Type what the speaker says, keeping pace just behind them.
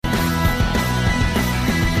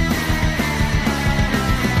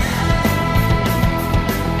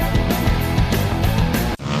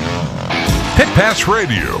Pass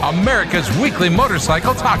Radio, America's weekly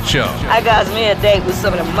motorcycle talk show. I got me a date with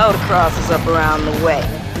some of the motocrossers up around the way.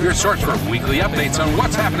 Your source for weekly updates on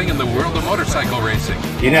what's happening in the world of motorcycle racing.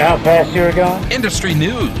 You know how fast you're going? Industry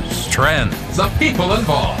news, trends, the people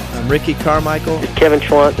involved. I'm Ricky Carmichael. This is Kevin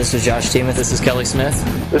Schwantz. This is Josh Teemuth. This is Kelly Smith.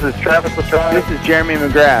 This is Travis Latrobe. This is Jeremy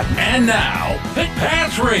McGrath. And now, Pit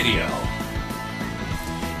Pass Radio.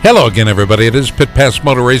 Hello again, everybody. It is Pit Pass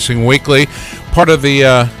Motor Racing Weekly, part of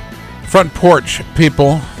the Front Porch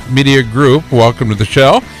People Media Group. Welcome to the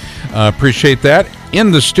show. Appreciate that.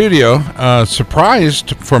 In the studio,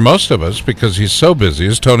 surprised for most of us because he's so busy,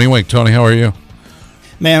 is Tony Wink. Tony, how are you?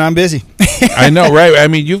 Man, I'm busy. I know, right? I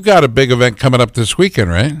mean, you've got a big event coming up this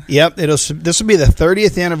weekend, right? Yep. This will be the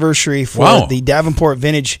 30th anniversary for the Davenport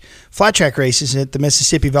Vintage Flat Track races at the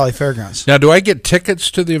Mississippi Valley Fairgrounds. Now, do I get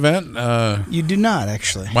tickets to the event? You do not,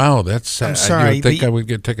 actually. Wow, that's. I'm sorry. I would think I would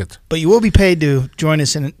get tickets, but you will be paid to join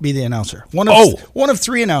us and be the announcer. One of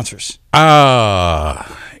three announcers.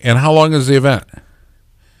 And how long is the event?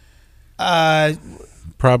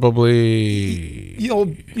 Probably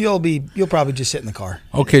you'll probably just sit in the car.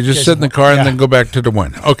 Okay, just sit in the car and then go back to Des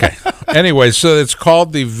Moines. Okay. Anyway, so it's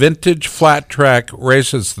called the Vintage Flat Track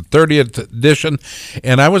Race. It's the 30th edition,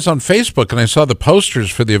 and I was on Facebook and I saw the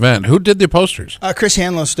posters for the event. Who did the posters? Chris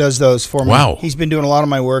Hanlos does those for me. Wow, he's been doing a lot of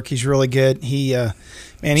my work. He's really good. He's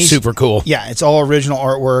super cool. Yeah, it's all original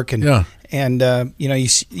artwork, and a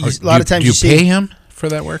lot of times you pay him for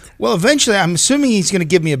that work? Well, eventually, I'm assuming he's going to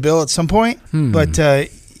give me a bill at some point. But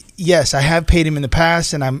yes, I have paid him in the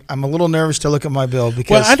past, and I'm a little nervous to look at my bill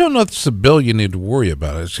because. Well, I don't know if it's a bill you need to worry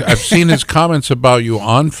about. I've seen his comments about you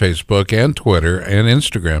on Facebook and Twitter and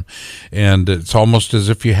Instagram, and it's almost as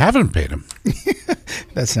if you haven't paid him.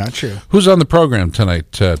 That's not true. Who's on the program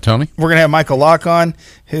tonight, Tony? We're going to have Michael Locke on,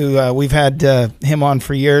 who we've had him on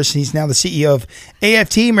for years. He's now the CEO of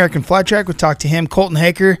AFT, American Flat Track. We'll talk to him. Colton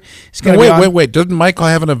Haaker is going to be on. Wait. Doesn't Michael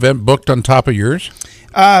have an event booked on top of yours?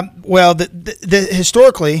 Well, the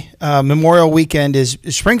historically, Memorial Weekend is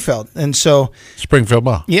Springfield. And so Springfield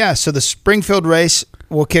Mall. Yeah, so the Springfield race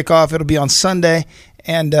will kick off. It'll be on Sunday.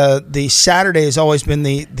 And the Saturday has always been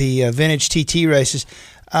the vintage TT races.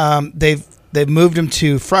 They've moved them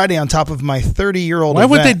to Friday on top of my 30-year-old Why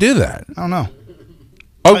event. would they do that? I don't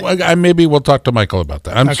know. Maybe we'll talk to Michael about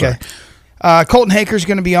that. I'm sorry. Colton Haaker is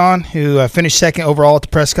going to be on, who finished second overall at the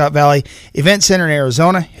Prescott Valley Event Center in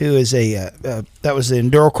Arizona, who is that was the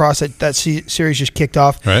Enduro Cross that series just kicked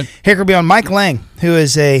off. Right. Haaker will be on. Mike Lang, who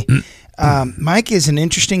is Mike is an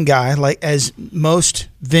interesting guy, like as most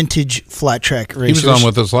vintage flat track racers. He was on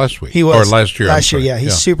with us last week. He was. Or last year. Last year, yeah.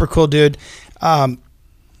 He's super cool dude.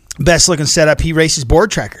 Best looking setup. He races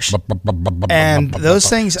board trackers. And those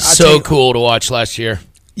things. Cool to watch last year.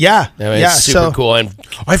 Yeah. It's super cool and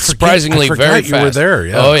surprisingly very fast. You were there,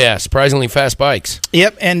 yeah. Oh, yeah. Surprisingly fast bikes.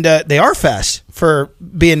 Yep, and they are fast for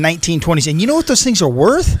being 1920s. And you know what those things are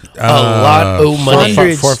worth? A lot of money.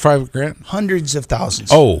 $4 or $5,000? Hundreds of thousands.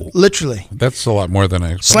 Oh. Literally. That's a lot more than I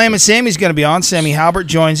expected. Slam and Sammy's going to be on. Sammy Halbert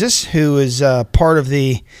joins us, who is part of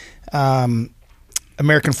the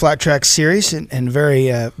American Flat Track Series and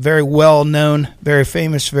very well known, very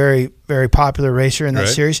famous, very popular racer in that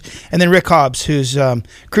series. And then Rick Hobbs, who's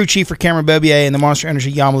crew chief for Cameron Bobier and the Monster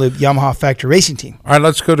Energy Yamaha Factory Racing Team. All right,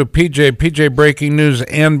 let's go to PJ. PJ, breaking news.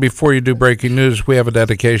 And before you do breaking news, we have a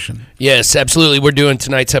dedication. Yes, absolutely. We're doing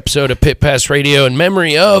tonight's episode of Pit Pass Radio in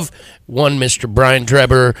memory of one Mr. Brian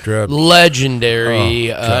Drebber, legendary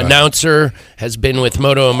announcer, has been with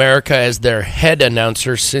Moto America as their head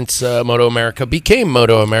announcer since Moto America became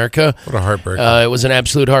Moto America. What a heartbreaker. It was an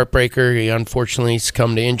absolute heartbreaker. He unfortunately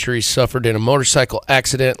succumbed to injuries, suffered in a motorcycle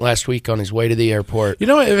accident last week on his way to the airport. You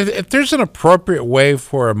know, if there's an appropriate way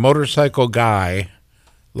for a motorcycle guy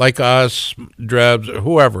like us, Drebs, or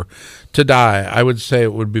whoever, to die, I would say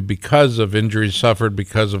it would be because of injuries suffered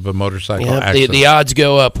because of a motorcycle accident. The odds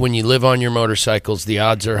go up when you live on your motorcycles. The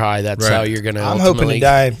odds are high. That's how you're going to I'm hoping to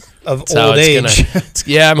die of old age.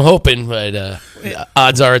 I'm hoping, but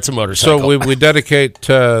odds are it's a motorcycle. So we dedicate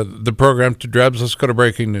the program to Drebs. Let's go to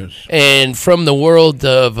breaking news. And from the world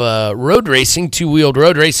of road racing, two-wheeled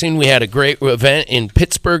road racing, we had a great event in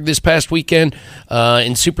Pittsburgh this past weekend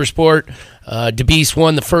in Supersport. DeBeese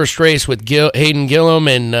won the first race with Hayden Gillum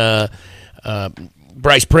and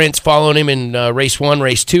Bryce Prince following him in race 1,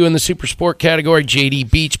 race 2 in the Supersport category. J.D.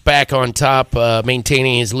 Beach back on top,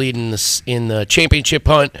 maintaining his lead in the championship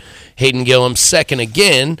hunt. Hayden Gillum second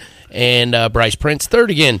again, and Bryce Prince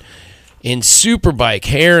third again. In Superbike,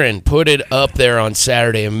 Heron put it up there on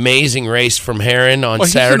Saturday. Amazing race from Heron on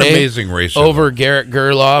Saturday. He's an amazing racer. Over Garrett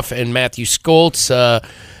Gerloff and Matthew Skoltz.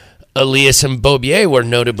 Elias and Bobier were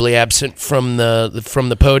notably absent from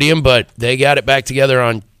the podium, but they got it back together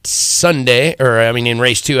on Sunday, in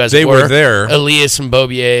race 2 as they it were. Were there. Elias and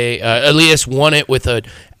Bobier. Elias won it with an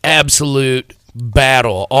absolute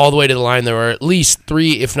battle all the way to the line. There were at least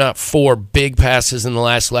 3, if not 4, big passes in the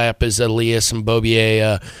last lap as Elias and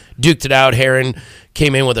Bobier duked it out. Heron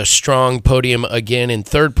came in with a strong podium again in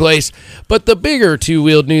 3rd place. But the bigger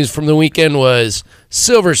two-wheeled news from the weekend was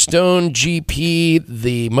Silverstone GP,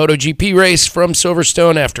 the MotoGP race from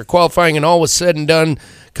Silverstone. After qualifying and all was said and done,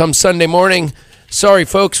 come Sunday morning, sorry,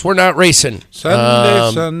 folks, we're not racing.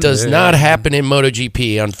 Sunday. Does not happen in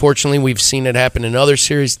MotoGP. Unfortunately, we've seen it happen in other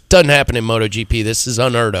series. Doesn't happen in MotoGP. This is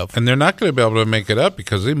unheard of. And they're not going to be able to make it up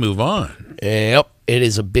because they move on. Yep, it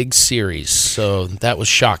is a big series, so that was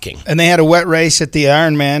shocking. And they had a wet race at the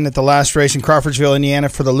Ironman at the last race in Crawfordsville, Indiana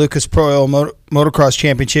for the Lucas Pro Oil Motocross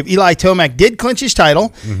Championship. Eli Tomac did clinch his title,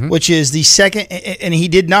 which is the second, and he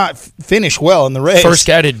did not finish well in the race. First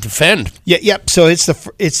guy to defend. Yeah, yep. So he is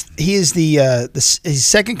his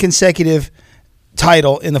second consecutive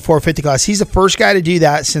title in the 450 class. He's the first guy to do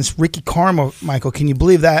that since Ricky Carmichael. Can you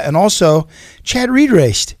believe that? And also, Chad Reed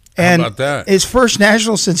raced. And how about that? His first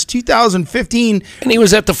national since 2015. And he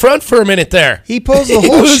was at the front for a minute there. He pulls the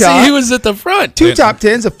whole shot. He was at the front. 2 top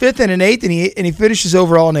 10s, a 5th and an 8th, and he finishes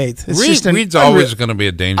overall in 8th. Reed's always going to be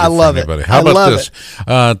a danger for anybody. How about this?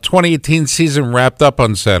 2018 season wrapped up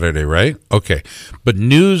on Saturday, right? Okay. But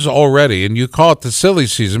news already, and you call it the silly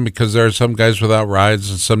season because there are some guys without rides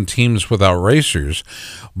and some teams without racers.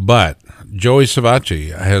 But Joey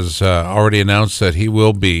Savacci has already announced that he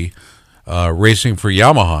will be racing for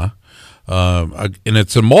Yamaha, and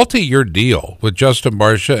it's a multi-year deal with Justin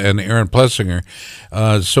Barsha and Aaron Plessinger.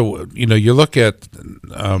 So you look at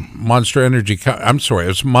Monster Energy.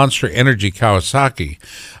 It's Monster Energy Kawasaki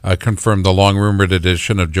confirmed the long-rumored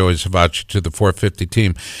addition of Joey Savacci to the 450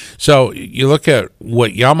 team. So you look at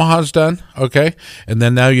what Yamaha's done, okay, and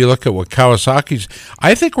then now you look at what Kawasaki's.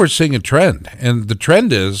 I think we're seeing a trend, and the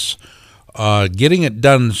trend is getting it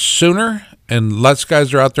done sooner and less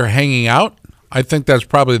guys are out there hanging out. I think that's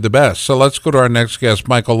probably the best. So let's go to our next guest,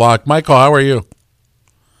 Michael Locke. Michael, how are you?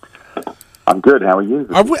 I'm good. How are you?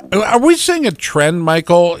 Are we seeing a trend,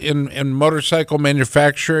 Michael, in motorcycle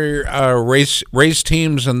manufacturer race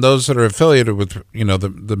teams and those that are affiliated with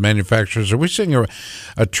the manufacturers? Are we seeing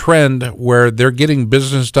a trend where they're getting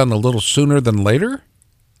business done a little sooner than later?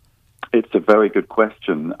 It's a very good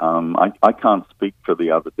question. I can't speak for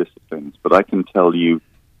the other disciplines, but I can tell you,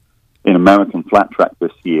 in American flat track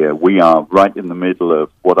this year, we are right in the middle of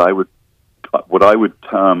what I would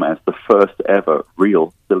term as the first ever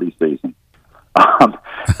real silly season.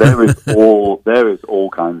 There is all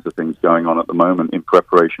kinds of things going on at the moment in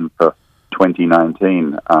preparation for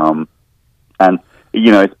 2019, and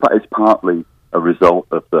it's partly a result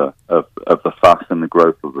of the fuss and the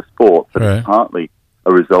growth of the sport, but right. It's partly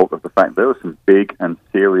a result of the fact there are some big and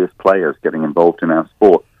serious players getting involved in our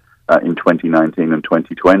sport in 2019 and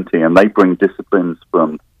 2020, and they bring disciplines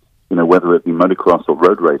from, whether it be motocross or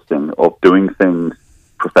road racing, of doing things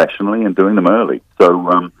professionally and doing them early.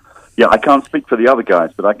 So, I can't speak for the other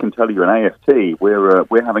guys, but I can tell you in AFT, we're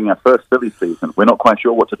having our first silly season. We're not quite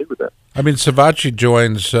sure what to do with it. I mean, Savacci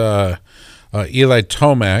joins Eli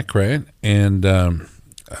Tomac, right? And I'm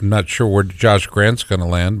not sure where Josh Grant's going to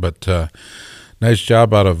land, but nice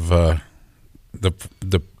job out of the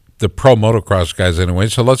pro motocross guys anyway.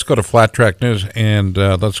 So let's go to Flat Track News, and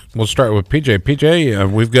we'll start with PJ.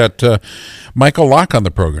 PJ, we've got Michael Locke on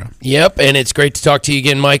the program. Yep, and it's great to talk to you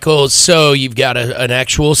again, Michael. So you've got an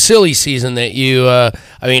actual silly season that you.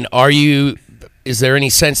 Is there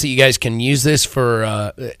any sense that you guys can use this for?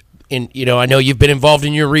 I know you've been involved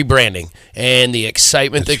in your rebranding, and the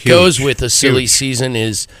excitement that goes with a silly season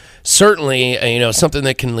is certainly something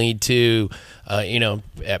that can lead to.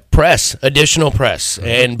 Additional press,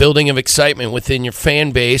 and building of excitement within your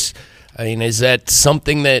fan base. I mean, is that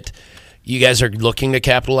something that you guys are looking to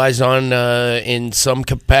capitalize on in some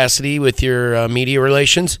capacity with your media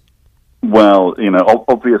relations? Well,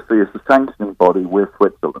 obviously, as a sanctioning body, we're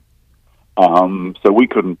Switzerland. So we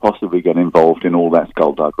couldn't possibly get involved in all that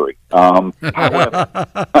skullduggery. However,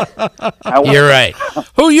 you're right.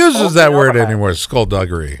 Who uses that word anymore,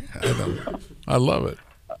 skullduggery? I love it.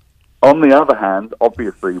 On the other hand,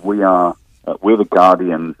 obviously, we're the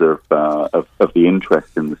guardians of the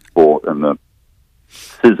interest in the sport and the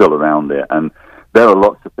sizzle around it. And there are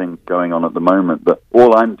lots of things going on at the moment. But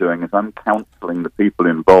all I'm doing is I'm counseling the people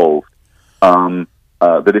involved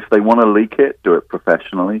that if they want to leak it, do it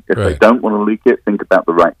professionally. If they don't want to leak it, think about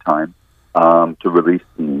the right time to release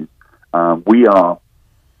news. We are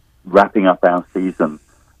wrapping up our season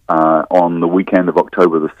on the weekend of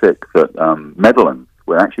October the 6th at Meadowlands.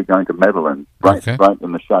 We're actually going to Meadowlands, right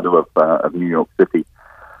in the shadow of New York City,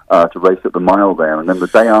 to race at the mile there. And then the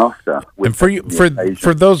day after... And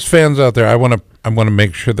for those fans out there, I want to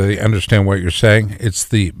make sure that they understand what you're saying. It's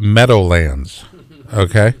the Meadowlands,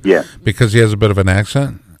 okay? Yeah. Because he has a bit of an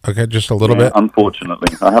accent. Okay, just a little bit.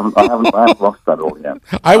 Unfortunately, I haven't lost that all yet.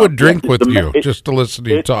 I would drink with you just to listen to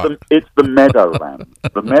you talk. It's the Meadowlands,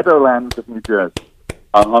 the Meadowlands of New Jersey,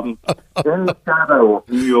 in the shadow of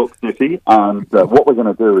New York City. And what we're going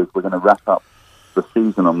to do is we're going to wrap up the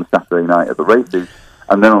season on the Saturday night at the races,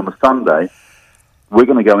 and then on the Sunday we're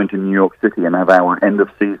going to go into New York City and have our end of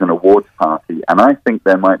season awards party. And I think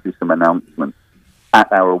there might be some announcements at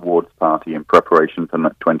our awards party in preparation for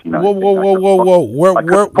 2019. Whoa. I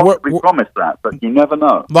could possibly promise that, but you never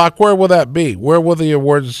know. Locke, where will that be? Where will the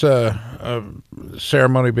awards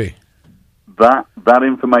ceremony be? That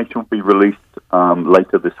information will be released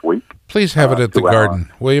later this week. Please have it at the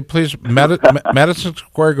Garden. Will you please? Madison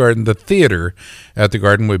Square Garden, the theater at the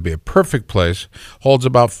Garden would be a perfect place. Holds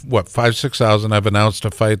about, 5,000-6,000. I've announced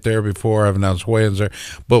a fight there before. I've announced weigh-ins there.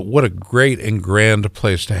 But what a great and grand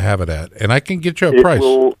place to have it at. And I can get you a price.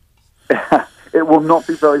 It will not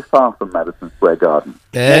be very far from Madison Square Garden.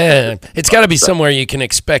 It's got to be somewhere you can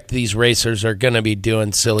expect these racers are going to be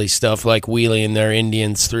doing silly stuff like wheeling their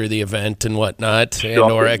Indians through the event and whatnot,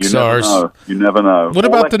 or XRs. You never know. What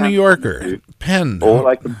about the New Yorker? Penn. All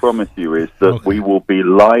I can promise you is that we will be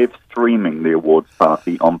live streaming the awards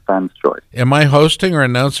party on Fans Choice. Am I hosting or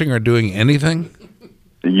announcing or doing anything?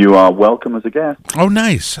 You are welcome as a guest. Oh,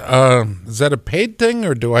 nice. Is that a paid thing,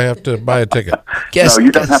 or do I have to buy a ticket? No,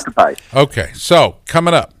 you don't have to pay. Okay, so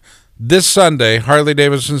coming up this Sunday,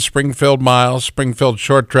 Harley-Davidson Springfield Mile, Springfield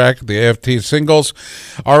Short Track, the AFT Singles,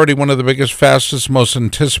 already one of the biggest, fastest, most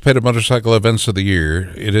anticipated motorcycle events of the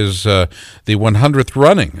year. It is the 100th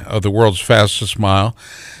running of the world's fastest mile,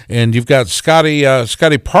 and you've got Scotty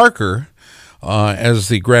Parker as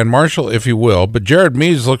the Grand Marshal, if you will. But Jared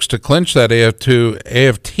Mees looks to clinch that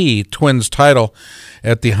AFT Twins title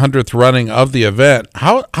at the 100th running of the event.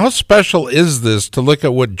 How special is this to look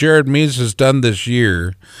at what Jared Mees has done this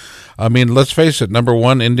year? I mean, let's face it, number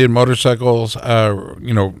one, Indian motorcycles,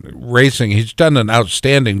 racing. He's done an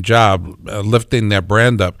outstanding job lifting that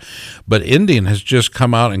brand up. But Indian has just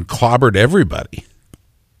come out and clobbered everybody.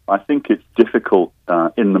 I think it's difficult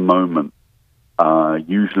in the moment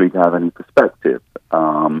usually to have any perspective.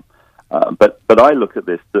 But I look at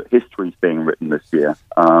this, that history's being written this year,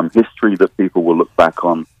 history that people will look back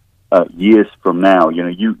on years from now. You know,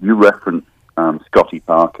 you referenced Scotty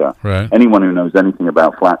Parker. Right. Anyone who knows anything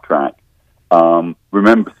about flat track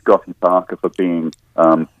remembers Scotty Parker for being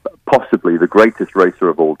possibly the greatest racer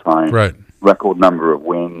of all time. Right. Record number of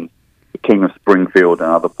wins, the king of Springfield and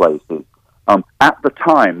other places. At the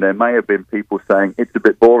time, there may have been people saying it's a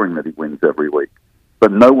bit boring that he wins every week,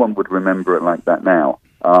 but no one would remember it like that now.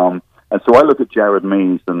 And so I look at Jared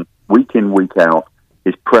Mees, and week in, week out,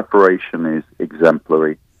 his preparation is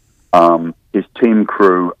exemplary. His team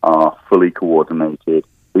crew are fully coordinated.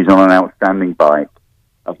 He's on an outstanding bike.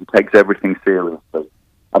 He takes everything seriously.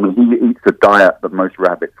 I mean, he eats a diet that most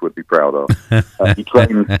rabbits would be proud of. He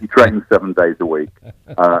trains 7 days a week.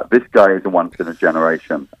 This guy is a once in a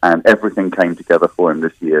generation, and everything came together for him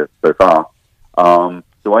this year so far.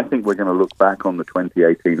 So I think we're going to look back on the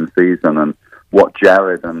 2018 season and what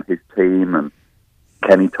Jared and his team and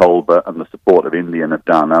Kenny Tolbert and the support of Indian have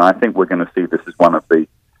done. And I think we're going to see this as one of the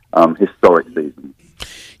historic seasons.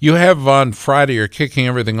 You have on Friday, you're kicking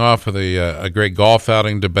everything off with a great golf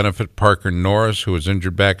outing to benefit Parker Norris, who was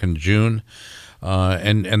injured back in June.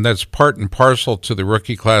 And that's part and parcel to the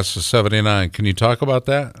rookie class of 79. Can you talk about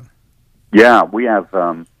that? Yeah, we have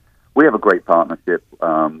a great partnership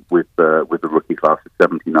with the rookie class of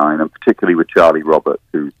 79, and particularly with Charlie Roberts,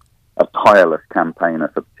 who's a tireless campaigner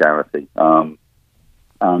for the charity.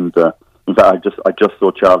 In fact, I just saw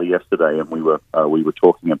Charlie yesterday, and we were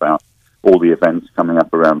talking about all the events coming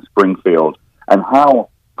up around Springfield and how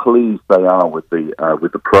pleased they are with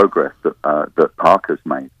the progress that Parker's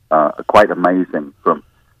made. Quite amazing from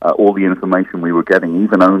all the information we were getting,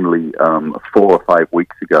 even only 4 or 5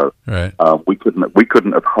 weeks ago. Right. We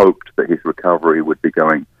couldn't have hoped that his recovery would be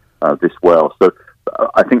going this well. So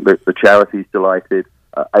I think that the charity's delighted,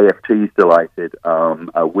 AFT's delighted.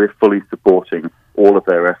 We're fully supporting all of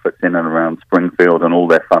their efforts in and around Springfield and all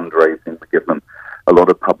their fundraising. We give them a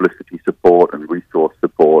lot of publicity support and resource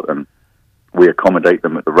support, and we accommodate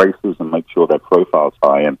them at the races and make sure their profile's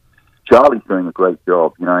high. And Charlie's doing a great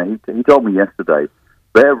job. You know, he told me yesterday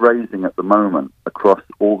they're raising at the moment across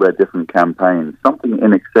all their different campaigns something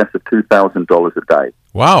in excess of $2,000 a day.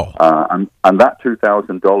 Wow. And that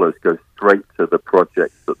 $2,000 goes straight to the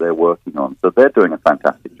projects that they're working on. So they're doing a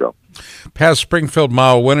fantastic job. Past Springfield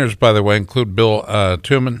Mile winners, by the way, include Bill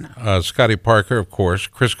Tuman, Scotty Parker, of course,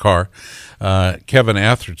 Chris Carr, Kevin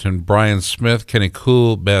Atherton, Brian Smith, Kenny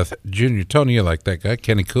Coolbeth Jr. Tony, you like that guy,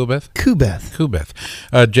 Kenny Coolbeth?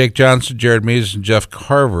 Coolbeth. Jake Johnson, Jared Mees, and Jeff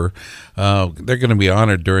Carver. They're going to be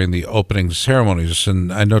honored during the opening ceremonies.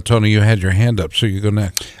 And I know, Tony, you had your hand up, so you go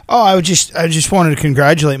next. Oh, I just wanted to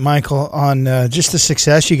congratulate Michael on just the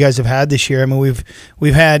success you guys have had this year. I mean,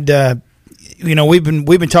 we've had we've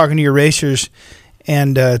been talking to your racers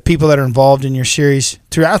and people that are involved in your series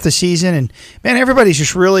throughout the season, and man, everybody's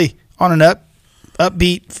just really on an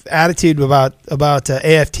upbeat attitude about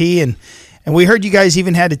AFT, and we heard you guys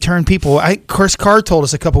even had to turn people. Chris Carr told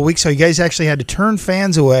us a couple of weeks ago you guys actually had to turn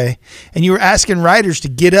fans away, and you were asking riders to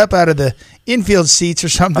get up out of the infield seats or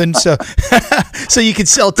something so you could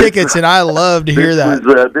sell tickets, and I love to hear that.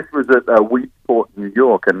 This was at Wheatport, New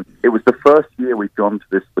York, and it was the first year we've gone to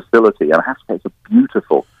this facility, and I have to say it's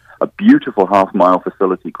a beautiful half-mile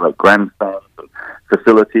facility, great grandstands and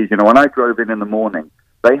facilities. You know, when I drove in the morning,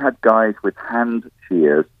 they had guys with hand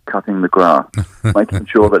shears cutting the grass, making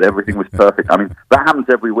sure that everything was perfect. I mean, that happens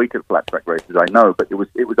every week at flat track races, I know, but it was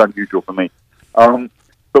unusual for me.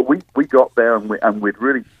 But we got there and we'd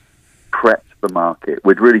really prepped the market.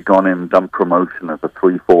 We'd really gone in and done promotion of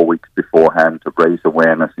 3-4 weeks beforehand to raise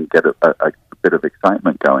awareness and get a bit of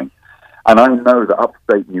excitement going. And I know that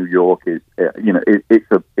upstate New York is,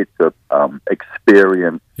 it's a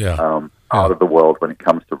experienced part of the world when it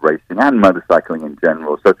comes to racing and motorcycling in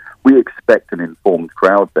general. So we expect an informed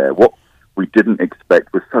crowd there. What we didn't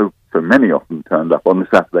expect was so many of them turned up on the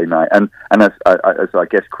Saturday night. And as I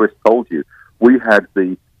guess Chris told you, we had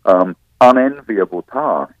the unenviable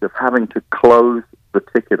task of having to close the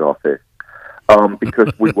ticket office because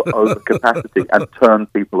we were over capacity and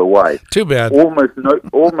turned people away. Too bad. Almost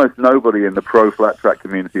nobody in the pro flat track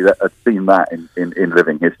community that had seen that in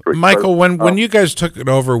living history. Michael, when you guys took it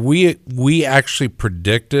over, we actually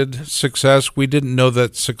predicted success. We didn't know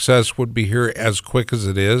that success would be here as quick as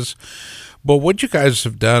it is. But what you guys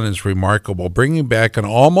have done is remarkable, bringing back an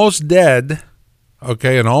almost dead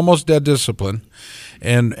discipline,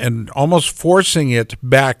 and almost forcing it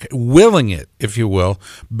back, willing it, if you will,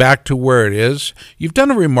 back to where it is. You've done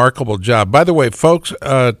a remarkable job. By the way, folks,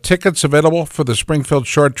 tickets available for the Springfield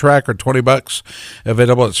Short Track are $20,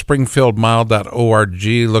 available at springfieldmile.org.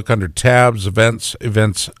 Look under tabs, events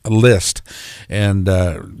list, and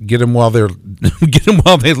get them while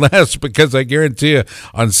they last, because I guarantee you,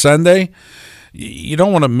 on Sunday, you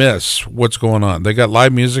don't want to miss what's going on. They got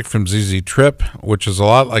live music from ZZ Trip, which is a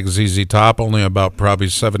lot like ZZ Top, only about probably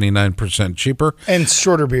 79% cheaper. And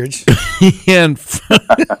shorter beards. And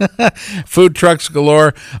food trucks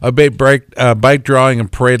galore, a bike drawing and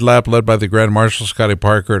parade lap led by the Grand Marshal Scotty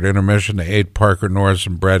Parker at intermission, to aid Parker Norris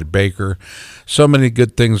and Brad Baker. So many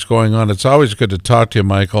good things going on. It's always good to talk to you,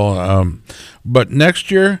 Michael. But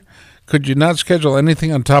next year, could you not schedule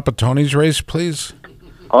anything on top of Tony's race, please?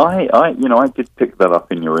 I did pick that up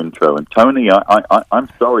in your intro, and Tony, I'm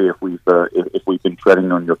sorry if we've been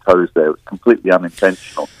treading on your toes there. It was completely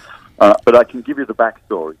unintentional, but I can give you the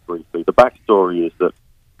backstory briefly. The backstory is that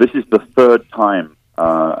this is the third time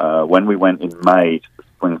when we went in May to the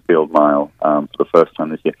Springfield Mile for the first time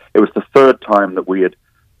this year. It was the third time that we had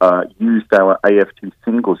used our AFT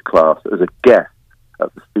singles class as a guest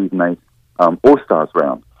at the Steve Nace All-Stars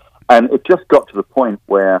round, and it just got to the point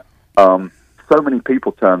where so many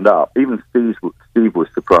people turned up. Even Steve was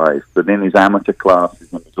surprised that in his amateur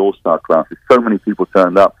classes and his all-star classes, so many people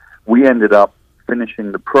turned up. We ended up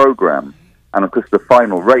finishing the program, and of course the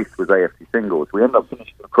final race was AFT singles. We ended up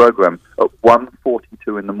finishing the program at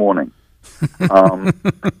 1:42 in the morning. And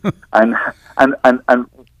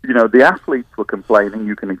the athletes were complaining.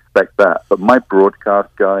 You can expect that, but my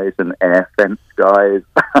broadcast guys and air fence guys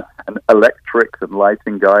and electrics and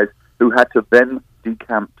lighting guys, who had to then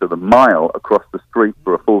decamp to the mile across the street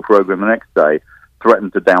for a full program the next day,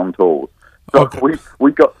 threatened to down tools. So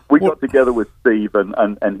we got together with Steve,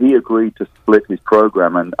 and he agreed to split his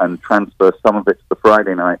program and transfer some of it to the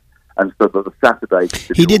Friday night, and so that the Saturday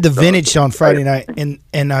he did the vintage on Friday night,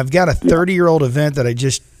 and I've got a 30-year-old event that I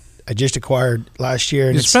just acquired last year.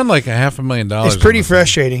 And you spent like $500,000. It's pretty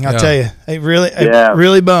frustrating, I'll tell you. It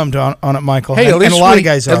really bummed on it, Michael. Hey, and a lot of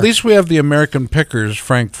guys are. At least we have the American pickers,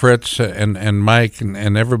 Frank Fritz and Mike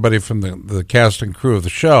and everybody from the cast and crew of the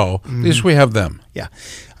show. At least we have them. Yeah.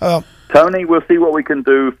 Tony, we'll see what we can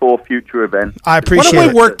do for future events. I appreciate it. Why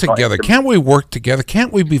don't we work together? Can't we work together?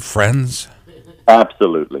 Can't we be friends?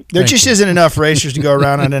 Absolutely. There just isn't enough racers to go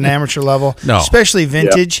around at an amateur level, No. especially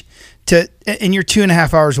vintage. And you're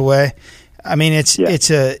 2.5 hours away. I mean, it's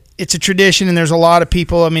a tradition, and there's a lot of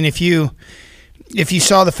people. I mean, if you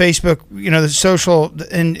saw the Facebook, the social,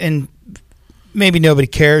 and maybe nobody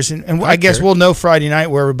cares, and I guess we'll know Friday night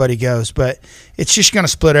where everybody goes, but it's just going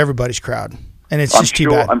to split everybody's crowd, and it's just too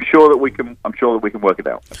bad. I'm sure that we can work it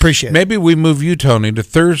out. Appreciate it. Maybe we move you, Tony, to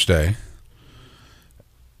Thursday.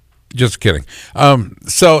 Just kidding.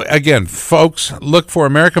 So, again, folks, look for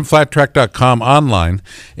AmericanFlatTrack.com online.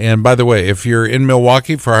 And, by the way, if you're in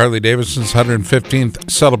Milwaukee for Harley-Davidson's 115th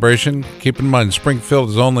celebration, keep in mind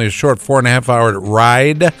Springfield is only a short 4.5-hour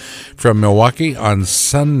ride from Milwaukee on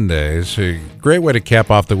Sunday. So, great way to cap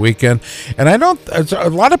off the weekend. And a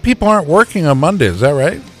lot of people aren't working on Monday. Is that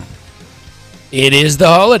right? It is the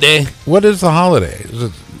holiday. What is the holiday? Is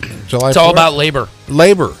it July 4th? It's all about labor.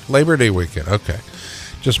 Labor Day weekend. Okay.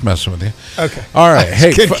 Just messing with you. Okay. All right.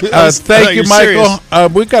 Hey, thank you, Michael.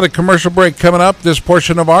 We've got a commercial break coming up. This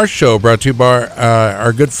portion of our show brought to you by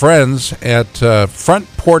our good friends at Front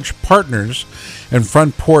Porch Partners and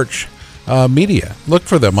Front Porch Media. Look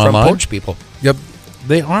for them online. Front Porch people. Yep.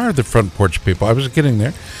 They are the Front Porch people. I was getting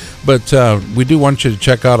there. But we do want you to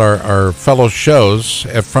check out our fellow shows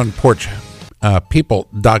at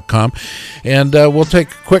frontporchpeople.com. And we'll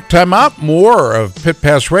take a quick time out. More of Pit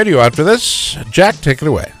Pass Radio after this. Jack, take it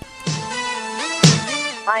away.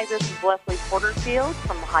 Hi, this is Leslie Porterfield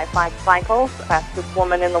from High Five Cycles, fastest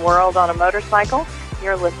woman in the world on a motorcycle.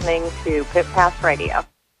 You're listening to Pit Pass Radio.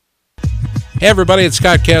 Hey everybody, it's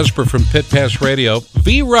Scott Casper from Pit Pass Radio.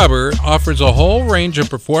 V-Rubber offers a whole range of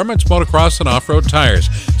performance motocross and off-road tires,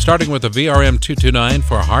 starting with the VRM 229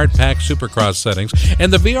 for hard-pack supercross settings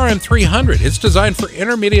and the VRM 300. It's designed for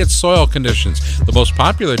intermediate soil conditions. The most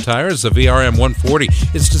popular tire is the VRM 140.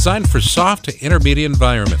 It's designed for soft to intermediate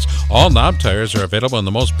environments. All knob tires are available in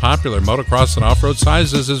the most popular motocross and off-road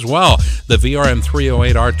sizes as well. The VRM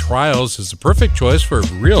 308R Trials is the perfect choice for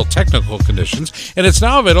real technical conditions, and it's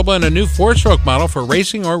now available in a new 4-stroke model for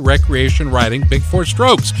racing or recreation riding big 4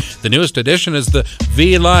 strokes. The newest addition is the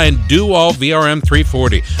V-Line Do-All VRM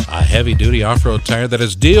 340, a heavy-duty off-road tire that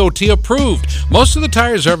is DOT approved. Most of the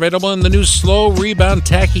tires are available in the new slow rebound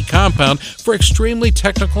tacky compound for extremely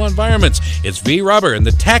technical environments. It's V-Rubber and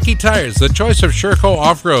the tacky tires, the choice of Sherco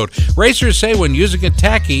off-road. Racers say when using a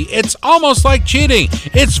tacky, it's almost like cheating.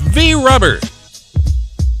 It's V-Rubber.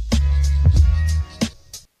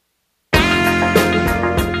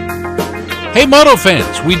 Hey Moto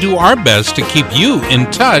fans, we do our best to keep you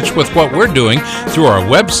in touch with what we're doing through our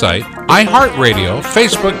website, iHeartRadio,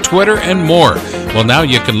 Facebook, Twitter, and more. Well, now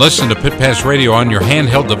you can listen to Pit Pass Radio on your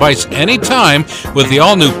handheld device anytime with the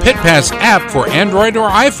all-new Pit Pass app for Android or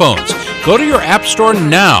iPhones. Go to your app store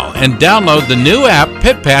now and download the new app,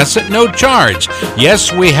 Pit Pass, at no charge.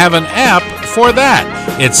 Yes, we have an app for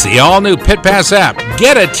that. It's the all-new Pit Pass app.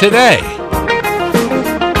 Get it today.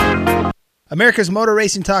 America's Motor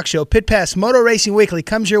Racing Talk Show, Pit Pass Motor Racing Weekly,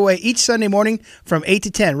 comes your way each Sunday morning from 8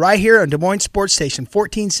 to 10, right here on Des Moines Sports Station,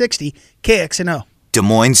 1460 KXNO. Des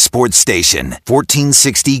Moines Sports Station,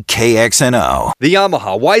 1460 KXNO. The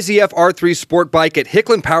Yamaha YZF R3 sport bike at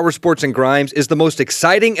Hicklin Power Sports and Grimes is the most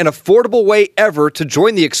exciting and affordable way ever to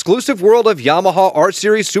join the exclusive world of Yamaha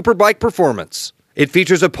R-Series Superbike performance. It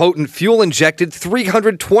features a potent fuel-injected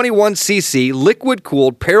 321cc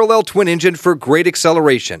liquid-cooled parallel twin engine for great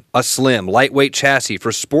acceleration, a slim, lightweight chassis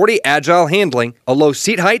for sporty, agile handling, a low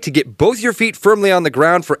seat height to get both your feet firmly on the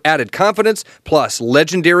ground for added confidence, plus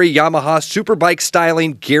legendary Yamaha Superbike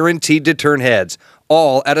styling guaranteed to turn heads,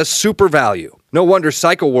 all at a super value. No wonder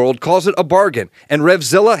Cycle World calls it a bargain, and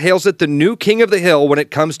RevZilla hails it the new king of the hill when it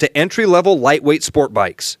comes to entry-level lightweight sport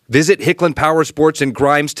bikes. Visit Hicklin Power Sports and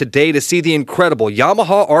Grimes today to see the incredible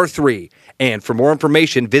Yamaha R3. And for more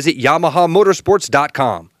information, visit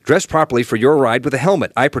YamahaMotorsports.com. Dress properly for your ride with a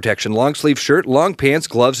helmet, eye protection, long-sleeve shirt, long pants,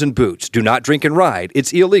 gloves, and boots. Do not drink and ride.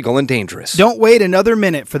 It's illegal and dangerous. Don't wait another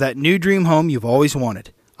minute for that new dream home you've always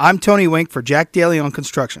wanted. I'm Tony Wink for Jack DeLeon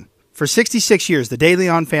Construction. For 66 years, the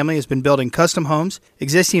DeLeon family has been building custom homes,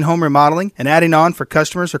 existing home remodeling, and adding on for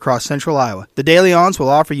customers across central Iowa. The DeLeons will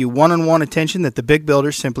offer you one-on-one attention that the big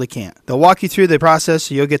builders simply can't. They'll walk you through the process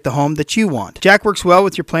so you'll get the home that you want. Jack works well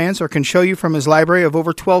with your plans or can show you from his library of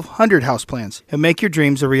over 1,200 house plans and make your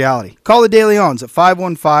dreams a reality. Call the DeLeons at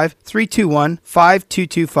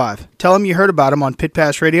 515-321-5225. Tell them you heard about them on Pit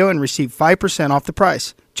Pass Radio and receive 5% off the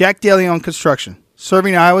price. Jack DeLeon Construction,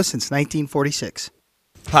 serving Iowa since 1946.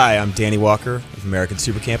 Hi, I'm Danny Walker of American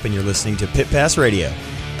Supercamp, and you're listening to Pit Pass Radio.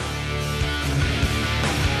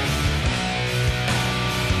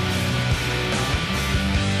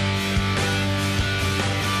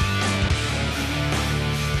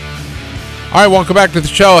 All right, welcome back to the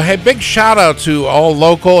show. Hey, big shout out to all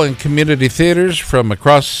local and community theaters from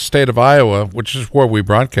across the state of Iowa, which is where we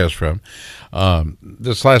broadcast from.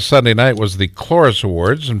 This last Sunday night was the Chloris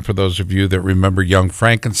Awards, and for those of you that remember Young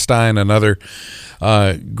Frankenstein and other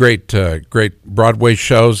great Broadway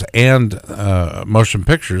shows and motion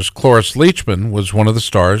pictures, Cloris Leachman was one of the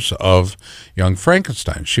stars of Young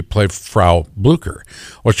Frankenstein. She played Frau Blucher.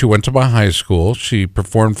 Well, she went to my high school. She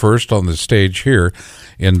performed first on the stage here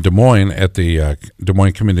in Des Moines at the Des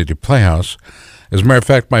Moines Community Playhouse. As a matter of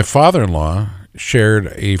fact, my father-in-law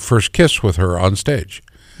shared a first kiss with her on stage.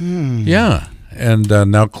 Yeah, and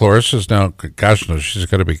now Cloris is now, gosh knows, she's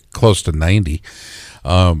got to be close to 90.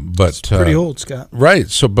 But it's pretty old, Scott. Right.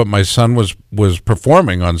 So, but my son was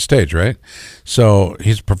performing on stage, right? So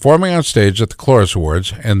he's performing on stage at the Chloris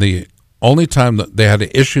Awards, and the only time that they had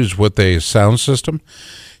issues with a sound system,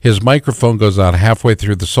 his microphone goes out halfway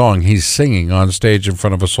through the song. He's singing on stage in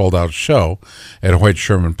front of a sold-out show at Hoyt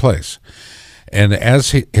Sherman Place. And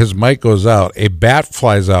as his mic goes out, a bat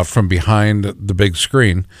flies out from behind the big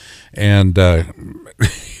screen, and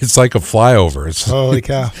it's like a flyover. It's, holy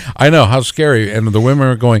cow. I know, how scary. And the women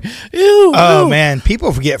are going, ew. Oh, man.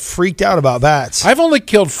 People get freaked out about bats. I've only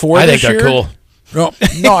killed 4 I this think year. they're cool.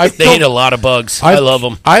 No, they eat a lot of bugs. I love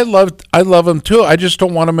them. I love them too. I just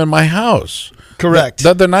don't want them in my house. Correct. The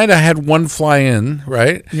other night I had one fly in,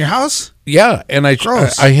 right? In your house? Yeah, and I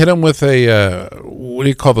hit him with a, what do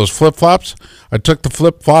you call those, flip-flops? I took the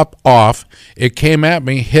flip-flop off. It came at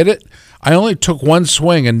me, hit it. I only took one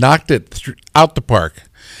swing and knocked it out the park.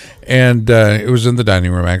 And it was in the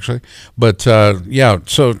dining room, actually. But, yeah,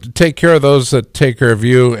 so take care of those that take care of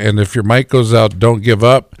you. And if your mic goes out, don't give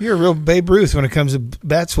up. You're a real Babe Ruth when it comes to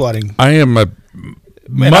bat swatting. I am a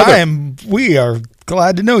mother. We are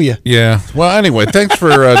glad to know you. Yeah. Well, anyway, thanks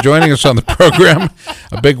for joining us on the program.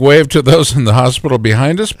 A big wave to those in the hospital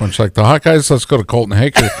behind us, much like the Hawkeyes. Let's go to Colton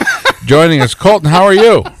Haaker joining us. Colton, how are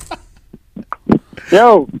you?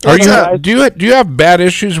 Yo. Do you have bad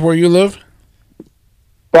issues where you live?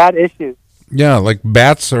 Bad issues. Yeah, like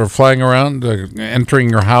bats that are flying around, entering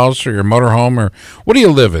your house or your motorhome, or what do you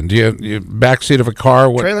live in? Do you backseat of a car?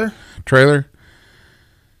 What, Trailer?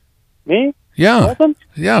 Me? Yeah. Nothing?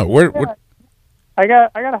 Yeah. What? I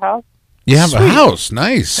got a house. You have a house.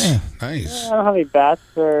 Nice. Nice. Yeah, I don't have any bats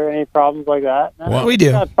or any problems like that. Well, we do.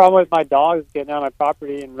 I got a problem with my dogs getting on my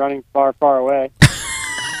property and running far, far away.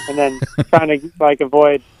 And then trying to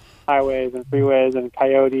avoid highways and freeways and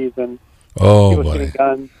coyotes and people shooting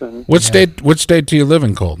guns. And, What state do you live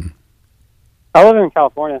in, Colton? I live in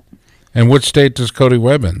California. And what state does Cody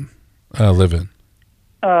Webb live in?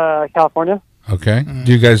 California. Okay.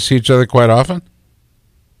 Do you guys see each other quite often?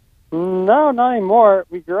 No, not anymore.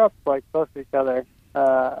 We grew up close to each other,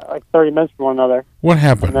 30 minutes from one another. What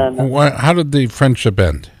happened? And then, how did the friendship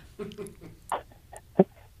end?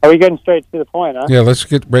 Are we getting straight to the point, huh? Yeah, let's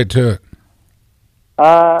get right to it.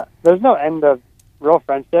 There's no end of real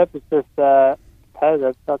friendship. It's just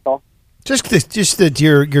competitive. That's all. Just that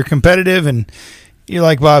you're competitive and you're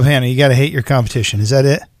like Bob Hanna. You got to hate your competition. Is that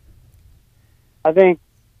it? I think,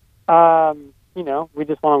 we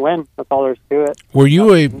just want to win. That's all there's to it. Were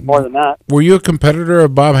you more than that? Were you a competitor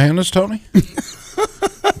of Bob Hanna's, Tony?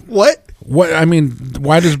 What? What? I mean,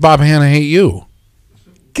 why does Bob Hanna hate you?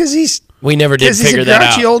 Because we never did figure that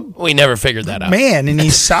out. Old we never figured that out. Man, and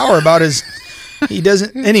he's sour about his. He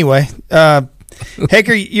doesn't. Anyway,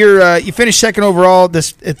 Haaker, you finished second overall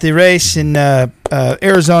at the race in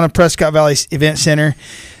Arizona Prescott Valley Event Center.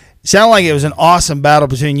 Sounded like it was an awesome battle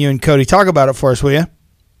between you and Cody. Talk about it for us, will you?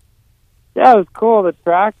 Yeah, it was cool. The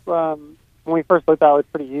track, when we first looked at it, was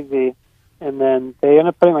pretty easy, and then they ended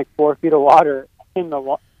up putting 4 feet of water in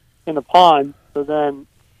the pond. So then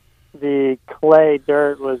the clay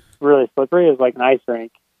dirt was really slippery. It was like an ice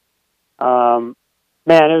rink. Man,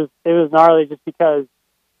 it was gnarly just because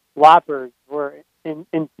lappers were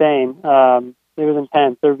insane. It was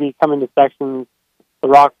intense. There would be coming to sections, the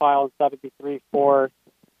rock pile and stuff would be 3-4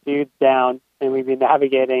 dudes down, and we'd be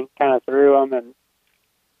navigating kind of through them.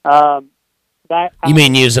 And you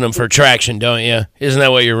mean using them for traction, don't you? Isn't that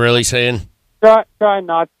what you're really saying? Try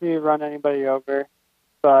not to run anybody over,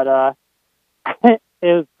 but it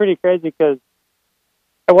was pretty crazy because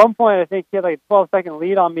at one point I think he had a 12-second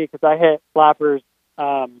lead on me because I hit flappers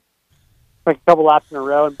a couple laps in a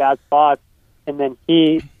row in bad spots, and then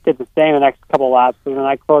he did the same the next couple laps. So then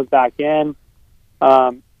I closed back in.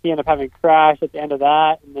 He ended up having a crash at the end of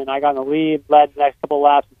that, and then I got in the lead, led the next couple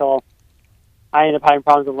laps until I ended up having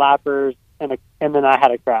problems with lappers, and then I had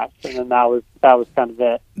a crash, and then that was kind of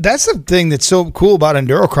it. That's the thing that's so cool about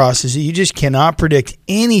endurocross is that you just cannot predict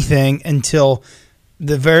anything until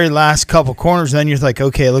the very last couple corners, then you're like,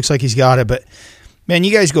 okay, it looks like he's got it. But, man,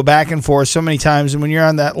 you guys go back and forth so many times, and when you're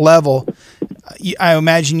on that level, I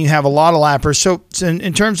imagine you have a lot of lappers. So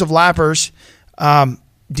in terms of lappers,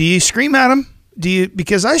 do you scream at them?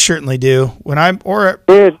 Because I certainly do when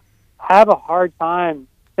Dude, I have a hard time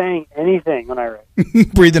saying anything when I race.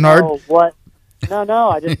 Breathing hard. What? No.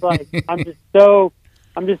 I just I'm just so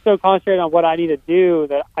concentrated on what I need to do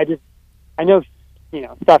that I know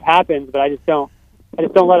stuff happens, but I just don't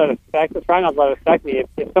let it try not to let it affect me.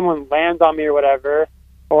 If someone lands on me or whatever,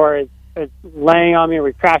 or is laying on me or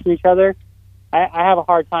we crash into each other, I have a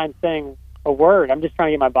hard time saying a word. I'm just trying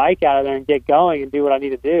to get my bike out of there and get going and do what I need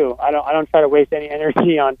to do. I don't try to waste any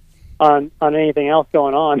energy on anything else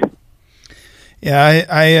going on. Yeah,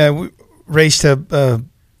 I raced a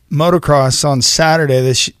motocross on Saturday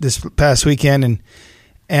this past weekend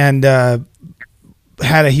and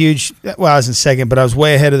had a huge. Well, I was in second, but I was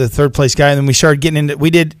way ahead of the third place guy. And then we started getting into. We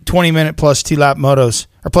did 20-minute plus 2-lap motos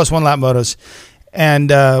or plus 1-lap motos, and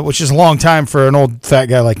which is a long time for an old fat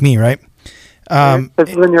guy like me, right? This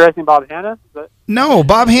is when you're racing Bob Hanna? No,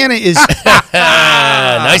 Bob Hanna is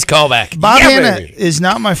nice callback. Bob Hanna is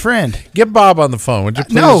not my friend. Get Bob on the phone, would you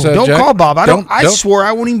please? No, don't Jack? call Bob. I swore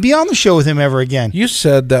I wouldn't even be on the show with him ever again. You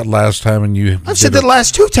said that last time, and I've said that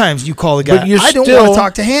last 2 times you call the guy. But you I don't still want to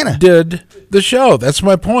talk to Hanna. Did the show? That's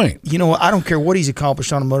my point. You know what? I don't care what he's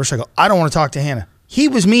accomplished on a motorcycle. I don't want to talk to Hanna. He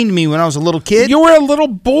was mean to me when I was a little kid. You were a little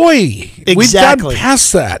boy. Exactly. We've gotten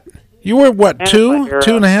past that. You were what,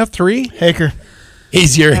 2.5, 3? Haaker.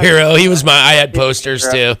 He's your hero. He was I had posters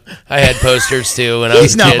too. When I was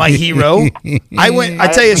He's not my hero. I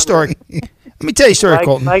tell you a story. Let me tell you a story,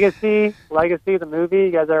 Colton. Legacy, the movie.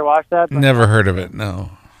 You guys ever watched that? Never heard of it, no.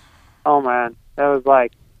 Oh, man. That was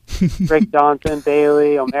like Rick Johnson,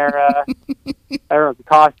 Bailey, O'Mara, everyone,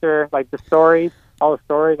 DeCoster, like the stories, all the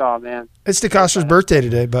stories. Oh, man. It's DeCoster's birthday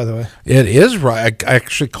today, by the way. It is right. I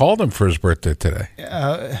actually called him for his birthday today.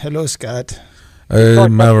 Hello, Scott.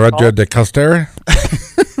 Roger DeCoster.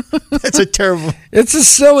 That's a terrible. It's a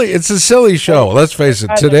silly show. Let's face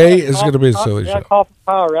it. Today is going to be a silly show. I call for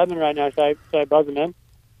Kyle Redmond right now. Should I buzz him in?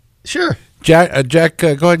 Sure. Jack, go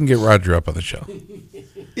ahead and get Roger up on the show.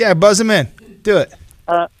 Yeah, buzz him in. Do it.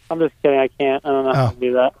 I'm just kidding. I can't. I don't know how to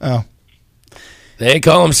do that. Oh. They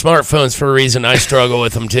call them smartphones for a reason. I struggle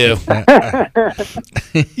with them too.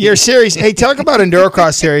 Your series. Hey, talk about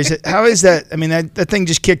Endurocross series. How is that? I mean, that thing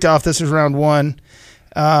just kicked off. This was round 1.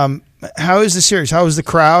 How is the series? How is the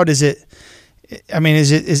crowd? Is it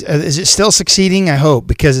still succeeding? I hope,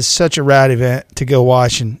 because it's such a rad event to go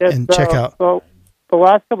watch and check out. So the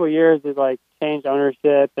last couple of years is like changed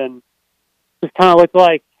ownership and just kind of looked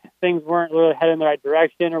like things weren't really heading in the right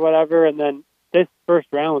direction or whatever. And then this first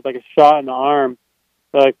round was like a shot in the arm.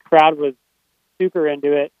 The crowd was super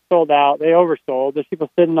into it, sold out. They oversold. There's people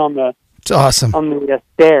sitting on the it's awesome on the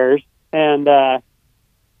stairs, and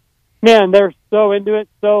man, they're so into it,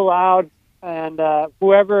 so loud. And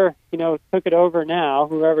whoever took it over now,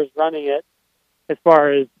 whoever's running it, as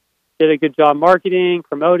far as did a good job marketing,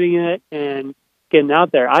 promoting it, and getting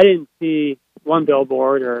out there. I didn't see one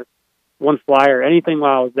billboard or one flyer or anything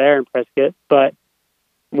while I was there in Prescott, but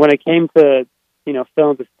when it came to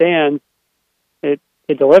filling the stands,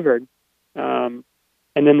 it delivered. And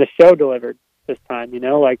then the show delivered this time,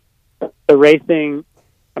 like the racing.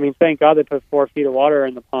 I mean, thank God they put 4 feet of water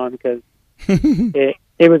in the pond, because it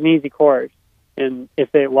was an easy course. And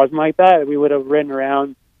if it wasn't like that, we would have ridden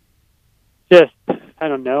around just, I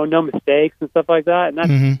don't know, no mistakes and stuff like that.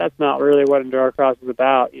 And that's not really what Endurocross is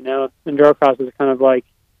about. Endurocross is kind of like,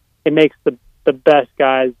 it makes the best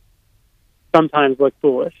guys sometimes look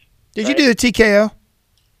foolish. Did you do the TKO?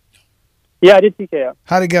 Yeah, I did TKO.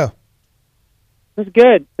 How'd it go? It was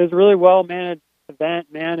good. It was a really well-managed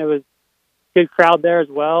event, man. It was a good crowd there as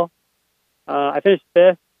well. I finished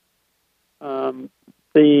 5th.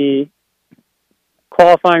 The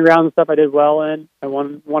qualifying round and stuff I did well in. I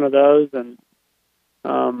won one of those, and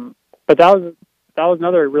but that was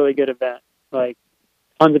another really good event. Like,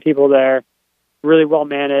 tons of people there, really well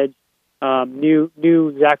managed. Knew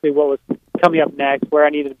exactly what was coming up next, where I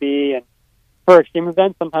needed to be, and for extreme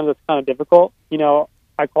events, sometimes it's kind of difficult.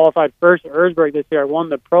 I qualified first at Erzberg this year. I won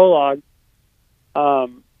the prologue.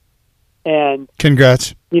 And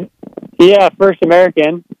congrats. Yeah, first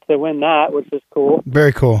American to win that, which is cool.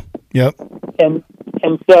 Very cool. Yep. And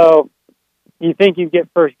so you think you get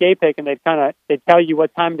first gate pick, and they tell you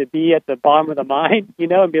what time to be at the bottom of the mine,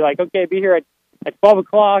 and be like, okay, be here at 12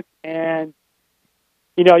 o'clock, and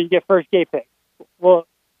you get first gate pick. Well,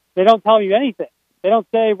 they don't tell you anything. They don't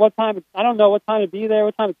say what time. I don't know what time to be there,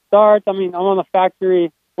 what time it starts. I mean, I'm on the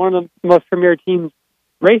factory, one of the most premier teams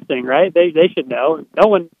racing, right? They should know. No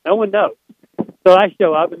one knows. So I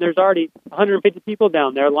show up, and there's already 150 people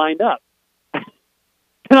down there lined up.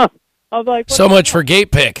 I was like, so much for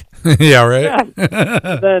gate pick. Yeah, right.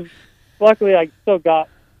 Yeah. Then, luckily, I still got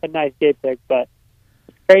a nice gate pick, but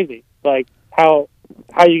it's crazy, like how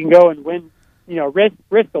you can go and win.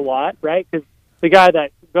 Risk a lot, right? Because the guy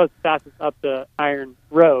that goes fastest up the iron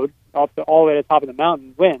road, all the way to the top of the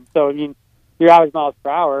mountain, wins. So I mean, your average miles per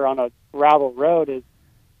hour on a gravel road is,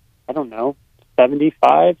 I don't know,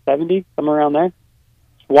 75, 70, somewhere around there.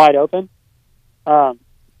 It's wide open. So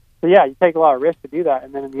yeah, you take a lot of risk to do that,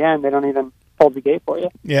 and then in the end, they don't even hold the gate for you.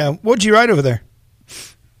 Yeah. What'd you ride over there?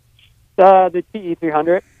 The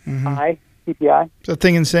TE300 I TPI. Is that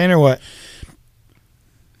thing insane or what?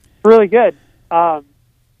 Really good.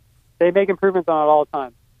 They make improvements on it all the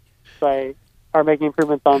time. They are making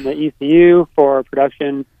improvements on the ECU for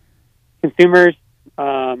production consumers,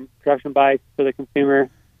 production bikes for the consumer,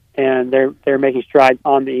 and they're making strides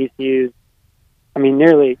on the ECUs. I mean,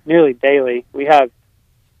 nearly daily.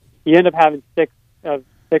 You end up having six or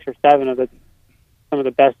seven of some of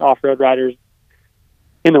the best off-road riders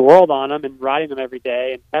in the world on them, and riding them every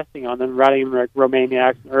day and testing on them, riding them like Romania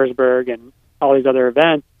and Erzberg and all these other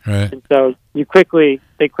events. Right. And so they quickly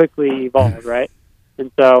evolved, right?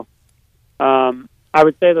 And so I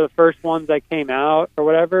would say the first ones that came out or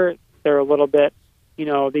whatever, they're a little bit,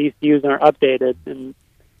 the ECUs aren't updated,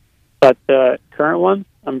 but the current ones,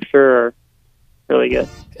 I'm sure, are really good.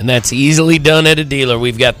 And that's easily done at a dealer.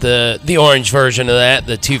 We've got the orange version of that,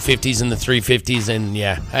 the 250s and the 350s, and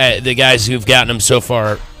yeah, the guys who've gotten them so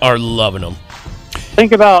far are loving them.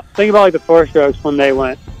 Think about like the four strokes when they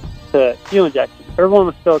went to fuel injection. Everyone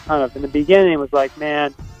was still kind of in the beginning was like,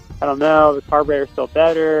 man, I don't know, the carburetor's still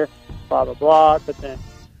better, blah blah blah. But then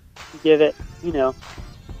you give it, a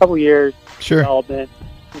couple years, development,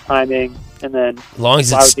 some timing, and then as long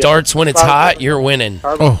as it starts when it's hot, you're winning.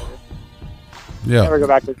 Oh. Yeah. Never go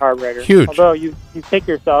back to the carburetor. Huge. Although you kick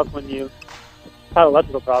yourself when you have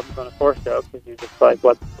electrical problems on a four-stroke because you're just like,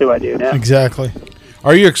 what do I do now? Exactly.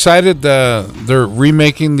 Are you excited they're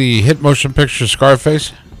remaking the hit motion picture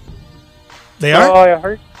Scarface? They are? Oh, I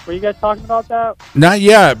heard. Were you guys talking about that? Not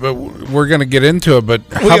yet, but we're going to get into it. But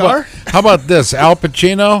how about this? Al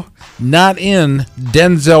Pacino, not in,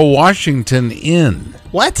 Denzel Washington in.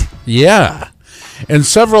 What? Yeah. And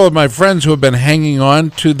several of my friends who have been hanging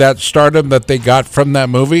on to that stardom that they got from that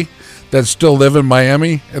movie that still live in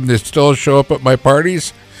Miami and they still show up at my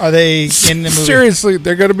parties. Are they in the movie? Seriously,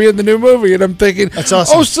 they're going to be in the new movie. And I'm thinking, that's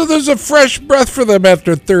awesome. Oh, so there's a fresh breath for them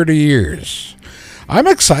after 30 years. I'm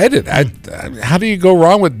excited. How do you go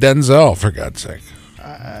wrong with Denzel, for God's sake?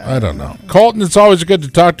 I don't know. Colton, it's always good to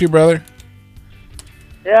talk to you, brother.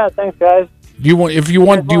 Yeah, thanks, guys. Do you want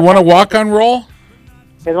to walk on roll?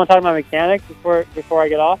 You guys want to talk about mechanics before I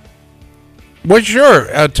get off? Well,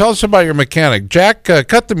 sure. Tell us about your mechanic. Jack,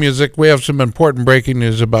 cut the music. We have some important breaking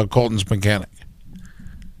news about Colton's mechanic.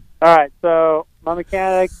 All right, so my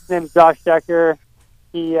mechanic, his name is Josh Decker.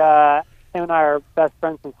 Him and I are best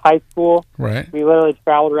friends since high school. Right. We literally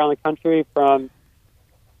traveled around the country from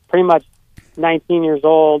pretty much 19 years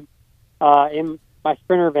old in my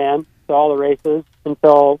Sprinter van to all the races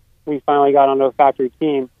until we finally got onto a factory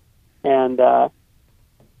team. And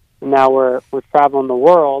now we're traveling the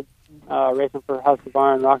world, racing for House of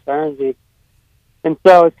Barn and Rockstar Energy. And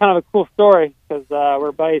so it's kind of a cool story because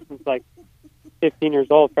we're buddies since like 15 years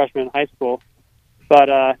old, freshman in high school.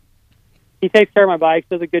 But he takes care of my bikes,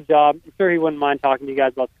 does a good job. I'm sure he wouldn't mind talking to you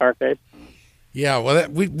guys about Scarface. Yeah, well,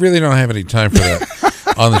 we really don't have any time for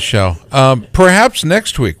that on the show. Perhaps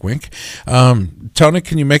next week, Wink. Tony,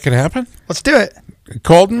 can you make it happen? Let's do it.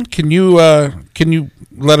 Colton, can you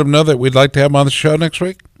let him know that we'd like to have him on the show next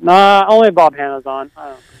week? Nah, only Bob Hanna's on. I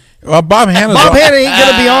don't know. Well, Bob Hanna ain't going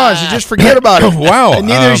to be on, so just forget about it. Wow. And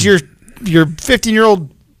neither is your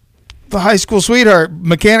 15-year-old high school sweetheart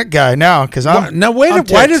mechanic guy now.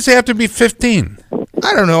 Why does he have to be 15?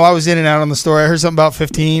 I don't know. I was in and out on the story. I heard something about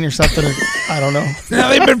 15 or something. I don't know. Now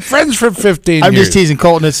they've been friends for 15 I'm years. just teasing,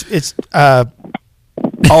 Colton. It's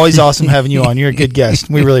always awesome having you on. You're a good guest.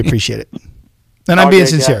 We really appreciate it. And I'm being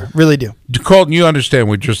sincere. Really do. Colton, you understand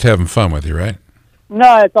we're just having fun with you, right?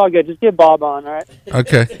 No, it's all good. Just get Bob on, all right?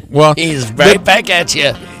 Okay. Well, he's right back at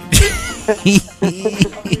you.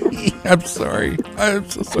 I'm sorry. I'm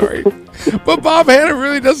so sorry. But Bob Hanna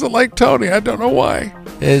really doesn't like Tony. I don't know why.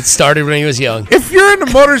 It started when he was young. If you're in the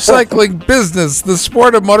motorcycling business, the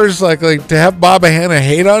sport of motorcycling, to have Bob Hanna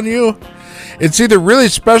hate on you, it's either really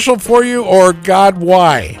special for you or God,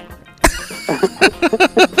 why?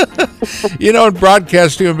 In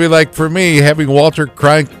broadcasting, it would be like, for me, having Walter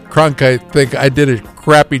Cronkite think I did a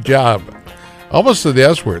crappy job. Almost to the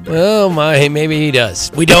S word. Oh, my. Maybe he does.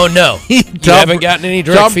 We don't know. You haven't gotten any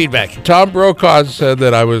direct feedback. Tom Brokaw said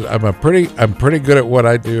that I'm pretty good at what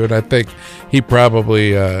I do, and I think he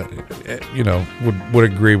probably would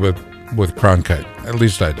agree with Cronkite. At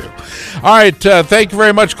least I do. All right. Thank you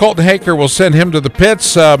very much, Colton Haaker. We'll send him to the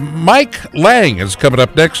pits. Mike Lang is coming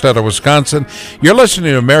up next out of Wisconsin. You're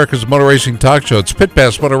listening to America's Motor Racing Talk Show. It's Pit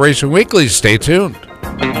Pass Motor Racing Weekly. Stay tuned.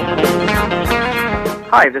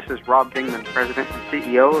 Hi, this is Rob Dingman, President and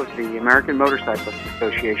CEO of the American Motorcyclists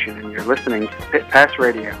Association, and you're listening to Pit Pass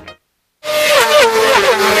Radio.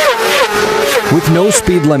 With no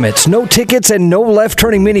speed limits, no tickets, and no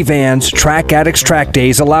left-turning minivans, Track Addicts Track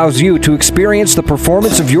Days allows you to experience the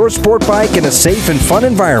performance of your sport bike in a safe and fun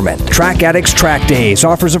environment. Track Addicts Track Days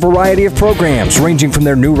offers a variety of programs, ranging from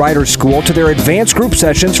their new rider school to their advanced group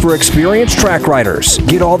sessions for experienced track riders.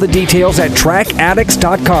 Get all the details at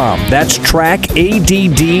trackaddicts.com. That's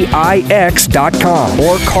trackaddix.com.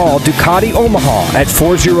 Or call Ducati Omaha at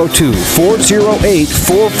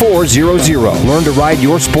 402-408-4400. Learn to ride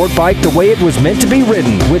your sport bike the way it was meant to be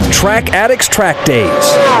ridden with Track Addicts Track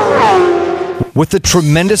Days. With the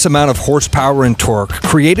tremendous amount of horsepower and torque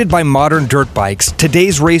created by modern dirt bikes,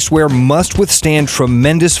 today's racewear must withstand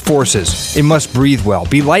tremendous forces. It must breathe well,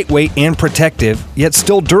 be lightweight and protective, yet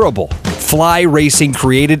still durable. Fly Racing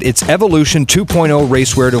created its Evolution 2.0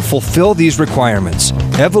 racewear to fulfill these requirements.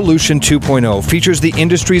 Evolution 2.0 features the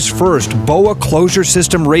industry's first BOA closure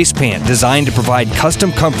system race pant designed to provide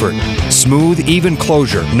custom comfort, smooth, even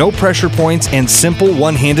closure, no pressure points, and simple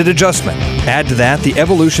one-handed adjustment. Add to that the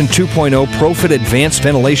Evolution 2.0 ProFit Advanced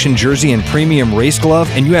Ventilation Jersey and Premium Race Glove,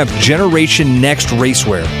 and you have Generation Next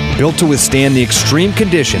racewear, built to withstand the extreme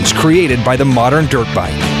conditions created by the modern dirt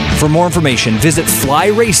bike. For more information, visit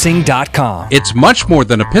flyracing.com. It's much more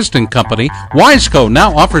than a piston company. Wiseco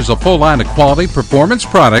now offers a full line of quality performance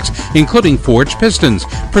products, including forged pistons,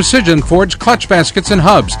 precision forged clutch baskets and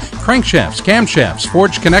hubs, crankshafts, camshafts,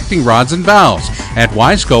 forged connecting rods and valves. At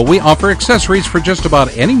Wiseco, we offer accessories for just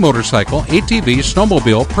about any motorcycle, ATV,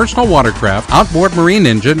 snowmobile, personal watercraft, outboard marine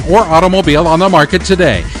engine, or automobile on the market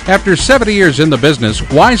today. After 70 years in the business,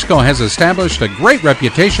 Wiseco has established a great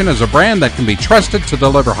reputation as a brand that can be trusted to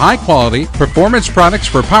deliver high-quality performance products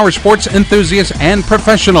for power sports enthusiasts and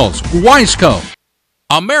professionals. Wiseco.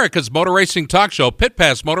 America's Motor Racing Talk Show, Pit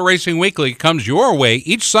Pass Motor Racing Weekly, comes your way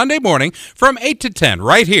each Sunday morning from 8 to 10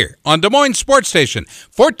 right here on Des Moines Sports Station,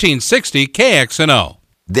 1460 KXNO.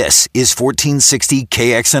 This is 1460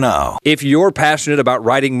 KXNO. If you're passionate about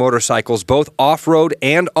riding motorcycles, both off-road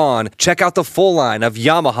and on, check out the full line of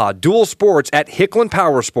Yamaha dual sports at Hicklin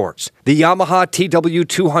Power Sports. The Yamaha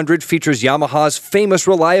TW200 features Yamaha's famous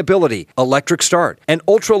reliability, electric start, an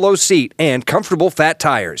ultra-low seat, and comfortable fat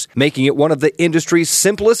tires, making it one of the industry's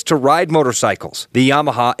simplest to ride motorcycles. The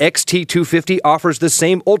Yamaha XT250 offers the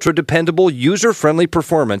same ultra-dependable, user-friendly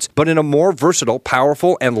performance, but in a more versatile,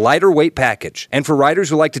 powerful, and lighter weight package. And for riders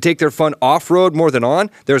who like to take their fun off-road more than on,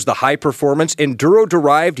 there's the high-performance,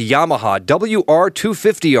 enduro-derived Yamaha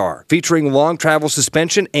WR250R, featuring long travel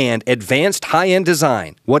suspension and advanced high-end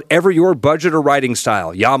design. Whatever your budget or riding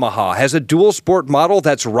style, Yamaha has a dual sport model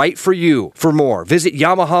that's right for you. For more, visit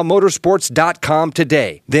YamahaMotorsports.com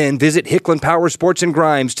today. Then visit Hicklin Power Sports and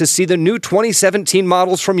Grimes to see the new 2017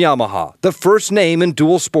 models from Yamaha, the first name in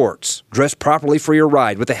dual sports. Dress properly for your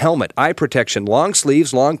ride with a helmet, eye protection, long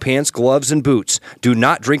sleeves, long pants, gloves, and boots. Do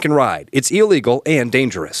not drink and ride. It's illegal and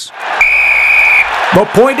dangerous. The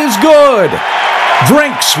point is good.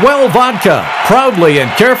 Drink Swell Vodka, proudly and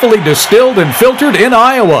carefully distilled and filtered in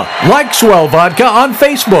Iowa. Like Swell Vodka on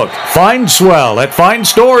Facebook. Find Swell at fine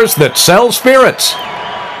stores that sell spirits.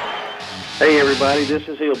 Hey everybody, this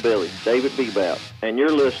is Hillbilly, David Bebout, and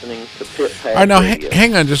you're listening to Pit Pass All right, now Radio.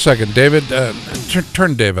 hang on just a second, David.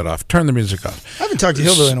 Turn David off. Turn the music off. I haven't talked to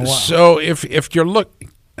Hillbilly in a while. So if you're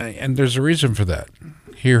and there's a reason for that.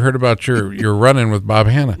 You heard about your run-in with Bob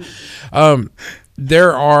Hanna.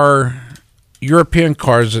 There are European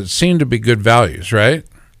cars that seem to be good values, right?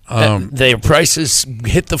 Their prices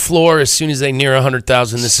hit the floor as soon as they near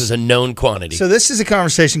 100,000. This is a known quantity. So this is a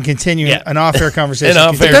conversation continuing, an off-air conversation.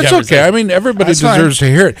 But that's okay. I mean, everybody deserves to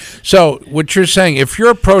hear it. So what you're saying, if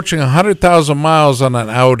you're approaching 100,000 miles on an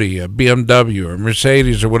Audi, a BMW, or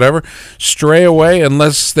Mercedes, or whatever, stray away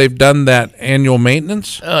unless they've done that annual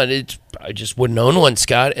maintenance? I just wouldn't own one,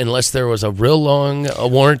 Scott, unless there was a real long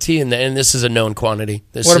warranty, and this is a known quantity.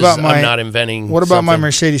 I'm not inventing What about my something.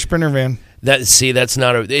 Mercedes Sprinter van? That's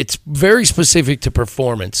not it's very specific to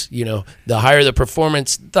performance. You know, the higher the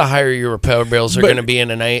performance, the higher your repair bills are going to be. In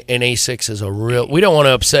an A6 is a real. We don't want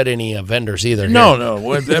to upset any vendors either. No,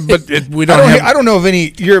 but we don't. I don't know of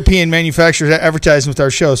any European manufacturers advertising with our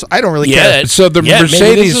show, so I don't really care. So the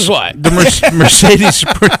Mercedes, this is why. the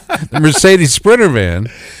Mercedes Sprinter van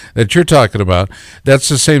that you're talking about, that's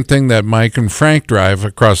the same thing that Mike and Frank drive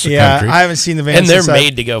across the country. I haven't seen the van, and they're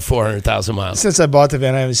made to go 400,000 miles. Since I bought the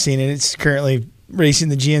van, I haven't seen it. It's currently racing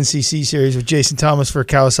the GNCC series with Jason Thomas for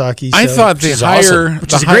Kawasaki. I thought the higher,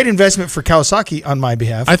 which is a great investment for Kawasaki on my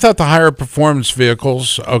behalf. I thought the higher performance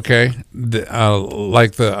vehicles, like the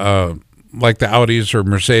Audis or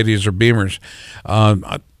Mercedes or Beamers,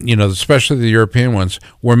 especially the European ones,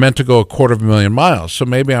 were meant to go 250,000 miles. So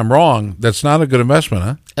maybe I'm wrong. That's not a good investment,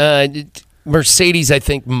 huh? Mercedes, I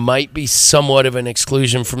think, might be somewhat of an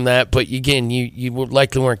exclusion from that. But again, you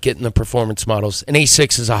likely weren't getting the performance models. An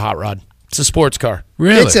A6 is a hot rod. It's a sports car.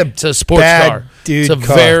 Really? It's a sports car. Dude, it's a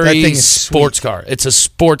very sports car. It's a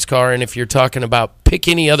sports car, and if you're talking about pick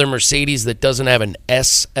any other Mercedes that doesn't have an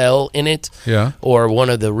SL in it, or one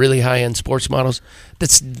of the really high-end sports models,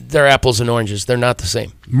 they're apples and oranges. They're not the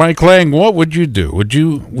same. Mike Lang, what would you do? Would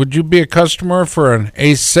you be a customer for an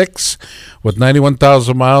A6 with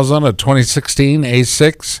 91,000 miles on it, 2016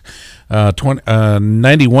 A6,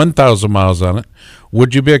 91,000 miles on it?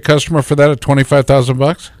 Would you be a customer for that at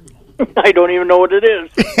 $25,000? I don't even know what it is.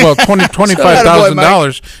 Well,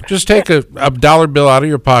 $25,000. Just take a dollar bill out of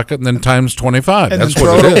your pocket and then times 25. That's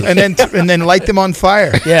what it is. And then light them on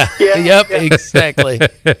fire. Yeah. Yep. Exactly.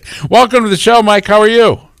 Welcome to the show, Mike. How are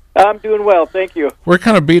you? I'm doing well, thank you. We're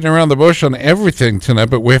kind of beating around the bush on everything tonight,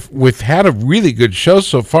 but we've had a really good show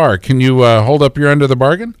so far. Can you hold up your end of the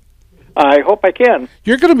bargain? I hope I can.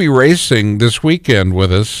 You're going to be racing this weekend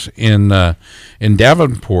with us in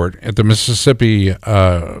Davenport at the Mississippi.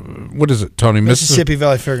 What is it, Tony? Mississippi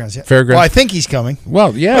Valley Fairgrounds. Yeah. Fairgrounds. Well, I think he's coming.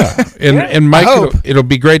 Well, yeah, and Mike, it'll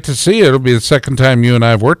be great to see you. It'll be the second time you and I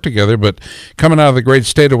have worked together. But coming out of the great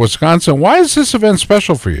state of Wisconsin, why is this event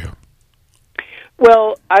special for you?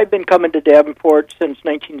 Well, I've been coming to Davenport since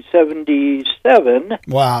 1977.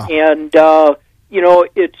 Wow. And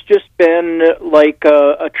it's just been like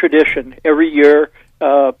a tradition every year,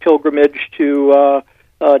 pilgrimage to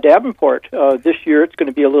Davenport. This year it's going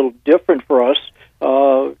to be a little different for us.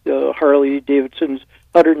 Harley Davidson's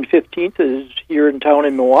 115th is here in town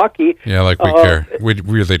in Milwaukee. Yeah, like we care. We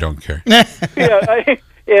really don't care. I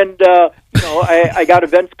got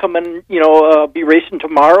events coming, be racing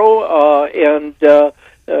tomorrow and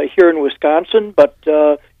here in Wisconsin, but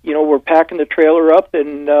we're packing the trailer up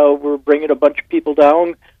and we're bringing a bunch of people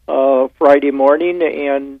down Friday morning,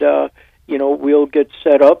 and we'll get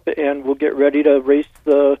set up and we'll get ready to race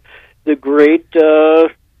the great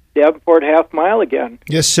Davenport half mile again.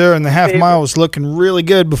 Yes, sir. And the half mile was looking really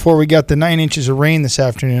good before we got the 9 inches of rain this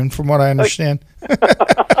afternoon, from what I understand.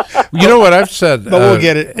 You know what I've said? But we'll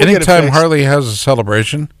get it. Anytime Harley has a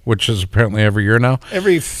celebration, which is apparently every year now.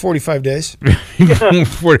 Every 45 days.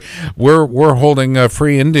 we're holding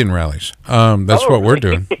free Indian rallies. That's what we're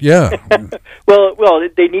doing. Yeah. Well,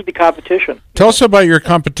 they need the competition. Tell us about your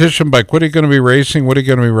competition bike. What are you going to be racing? What are you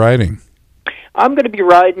going to be riding? I'm going to be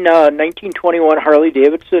riding a 1921 Harley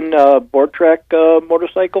Davidson board track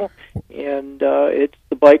motorcycle, and it's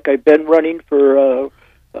the bike I've been running for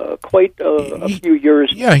quite a few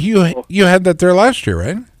years. Yeah, you had that there last year,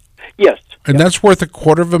 right? Yes. And that's worth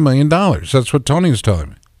 $250,000. That's what Tony was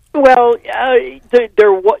telling me. Well,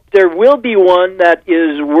 there will be one that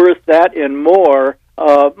is worth that and more.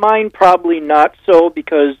 Mine probably not so,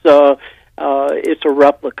 because it's a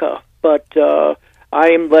replica, but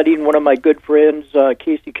I am letting one of my good friends,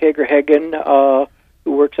 Casey Kagerhagen,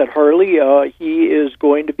 who works at Harley, he is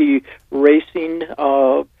going to be racing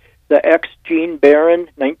the ex-Gene Barron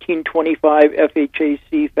 1925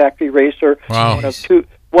 FHAC factory racer. Wow.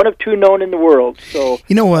 One of two known in the world. So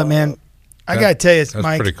you know what, man? I got to tell you, that's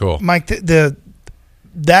Mike, pretty cool. Mike,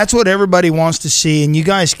 that's what everybody wants to see. And you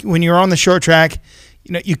guys, when you're on the short track,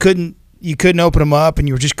 you couldn't open them up, and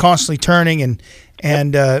you were just constantly turning,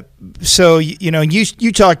 and so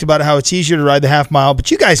you talked about how it's easier to ride the half mile, but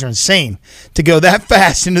you guys are insane to go that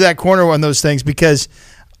fast into that corner on those things, because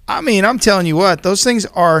I'm telling you what, those things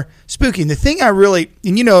are spooky. And the thing I really,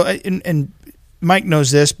 and Mike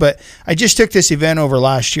knows this, but I just took this event over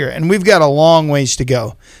last year, and we've got a long ways to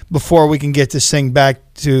go before we can get this thing back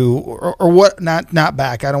to, or what, not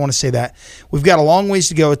back. I don't want to say that. We've got a long ways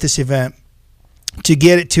to go with this event to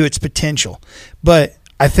get it to its potential. But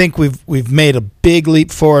I think we've made a big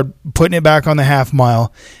leap forward, putting it back on the half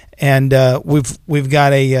mile, and we've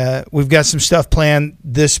got some stuff planned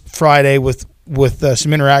this Friday with with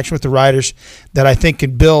some interaction with the riders that I think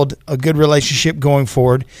could build a good relationship going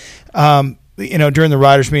forward. During the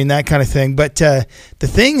riders meeting, that kind of thing. But the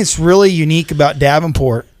thing that's really unique about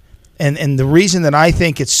Davenport, and the reason that I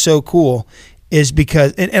think it's so cool, is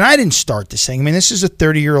because, and I didn't start this thing. I mean, this is a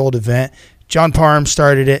 30-year-old event. John Parham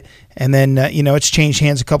started it, and then, it's changed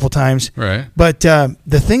hands a couple times. Right. But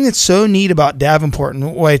the thing that's so neat about Davenport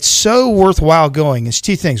and why it's so worthwhile going is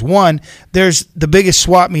two things. One, there's the biggest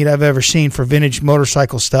swap meet I've ever seen for vintage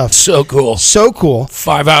motorcycle stuff. So cool. So cool.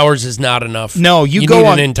 5 hours is not enough. No, you go need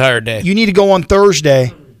on an entire day. You need to go on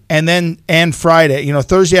Thursday and Friday.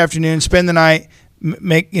 Thursday afternoon, spend the night,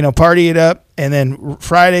 party it up, and then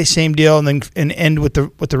Friday same deal, and end with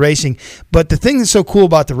the racing. But the thing that's so cool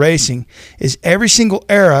about the racing is every single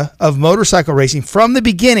era of motorcycle racing from the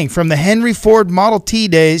beginning, from the Henry Ford Model T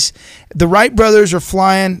days, the Wright brothers are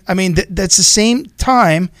flying. I mean, that's the same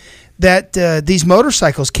time that these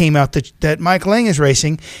motorcycles came out that Mike Lang is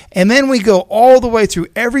racing, and then we go all the way through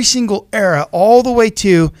every single era, all the way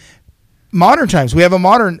to modern times. We have a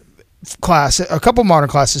modern class, a couple modern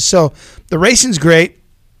classes. So the racing's great.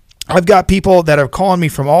 I've got people that are calling me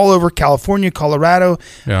from all over California, Colorado.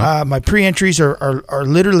 Yeah. My pre-entries are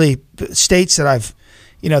literally states that I've,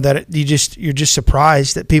 that you're just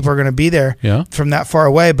surprised that people are going to be there from that far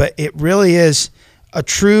away. But it really is a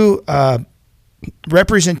true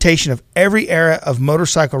representation of every era of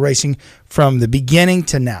motorcycle racing from the beginning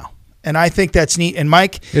to now. And I think that's neat. And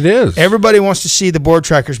Mike, it is. Everybody wants to see the board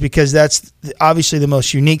trackers because that's obviously the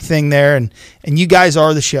most unique thing there. And you guys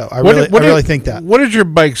are the show. I really think that. What does your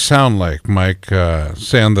bike sound like, Mike?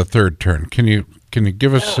 Say on the third turn. Can you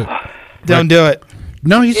give us? Don't do it.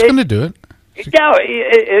 No, he's going to do it. No,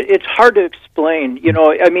 it's hard to explain.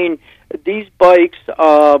 I mean, these bikes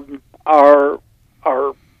are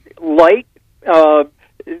light.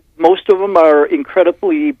 Most of them are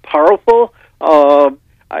incredibly powerful.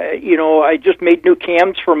 I just made new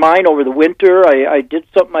cams for mine over the winter. I did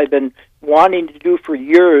something I've been wanting to do for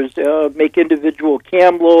years, make individual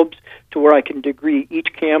cam lobes to where I can degree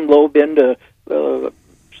each cam lobe into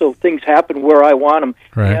so things happen where I want them.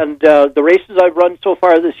 Right. And the races I've run so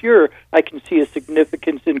far this year, I can see a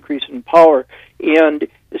significant increase in power. And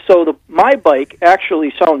so my bike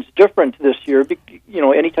actually sounds different this year.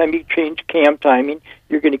 Anytime you change cam timing,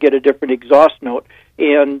 you're going to get a different exhaust note.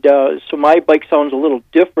 And so my bike sounds a little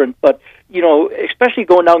different, but, especially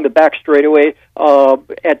going down the back straightaway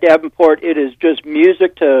at Davenport, it is just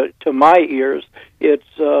music to my ears. It's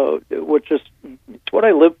what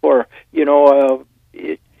I live for.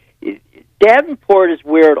 Davenport is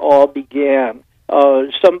where it all began.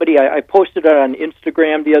 I posted it on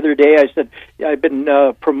Instagram the other day. I said, I've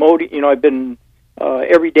been promoting,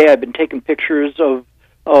 every day I've been taking pictures of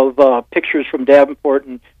pictures from Davenport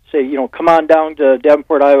and say, come on down to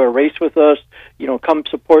Davenport, Iowa, race with us, come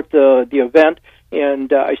support the event.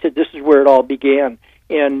 And I said, this is where it all began.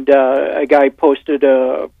 And a guy posted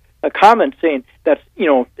a comment saying that's,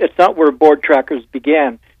 it's not where board trackers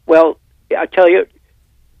began. Well, I tell you,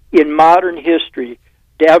 in modern history,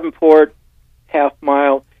 Davenport Half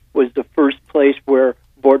Mile was the first place where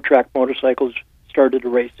board track motorcycles started to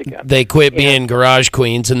race again. They quit being garage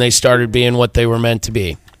queens and they started being what they were meant to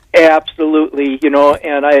be. Absolutely,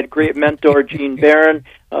 and I had a great mentor, Gene Barron.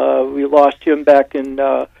 We lost him back in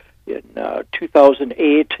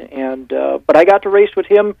 2008, but I got to race with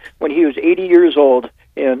him when he was 80 years old.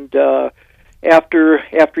 And after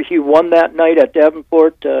he won that night at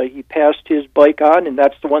Davenport, he passed his bike on, and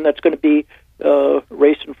that's the one that's going to be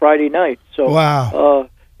racing Friday night. So wow.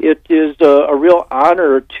 It is a real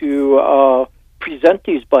honor to present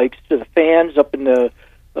these bikes to the fans up in the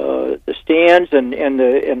stands and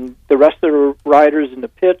the rest of the riders in the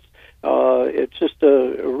pits. It's just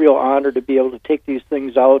a real honor to be able to take these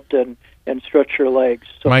things out and stretch your legs.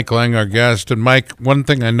 So, Mike Lang, our guest. And Mike, one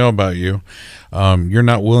thing I know about you, you're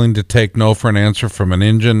not willing to take no for an answer from an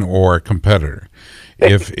engine or a competitor.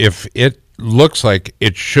 If it looks like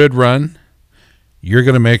it should run, you're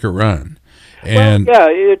going to make it run. And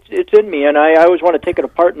it's in me, and I always want to take it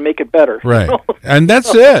apart and make it better. Right, and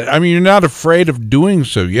that's it. I mean, you're not afraid of doing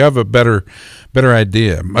so. You have a better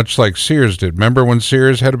idea, much like Sears did. Remember when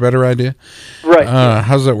Sears had a better idea? Right.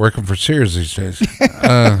 How's that working for Sears these days?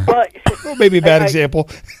 Well, maybe a bad example.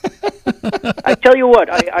 I tell you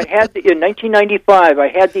what, I had in 1995, I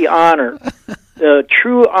had the honor, the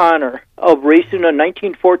true honor of racing a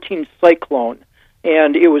 1914 Cyclone,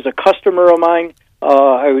 and it was a customer of mine.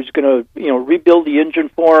 I was going to, rebuild the engine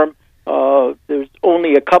for him. There's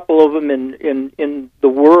only a couple of them in the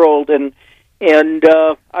world, and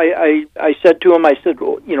I said to him, I said,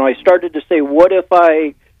 I started to say, what if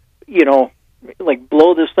I, like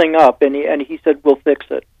blow this thing up, and he said we'll fix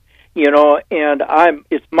it, and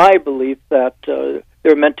it's my belief that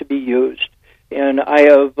they're meant to be used, and I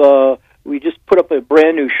have we just put up a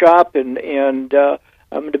brand new shop, and I'm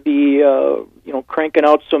going to be cranking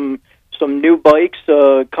out some new bikes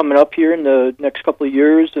coming up here in the next couple of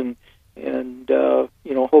years, and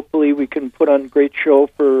hopefully we can put on a great show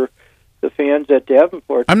for the fans at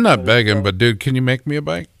Davenport. I'm not begging, but dude, can you make me a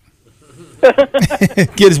bike?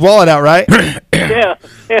 Get his wallet out, right? Yeah.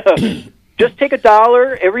 Just take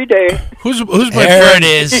 $1 every day. Who's my there friend?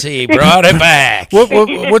 it is. He brought it back.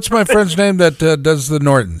 What's my friend's name that does the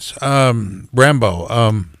Nortons? Rambo.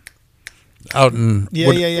 Out in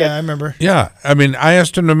I remember. Yeah, I mean, I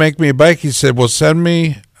asked him to make me a bike. He said, "Well, send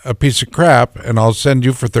me a piece of crap, and I'll send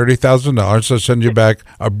you for $30,000. I'll send you back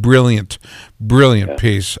a brilliant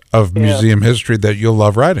piece of museum history that you'll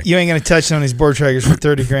love riding." You ain't gonna touch on these board trackers for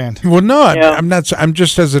 $30,000. Well, no, I'm not. I'm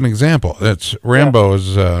just as an example. It's Rambo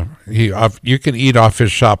is you can eat off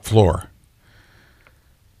his shop floor.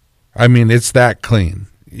 I mean, it's that clean.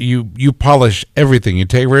 You polish everything. You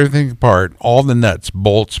take everything apart, all the nuts,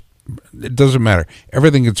 bolts. It doesn't matter.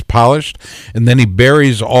 Everything gets polished, and then he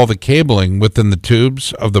buries all the cabling within the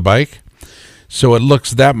tubes of the bike, so it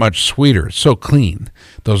looks that much sweeter. So clean,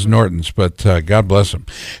 those Nortons. But God bless them.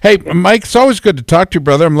 Hey, Mike, it's always good to talk to you,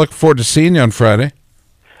 brother. I'm looking forward to seeing you on Friday.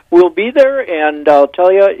 We'll be there, and I'll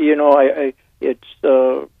tell you, it's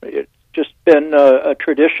just been a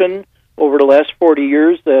tradition over the last 40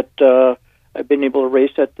 years that I've been able to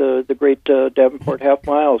race at the great Davenport Half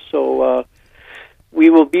Mile. So we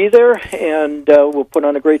will be there, and we'll put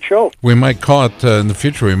on a great show. We might call it, in the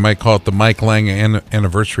future, we might call it the Mike Lang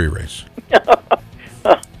anniversary race.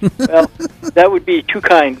 Well, that would be too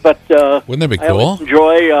kind, but wouldn't that be cool? I always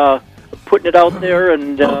enjoy putting it out there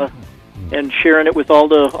and sharing it with all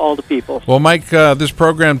the people. Well, Mike, this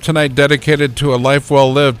program tonight dedicated to a life well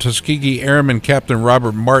lived. Tuskegee Airman Captain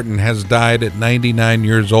Robert Martin has died at 99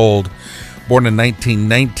 years old, born in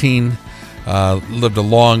 1919. Lived a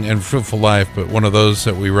long and fruitful life, but one of those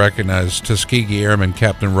that we recognize, Tuskegee Airman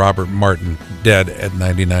Captain Robert Martin, dead at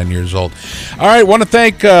 99 years old. All right, want to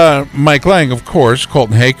thank Mike Lang, of course,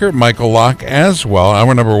 Colton Haaker, Michael Locke as well.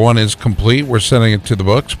 Hour number 1 is complete. We're sending it to the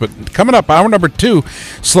books. But coming up, hour number 2,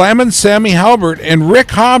 Slammin' Sammy Halbert and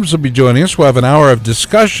Rick Hobbs will be joining us. We'll have an hour of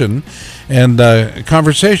discussion and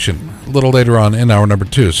conversation a little later on in hour number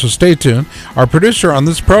 2. So stay tuned. Our producer on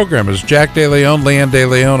this program is Jack DeLeon, Leanne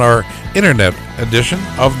DeLeon, our internet edition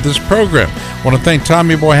of this program. I want to thank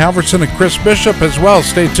Tommy Boy Halverson and Chris Bishop as well.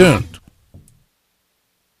 Stay tuned.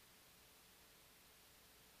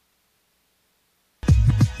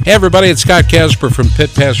 Hey everybody, it's Scott Casper from Pit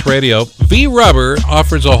Pass Radio. V-Rubber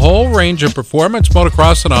offers a whole range of performance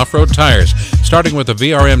motocross and off-road tires, starting with the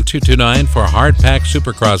VRM 229 for hard-pack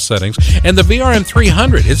supercross settings and the VRM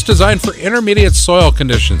 300. It's designed for intermediate soil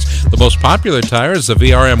conditions. The most popular tire is the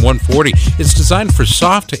VRM 140. It's designed for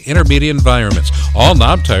soft to intermediate environments. All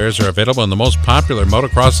knob tires are available in the most popular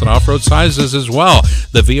motocross and off-road sizes as well.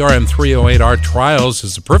 The VRM 308R Trials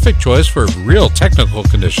is the perfect choice for real technical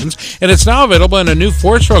conditions, and it's now available in a new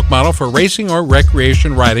 4-stroke model for racing or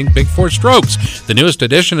recreation riding big 4 strokes. The newest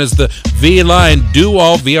addition is the V-Line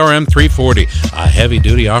Do-All VRM 340, a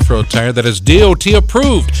heavy-duty off-road tire that is DOT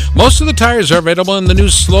approved. Most of the tires are available in the new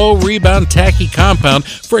slow rebound tacky compound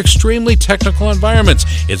for extremely technical environments.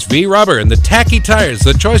 It's V-Rubber and the tacky tires,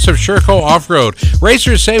 the choice of Sherco off-road.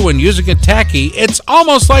 Racers say when using a tacky, it's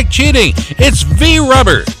almost like cheating. It's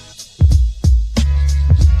V-Rubber.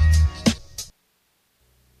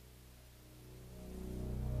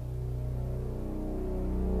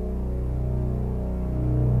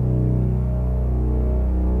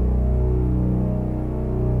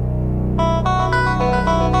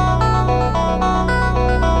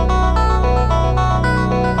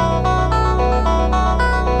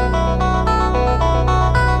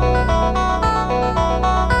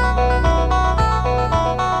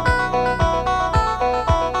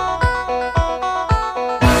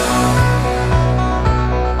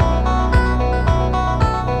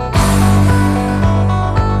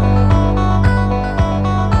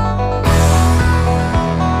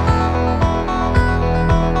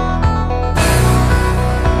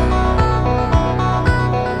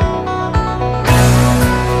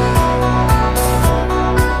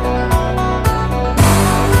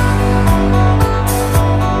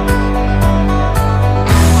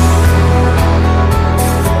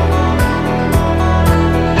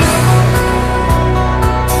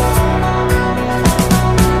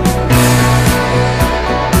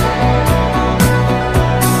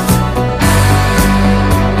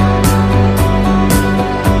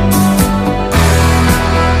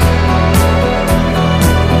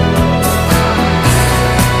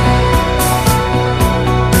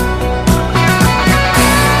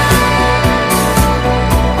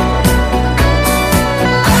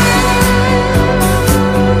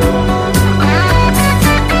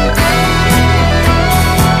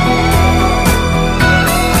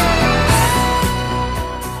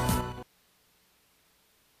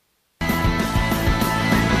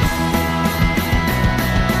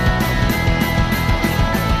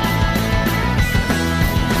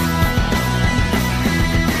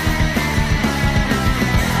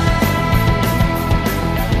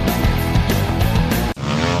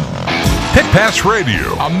 Pass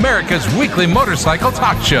Radio, America's weekly motorcycle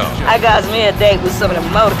talk show. I got me a date with some of the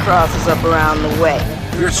motocrossers up around the way.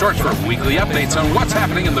 Your source for weekly updates on what's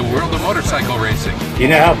happening in the world of motorcycle racing. You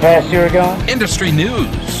know how fast you were going? Industry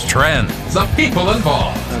news, trends, the people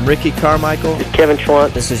involved. I'm Ricky Carmichael. This is Kevin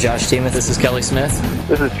Schwantz. This is Josh Teemuth. This is Kelly Smith.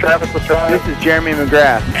 This is Travis Latrobe. This is Jeremy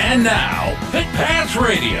McGrath. And now, Pit Pass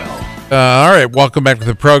Radio. All right, welcome back to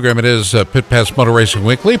the program. It is Pit Pass Motor Racing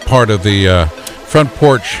Weekly, part of the Front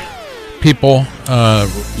Porch People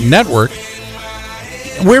Network.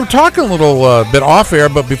 We were talking a little bit off air,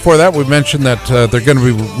 but before that, we mentioned that they're going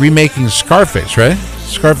to be remaking Scarface, right?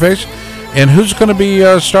 Scarface, and who's going to be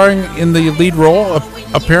starring in the lead role?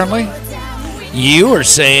 Apparently, you were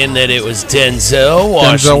saying that it was Denzel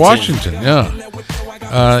Washington. Denzel Washington, yeah.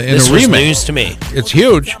 In this a was remake. News to me. It's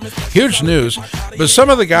huge news. But some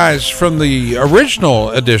of the guys from the original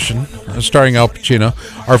edition, starring Al Pacino,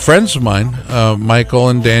 are friends of mine, Michael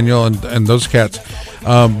and Daniel and those cats.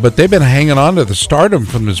 But they've been hanging on to the stardom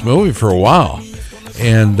from this movie for a while.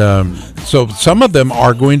 And so some of them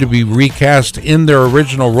are going to be recast in their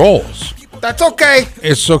original roles. That's okay.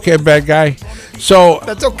 It's okay, bad guy. So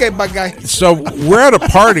that's okay, bad guy. So we're at a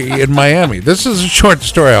party in Miami. This is a short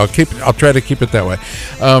story. I'll try to keep it that way.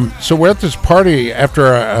 So we're at this party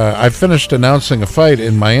after I finished announcing a fight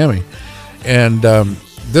in Miami, and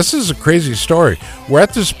this is a crazy story. We're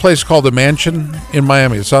at this place called the Mansion in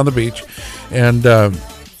Miami. It's on the beach, and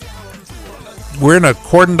we're in a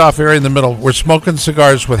cordoned off area in the middle. We're smoking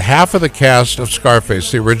cigars with half of the cast of Scarface,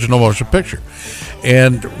 the original motion picture.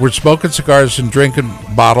 And we're smoking cigars and drinking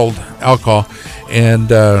bottled alcohol, and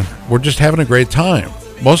we're just having a great time.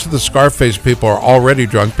 Most of the Scarface people are already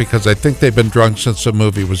drunk because I think they've been drunk since the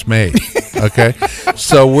movie was made. Okay?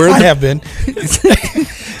 So I have been.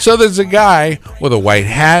 So there's a guy with a white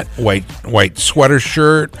hat, white sweater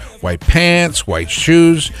shirt, white pants, white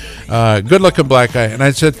shoes, good-looking black guy. And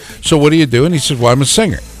I said, so what do you do? And he said, well, I'm a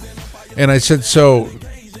singer. And I said, so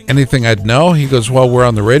anything I'd know? He goes, well, we're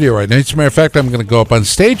on the radio right now. As a matter of fact, I'm going to go up on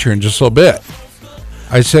stage here in just a little bit.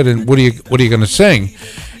 I said, and what are you going to sing?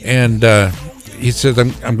 And he said,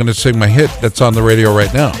 I'm going to sing my hit that's on the radio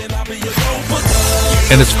right now.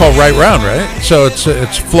 And it's called Right Round, right? So it's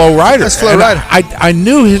Flo Rida. That's Flo Rida. I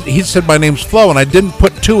knew he said my name's Flo, and I didn't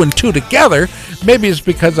put two and two together. Maybe it's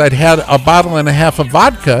because I'd had a bottle and a half of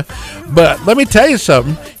vodka. But let me tell you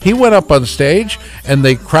something. He went up on stage, and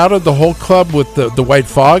they crowded the whole club with the white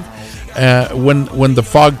fog. When the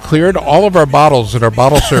fog cleared, all of our bottles at our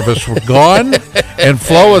bottle service were gone, and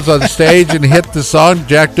Flo was on stage and hit the song.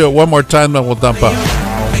 Jack, do it one more time, then we'll dump out.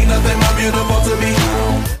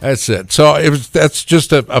 That's it. So that's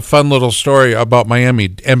just a fun little story about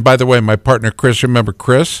Miami. And by the way, my partner Chris, remember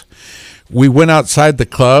Chris? We went outside the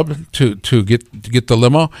club to get the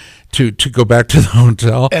limo to go back to the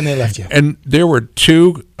hotel. And they left you. And there were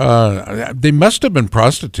two, they must have been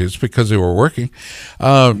prostitutes because they were working.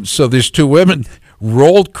 So these two women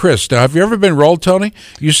rolled Chris. Now, have you ever been rolled, Tony?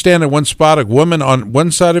 You stand in one spot, a woman on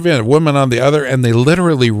one side of you and a woman on the other, and they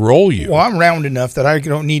literally roll you. Well, I'm round enough that I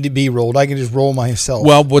don't need to be rolled. I can just roll myself.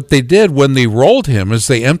 Well, what they did when they rolled him is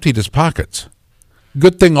they emptied his pockets.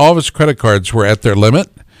 Good thing all of his credit cards were at their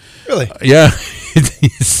limit. Really? Yeah.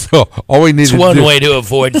 So all we needed it's one way to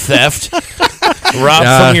avoid theft. Rob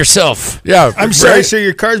from yourself. Yeah. I'm sorry, sir.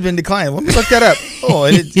 Your card's been declined. Let me look that up. Oh,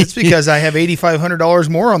 it's because I have $8,500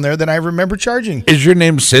 more on there than I remember charging. Is your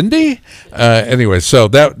name Cindy? Anyway, so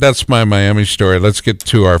that's my Miami story. Let's get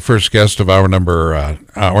to our first guest of hour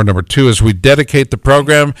number two as we dedicate the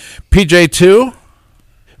program. PJ2.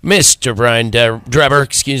 Mr. Brian Drebber,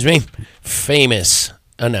 famous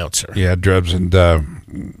announcer. Yeah, Drebs, and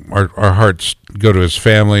our hearts go to his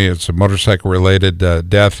family. It's a motorcycle-related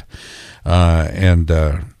death, and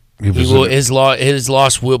his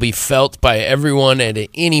loss will be felt by everyone at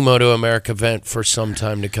any Moto America event for some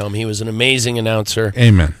time to come. He was an amazing announcer.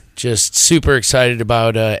 Amen. Just super excited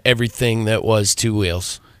about everything that was Two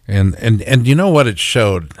Wheels. And you know what it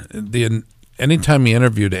showed? Anytime he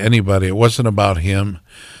interviewed anybody, it wasn't about him.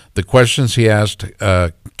 The questions he asked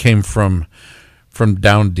came from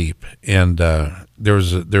down deep, and there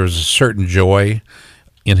was a certain joy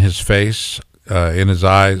in his face, in his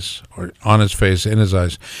eyes, or on his face, in his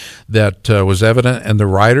eyes, that was evident. And the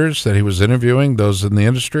writers that he was interviewing, those in the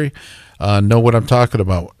industry, know what I'm talking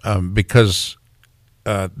about because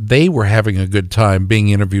they were having a good time being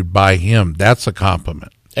interviewed by him. That's a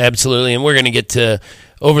compliment. Absolutely, and we're going to get to,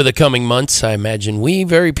 over the coming months, I imagine,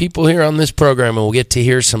 people here on this program, and we'll get to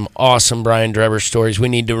hear some awesome Brian Drebber stories. We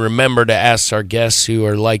need to remember to ask our guests who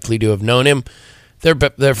are likely to have known him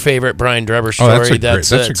their favorite Brian Drebber story.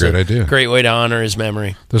 That's a great idea. Great way to honor his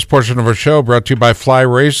memory. This portion of our show brought to you by Fly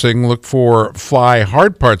Racing. Look for Fly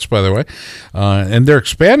hard parts, by the way. And they're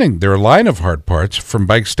expanding their line of hard parts from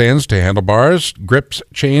bike stands to handlebars, grips,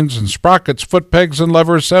 chains, and sprockets, foot pegs, and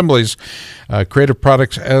lever assemblies. Creative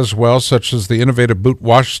products as well, such as the innovative boot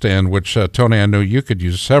wash stand, which, Tony, I know you could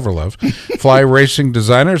use several of. Fly Racing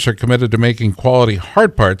designers are committed to making quality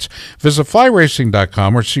hard parts. Visit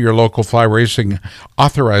flyracing.com or see your local Fly Racing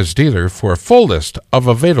authorized dealer for a full list of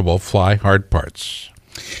available Fly hard parts.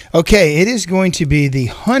 Okay, it is going to be the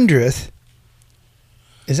 100th.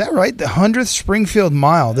 Is that right? The 100th Springfield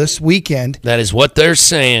Mile this weekend. That is what they're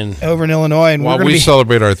saying. Over in Illinois. And while we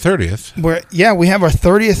celebrate our 30th. We have our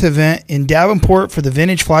 30th event in Davenport for the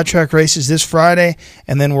Vintage Flat Track races this Friday,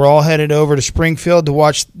 and then we're all headed over to Springfield to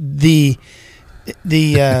watch as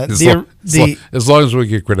long as we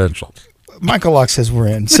get credentialed. Michael Locke says we're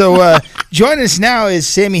in. So joining us now is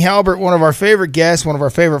Sammy Halbert, one of our favorite guests, one of our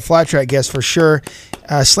favorite flat track guests for sure.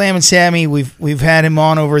 Slammin' Sammy, we've had him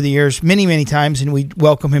on over the years many times, and we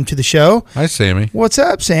welcome him to the show. Hi, Sammy. What's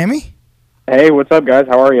up, Sammy? Hey, what's up, guys?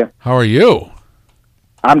 How are you? How are you?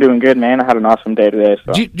 I'm doing good, man. I had an awesome day today.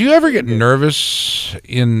 So. Do you ever get nervous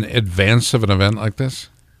in advance of an event like this?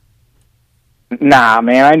 Nah,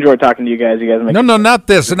 man. I enjoy talking to you guys. You guys make No, not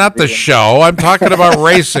this, not the show. I'm talking about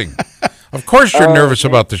racing. Of course you're nervous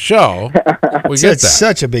about the show. We get that. It's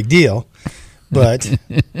such a big deal. But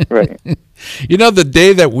right. You know, the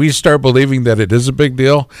day that we start believing that it is a big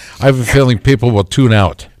deal, I have a feeling people will tune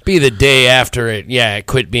out. Be the day after it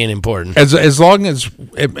quit being important. As long as,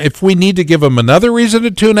 if we need to give them another reason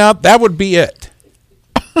to tune out, that would be it.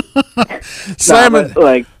 Simon,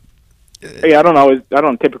 I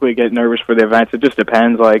don't typically get nervous for the events. It just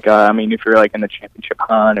depends. If you're in the championship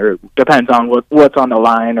hunt, or depends on what's on the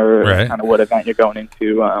line, or kind of what event you're going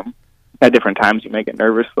into. At different times, you may get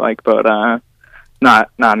nervous. But not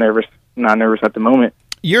nervous at the moment.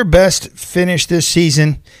 Your best finish this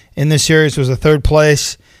season in this series was a third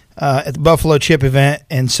place at the Buffalo Chip event,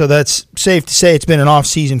 and so that's safe to say it's been an off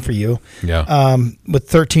season for you. Yeah. With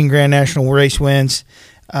 13 Grand National race wins.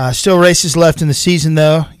 Still races left in the season,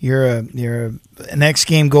 though. You're an X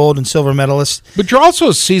Game gold and silver medalist. But you're also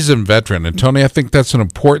a seasoned veteran. And, Tony, I think that's an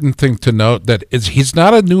important thing to note, that he's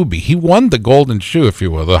not a newbie. He won the golden shoe, if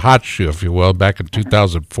you will, the hot shoe, if you will, back in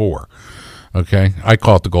 2004. Okay? I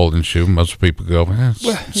call it the golden shoe. Most people go,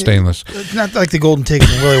 stainless. It's not like the golden ticket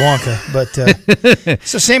from Willy Wonka. But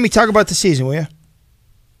so, Sammy, talk about the season, will you?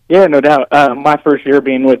 Yeah, no doubt. My first year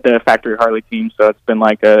being with the Factory Harley team, so it's been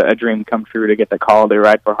like a dream come true to get the call to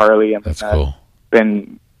ride for Harley. And that's cool.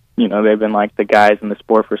 They've been like the guys in the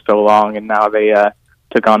sport for so long, and now they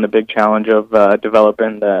took on the big challenge of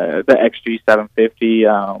developing the XG 750.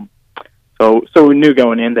 So we knew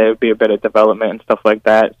going in there would be a bit of development and stuff like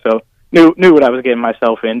that. So knew what I was getting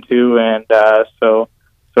myself into, and so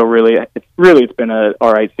really it's been a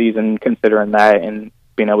all right season considering that, and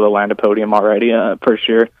being able to land a podium already first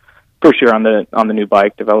year on the new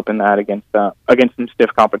bike, developing that against some stiff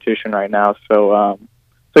competition right now. So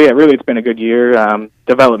yeah, really it's been a good year,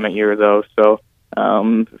 development year though. So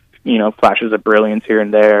flashes of brilliance here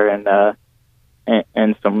and there,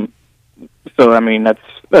 and some. So I mean that's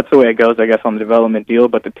the way it goes, I guess, on the development deal.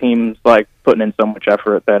 But the team's putting in so much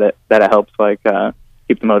effort that it helps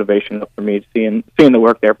keep the motivation up for me, seeing the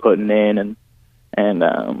work they're putting in, and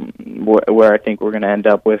where I think we're going to end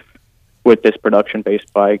up with this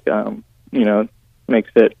production-based bike,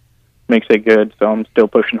 makes it good. So I'm still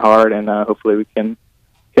pushing hard, and hopefully we can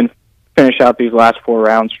finish out these last 4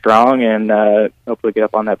 rounds strong, and hopefully get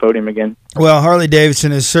up on that podium again. Well, Harley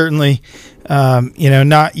Davidson is certainly,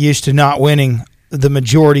 not used to not winning the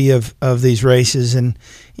majority of these races, and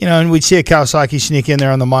we'd see a Kawasaki sneak in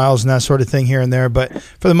there on the miles and that sort of thing here and there, but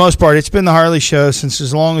for the most part, it's been the Harley show since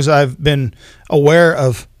as long as I've been aware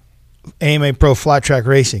of AMA Pro flat track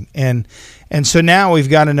racing, and so now we've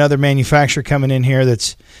got another manufacturer coming in here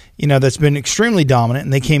that's been extremely dominant,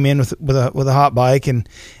 and they came in with a hot bike, and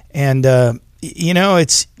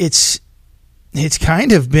it's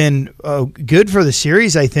kind of been good for the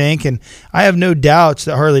series, I think, and I have no doubts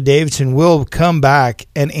that Harley Davidson will come back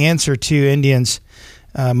and answer to Indian's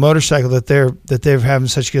motorcycle that they're having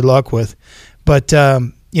such good luck with. But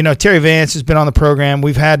Terry Vance has been on the program.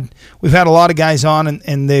 We've had a lot of guys on,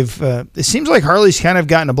 and they've. It seems like Harley's kind of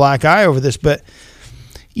gotten a black eye over this, but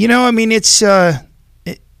it's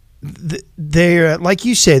they're like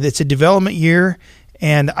you said, it's a development year.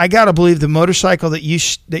 And I gotta believe the motorcycle that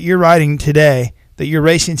you're riding today, that you're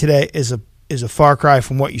racing today, is a far cry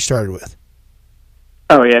from what you started with.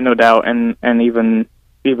 Oh yeah, no doubt. And even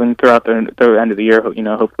even throughout the end of the year,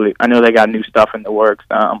 hopefully, I know they got new stuff in the works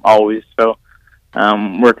always. So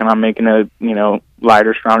working on making it,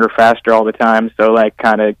 lighter, stronger, faster all the time. So like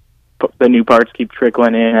kind of the new parts keep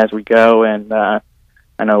trickling in as we go, and I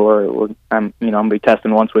know I'm gonna be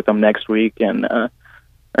testing once with them next week, and I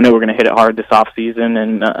know we're gonna hit it hard this off season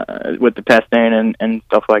and with the testing and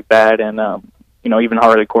stuff like that, and even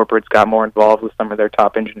Harley Corporate's got more involved with some of their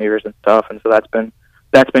top engineers and stuff, and so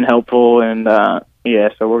that's been helpful, and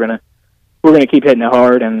so we're gonna keep hitting it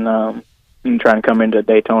hard and trying to come into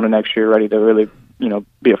Daytona next year ready to really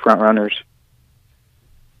be a front runners.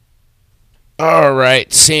 All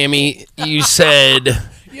right, Sammy, you said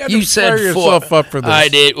fire yourself up for this. I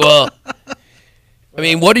did. Well, I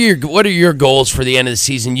mean, what are your goals for the end of the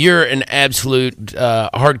season? You're an absolute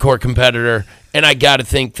hardcore competitor, and I got to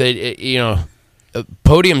think that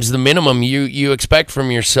podium's the minimum you expect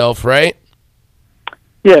from yourself, right?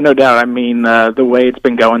 Yeah, no doubt. I mean, the way it's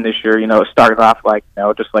been going this year, it started off like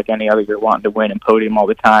just like any other year, wanting to win and podium all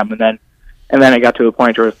the time, and then it got to a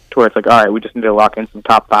point where it's like, all right, we just need to lock in some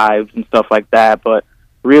top fives and stuff like that. But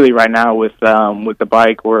really, right now with the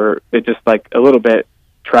bike, it's just like a little bit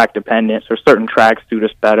track dependent. So certain tracks suit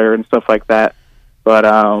us better and stuff like that. But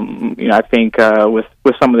I think with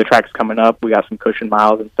some of the tracks coming up, we got some cushion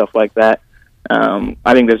miles and stuff like that.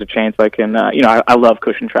 I think there's a chance I can. I love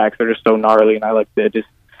cushion tracks. They're just so gnarly, and I like to just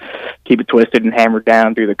keep it twisted and hammered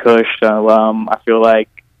down through the cush. So I feel like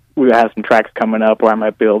we have some tracks coming up where I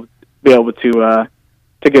might be able to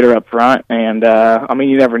get her up front. And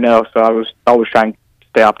you never know. So I was always trying to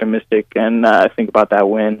stay optimistic and think about that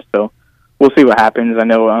win. So we'll see what happens. I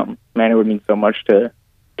know, it would mean so much to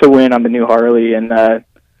win on the new Harley and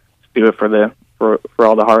do it for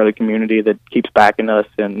all the Harley community that keeps backing us,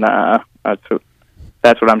 and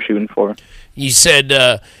that's what I'm shooting for. You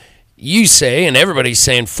said you say, and everybody's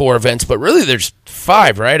saying 4 events, but really there's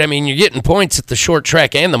 5, right? I mean, you're getting points at the short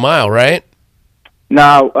track and the mile, right?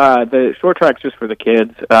 No, the short track's just for the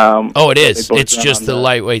kids. It is. It's just the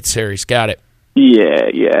lightweight series. Got it.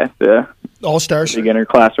 Yeah. The All-Stars? Beginner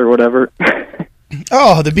class or whatever.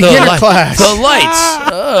 Oh, the beginner class. The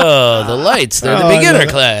lights. Oh, the lights. They're the beginner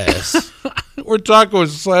class. We're talking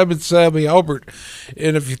with Sammy Halbert,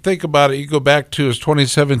 and if you think about it, you go back to his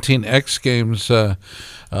 2017 X Games win,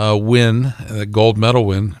 the gold medal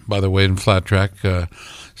win, by the way, in flat track.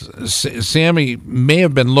 Sammy may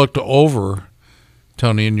have been looked over,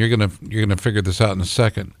 Tony, and you're gonna figure this out in a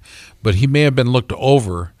second, but he may have been looked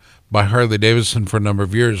over by Harley Davidson for a number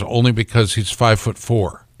of years only because he's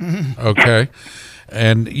 5'4". Okay,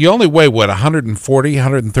 and you only weigh 140,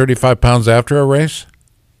 135 pounds after a race.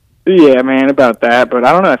 Yeah, man, about that. But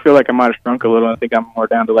I don't know. I feel like I might have shrunk a little. I think I'm more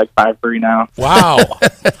down to like 5'3" now. Wow.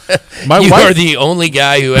 You are the only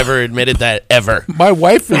guy who ever admitted that ever. My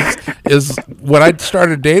wife is when I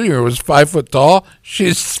started dating her, was 5 foot tall.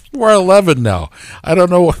 She's 4'11" now. I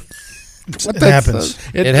don't know what it happens.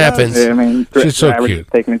 It happens. Yeah, I mean, she's so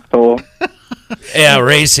cute. Taking its toll. Yeah,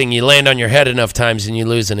 racing. You land on your head enough times and you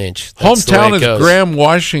lose an inch. That's Hometown is goes. Graham,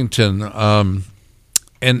 Washington.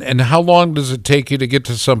 And how long does it take you to get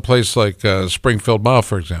to some place like Springfield Mile,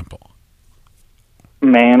 for example?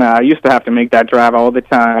 Man, I used to have to make that drive all the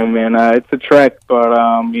time, and it's a trek. But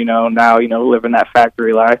now living that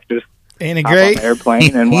factory life, just ain't it hop great? on an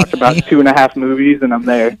airplane and watch about 2.5 movies, and I'm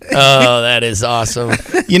there. Oh, that is awesome.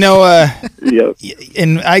 Yep.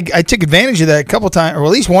 And I took advantage of that a couple times, or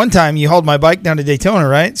at least one time. You hauled my bike down to Daytona,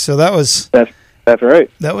 right? So that's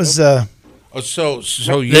right. That was.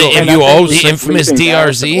 So you the infamous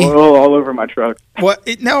DRZ all over my truck. What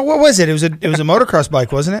was it? It was a motocross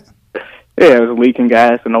bike, wasn't it? Yeah, it was leaking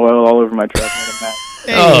gas and oil all over my truck.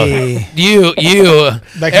 Hey.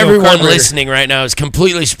 Everyone listening right now is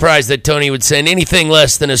completely surprised that Tony would send anything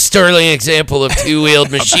less than a sterling example of two-wheeled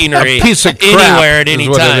machinery a piece of crap anywhere at any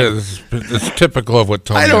time. It's typical of what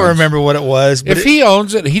Tony I don't owns. remember what it was. But if he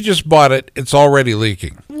owns it, he just bought it. It's already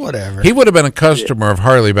leaking. Whatever. He would have been a customer of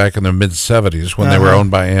Harley back in the mid-'70s when they were owned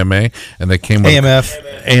by AMA, and they came with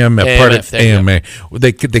AMF.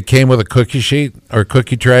 They came with a cookie sheet or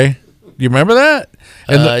cookie tray. Do you remember that?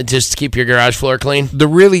 And just to keep your garage floor clean. The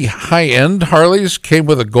really high-end Harleys came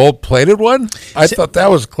with a gold-plated one. I thought that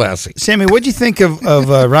was classy. Sammy, what'd you think of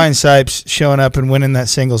Ryan Sipes showing up and winning that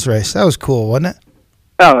singles race? That was cool, wasn't it?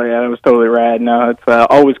 Oh, yeah, it was totally rad. No, it's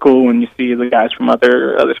always cool when you see the guys from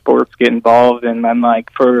other sports get involved, and then,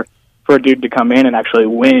 like, for a dude to come in and actually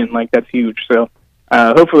win, like, that's huge. So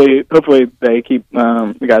hopefully they keep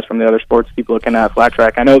the guys from the other sports keep looking at flat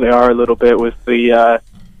track. I know they are a little bit with the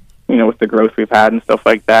with the growth we've had and stuff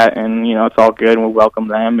like that, and it's all good, and we welcome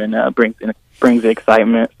them, and brings the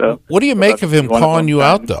excitement. So, what do you make of him calling you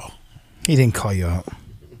out, though? He didn't call you out.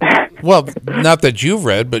 Well, not that you've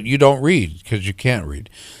read, but you don't read because you can't read.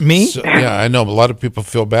 Me? So, yeah, I know. A lot of people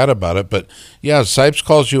feel bad about it, but yeah, Sipes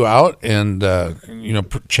calls you out and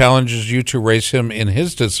challenges you to race him in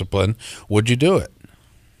his discipline. Would you do it?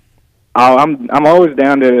 Oh, I'm always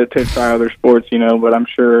down to try other sports, but I'm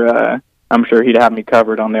sure he'd have me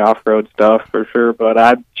covered on the off-road stuff for sure. But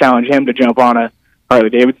I'd challenge him to jump on a Harley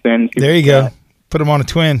Davidson. There you go. Put him on a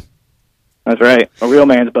twin. That's right. A real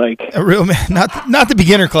man's bike. A real man, not the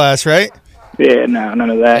beginner class, right? Yeah, no, none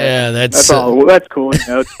of that. Yeah, that's all. Well, that's cool.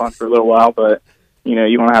 It's fun for a little while, but you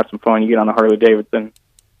want to have some fun. You get on a Harley Davidson.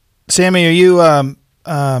 Sammy, are you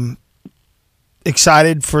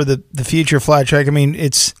excited for the future of flat track? I mean,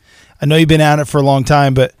 I know you've been at it for a long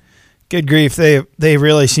time, but good grief, they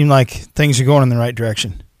really seem like things are going in the right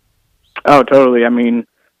direction. Oh, totally. I mean,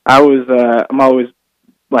 I'm always.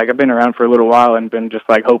 Like, I've been around for a little while and been just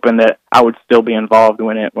like hoping that I would still be involved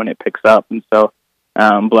when it picks up, and so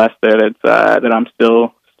I'm blessed that it's that I'm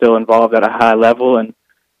still involved at a high level, and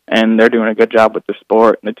they're doing a good job with the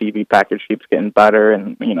sport, and the TV package keeps getting better,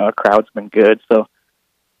 and a crowd's been good. So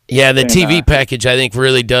yeah, the TV package I think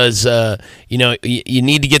really does. You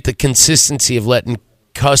need to get the consistency of letting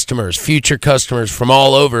future customers from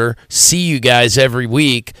all over see you guys every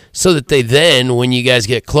week, so that they then, when you guys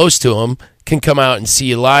get close to them, can come out and see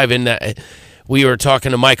you live. And we were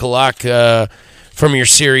talking to Michael Locke from your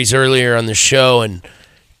series earlier on the show, and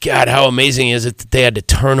God, how amazing is it that they had to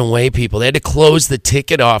turn away people? They had to close the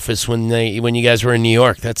ticket office when you guys were in New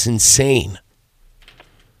York. That's insane.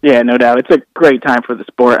 Yeah, no doubt. It's a great time for the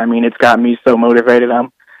sport. I mean, it's got me so motivated.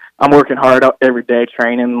 I'm working hard every day,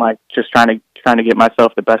 training, like just trying to get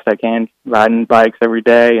myself the best I can, riding bikes every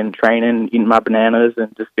day and training, eating my bananas,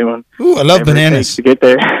 and just doing. Ooh, I love bananas to get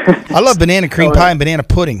there. I love banana cream pie and banana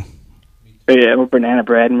pudding. Yeah, we're banana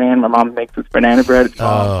bread, man. My mom makes this banana bread. It's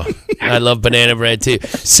I love banana bread too.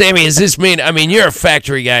 Sammy, does this mean? I mean, you're a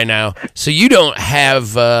factory guy now, so you don't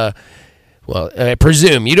have. Well, I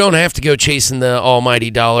presume you don't have to go chasing the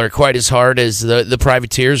almighty dollar quite as hard as the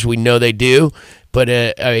privateers. We know they do. But,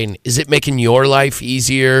 I mean, is it making your life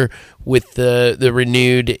easier with the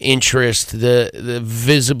renewed interest, the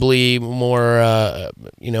visibly more,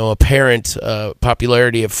 apparent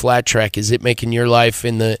popularity of flat track? Is it making your life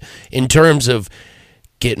in terms of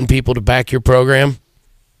getting people to back your program?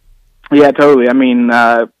 Yeah, totally. I mean,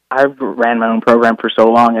 I've ran my own program for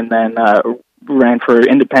so long, and then ran for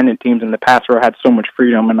independent teams in the past where I had so much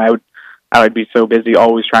freedom, and I would be so busy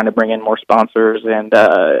always trying to bring in more sponsors and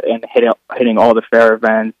hitting all the fair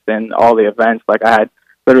events and all the events. Like, I had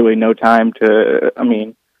literally no time to. I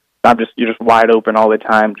mean, you're just wide open all the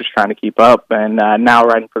time, just trying to keep up. And now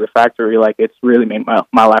riding for the factory, like, it's really made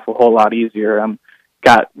my life a whole lot easier.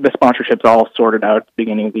 Got the sponsorships all sorted out at the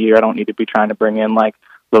beginning of the year. I don't need to be trying to bring in like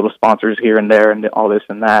little sponsors here and there and all this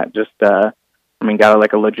and that. Just got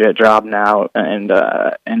like a legit job now, and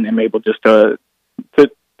I'm able just to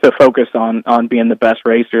focus on being the best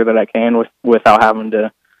racer that I can without having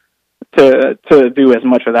to do as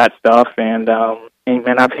much of that stuff. And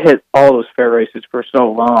man, I've hit all those fair races for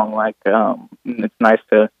so long. Like, it's nice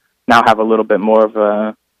to now have a little bit more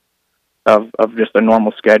of just a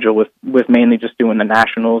normal schedule with mainly just doing the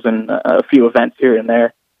nationals and a few events here and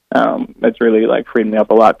there. It's really like freed me up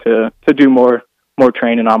a lot to do more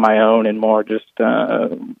training on my own and more of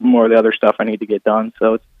the other stuff I need to get done.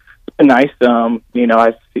 So it's been nice.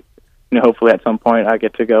 Hopefully at some point I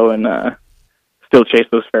get to go and still chase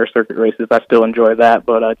those fair circuit races. I still enjoy that,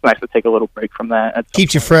 but it's nice to take a little break from that.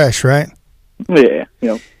 Keeps you fresh, right? Yeah.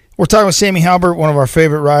 We're talking with Sammy Halbert, one of our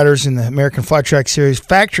favorite riders in the American Flat Track Series,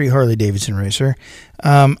 factory Harley-Davidson racer.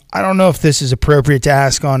 I don't know if this is appropriate to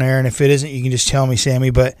ask on air, and if it isn't, you can just tell me,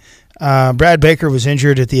 Sammy, but Brad Baker was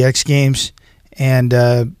injured at the X Games, and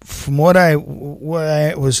from what I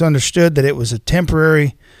was understood, that it was a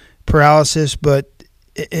temporary paralysis, but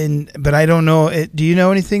I don't know. Do you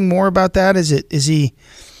know anything more about that? Is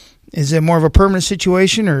it more of a permanent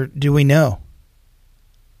situation, or do we know?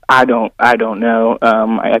 I don't know.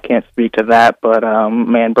 I can't speak to that, but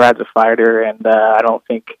man, Brad's a fighter, and I don't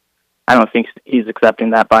think he's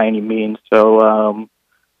accepting that by any means. So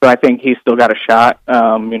I think he's still got a shot.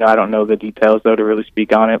 I don't know the details though to really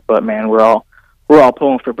speak on it, but man, we're all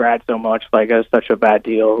pulling for Brad so much. Like, it's such a bad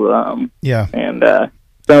deal. Yeah, and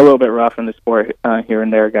it's been a little bit rough in the sport here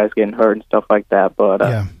and there, guys getting hurt and stuff like that. But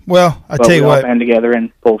yeah, well, I tell you what, we all band together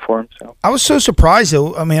and pull for him. So I was so surprised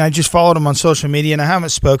though. I mean, I just followed him on social media, and I haven't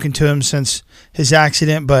spoken to him since his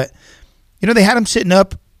accident. But they had him sitting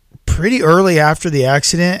up pretty early after the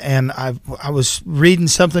accident, and I was reading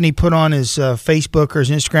something he put on his Facebook or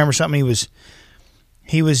his Instagram or something.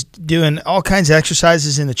 he was doing all kinds of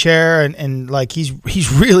exercises in the chair, and like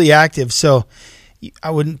he's really active. So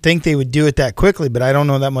I wouldn't think they would do it that quickly, but I don't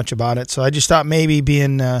know that much about it. So I just thought maybe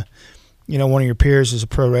being one of your peers as a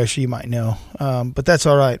pro wrestler, you might know. But that's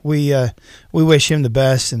all right. We wish him the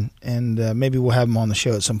best, and maybe we'll have him on the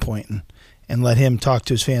show at some point and let him talk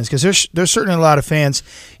to his fans, because there's certainly a lot of fans.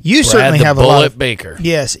 You certainly have a lot of Baker.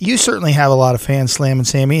 Yes, you certainly have a lot of fans, Slam and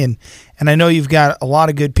Sammy, and I know you've got a lot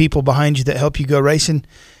of good people behind you that help you go racing.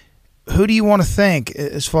 Who do you want to thank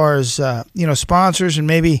as far as sponsors, and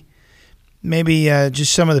maybe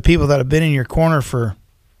just some of the people that have been in your corner for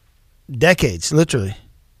decades, literally?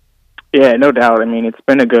 Yeah, no doubt. I mean, it's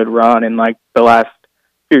been a good run, and like the last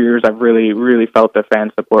few years, I've really, really felt the fan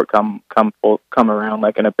support come around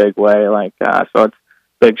like in a big way. Like, so it's a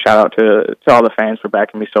big shout out to all the fans for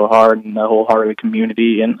backing me so hard, and the whole Harley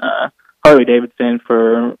community, and Harley Davidson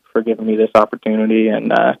for giving me this opportunity,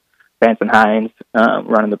 and Vance and Hines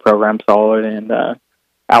running the program solid, and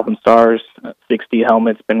Alvin Stars 60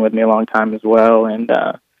 Helmet's been with me a long time as well, and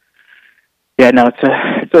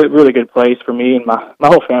it's a really good place for me, and my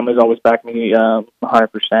whole family's always backed me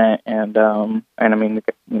 100%, and I mean,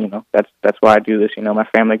 that's why I do this. My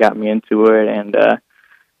family got me into it, and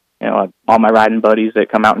all my riding buddies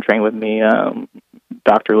that come out and train with me,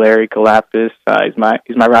 Dr. Larry Kalapis,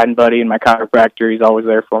 he's my riding buddy and my chiropractor. He's always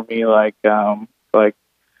there for me.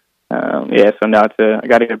 So now I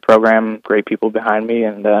got a good program, great people behind me,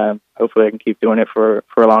 and hopefully I can keep doing it for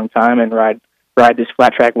a long time and ride this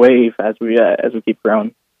flat track wave as we keep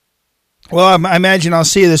growing. Well, I imagine I'll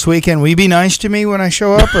see you this weekend. Will you be nice to me when I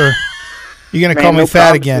show up, or you going to call me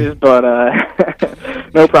fat again? But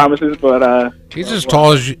no promises. But he is as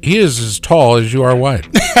tall as you are wide.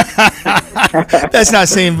 That's not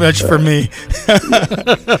saying much for me.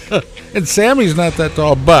 And Sammy's not that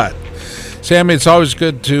tall, but Sammy, it's always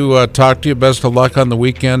good to talk to you. Best of luck on the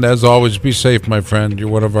weekend. As always, be safe, my friend. You're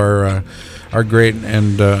one of our great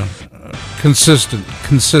and consistent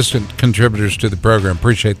contributors to the program.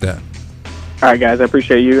 Appreciate that. All right, guys, I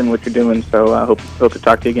appreciate you and what you're doing, so I hope to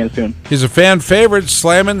talk to you again soon. He's a fan favorite.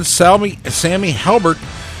 Slamming Sammy Halbert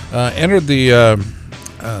entered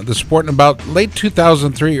the sport in about late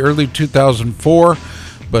 2003, early 2004,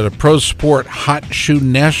 but a pro sport hot shoe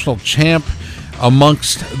national champ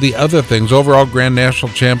amongst the other things. Overall Grand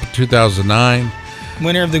National champ in 2009.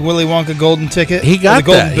 Winner of the Willy Wonka golden ticket. He got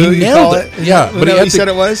that. Boot, he nailed it. Yeah, but he said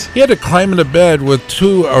it was? He had to climb into bed with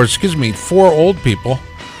 4 old people.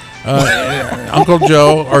 Uncle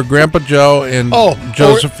Joe or Grandpa Joe and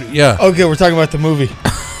Joseph. Okay, we're talking about the movie.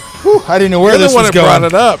 Whew, I didn't know where this was going. Brought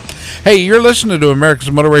it up. Hey, you're listening to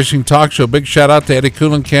America's Motor Racing Talk Show. Big shout out to Eddie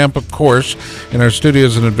Kuhlenkamp, of course, in our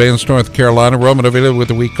studios in Advance, North Carolina. Roman available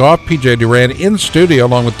with a week off. PJ Duran in studio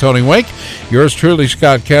along with Tony Wake. Yours truly,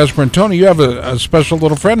 Scott Casper. And Tony, you have a special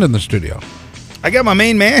little friend in the studio. I got my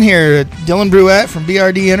main man here, Dylan Bruette from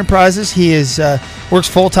BRD Enterprises. He is works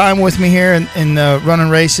full-time with me here in running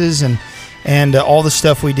races and all the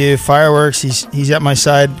stuff we do, fireworks. He's at my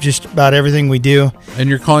side, just about everything we do. And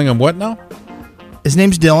you're calling him what now? His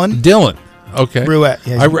name's Dylan. Dylan. Okay. Bruette.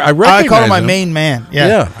 Yeah, I call him my main man.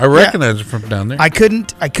 Yeah, I recognize him from down there. I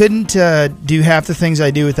couldn't do half the things I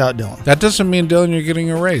do without Dylan. That doesn't mean, Dylan, you're getting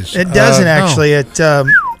a raise. It doesn't actually.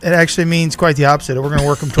 It actually means quite the opposite. We're going to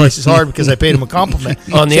work him twice as hard because I paid him a compliment.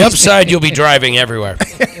 On the upside, you'll be driving everywhere.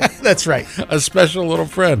 That's right. A special little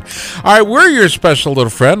friend. All right, we're your special little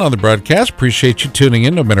friend on the broadcast. Appreciate you tuning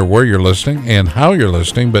in no matter where you're listening and how you're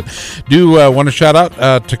listening. But do want to shout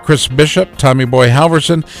out to Chris Bishop, Tommy Boy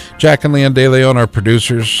Halverson, Jack and Leanne De Leon, our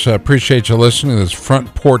producers. Appreciate you listening to this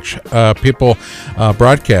Front Porch People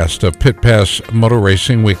broadcast of Pit Pass Motor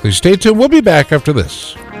Racing Weekly. Stay tuned. We'll be back after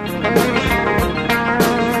this.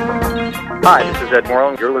 Hi, this is Ed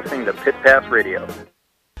Morrow. You're listening to Pit Pass Radio.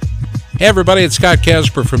 Hey everybody, it's Scott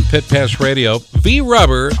Casper from Pit Pass Radio.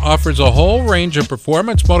 V-Rubber offers a whole range of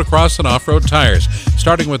performance motocross and off-road tires,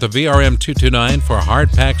 starting with the VRM 229 for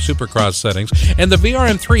hard-pack supercross settings and the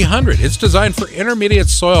VRM 300. It's designed for intermediate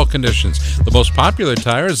soil conditions. The most popular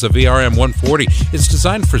tire is the VRM 140. It's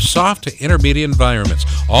designed for soft to intermediate environments.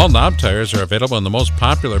 All knob tires are available in the most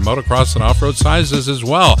popular motocross and off-road sizes as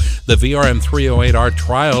well. The VRM 308R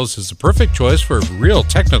Trials is the perfect choice for real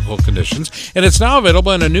technical conditions, and it's now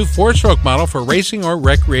available in a new 4-stroke model for racing or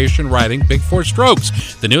recreation riding big 4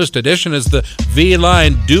 strokes. The newest addition is the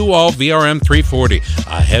V-Line Do-All VRM 340,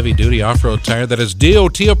 a heavy-duty off-road tire that is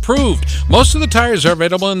DOT approved. Most of the tires are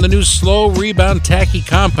available in the new slow rebound tacky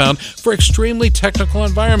compound for extremely technical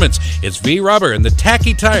environments. It's V-Rubber and the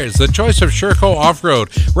tacky tires, the choice of Sherco off-road.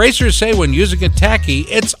 Racers say when using a tacky,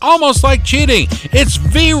 it's almost like cheating. It's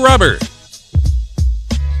V-Rubber.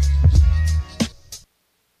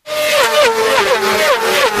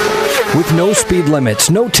 With no speed limits,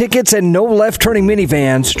 no tickets, and no left-turning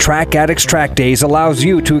minivans, Track Addicts Track Days allows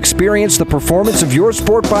you to experience the performance of your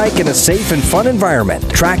sport bike in a safe and fun environment.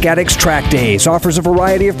 Track Addicts Track Days offers a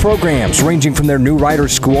variety of programs ranging from their new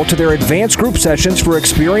riders school to their advanced group sessions for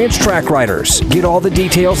experienced track riders. Get all the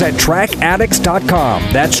details at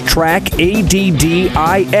trackaddicts.com. That's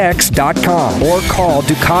trackaddix.com. Or call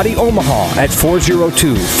Ducati Omaha at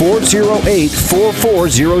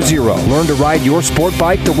 402-408-4400. Learn to ride your sport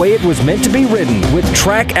bike the way it was meant to be ridden with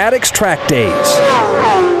Track Addicts Track Days.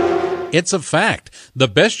 It's a fact. The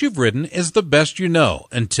best you've ridden is the best you know.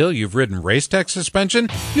 Until you've ridden Racetech suspension,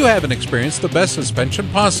 you haven't experienced the best suspension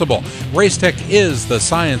possible. Racetech is the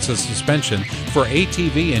science of suspension for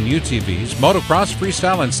ATV and UTVs, motocross,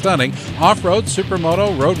 freestyle, and stunning, off-road,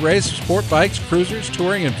 supermoto, road race, sport bikes, cruisers,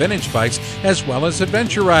 touring, and vintage bikes, as well as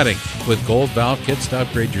adventure riding. With gold valve kits to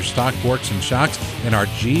upgrade your stock forks and shocks and our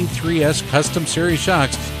G3S Custom Series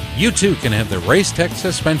shocks, you too can have the Racetech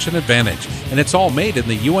suspension advantage, and it's all made in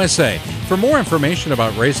the USA. For more information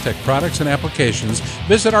about Racetech products and applications,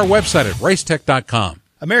 visit our website at racetech.com.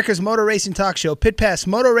 America's Motor Racing Talk Show, Pit Pass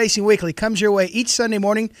Motor Racing Weekly, comes your way each Sunday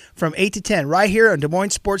morning from 8 to 10, right here on Des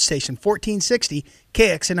Moines Sports Station, 1460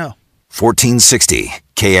 KXNO. 1460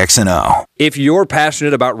 KXNO. If you're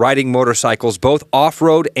passionate about riding motorcycles both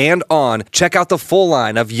off-road and on, check out the full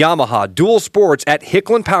line of Yamaha dual sports at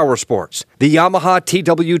Hicklin Power Sports. The Yamaha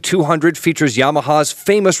TW200 features Yamaha's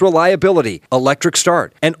famous reliability, electric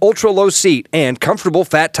start, an ultra-low seat, and comfortable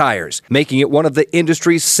fat tires, making it one of the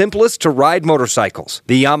industry's simplest to ride motorcycles.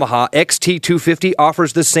 The Yamaha XT250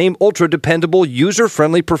 offers the same ultra-dependable,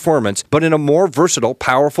 user-friendly performance, but in a more versatile,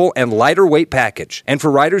 powerful, and lighter weight package. And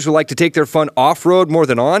for riders who like to take their fun off-road more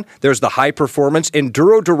than on, there's the high-performance,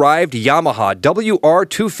 enduro-derived Yamaha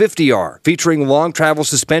WR250R, featuring long travel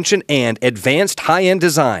suspension and advanced high-end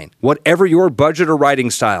design. Whatever your budget or riding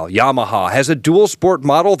style, Yamaha has a dual sport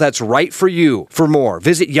model that's right for you. For more,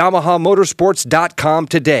 visit YamahaMotorsports.com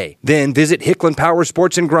today. Then visit Hicklin Power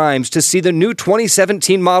Sports and Grimes to see the new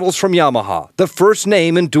 2017 models from Yamaha, the first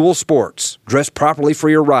name in dual sports. Dress properly for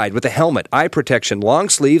your ride with a helmet, eye protection, long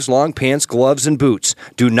sleeves, long pants, gloves, and boots.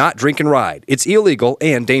 Do not drink and ride. It's illegal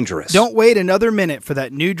and dangerous. Don't wait another minute for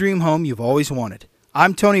that new dream home you've always wanted.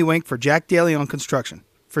 I'm Tony Wink for Jack DeLeon Construction.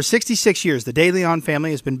 For 66 years, the DeLeon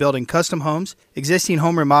family has been building custom homes, existing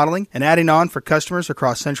home remodeling, and adding on for customers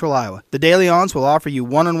across central Iowa. The DeLeons will offer you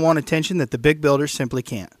one-on-one attention that the big builders simply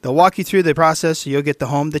can't. They'll walk you through the process so you'll get the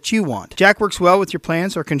home that you want. Jack works well with your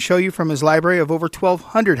plans or can show you from his library of over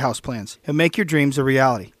 1,200 house plans. He'll make your dreams a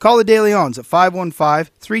reality. Call the DeLeons at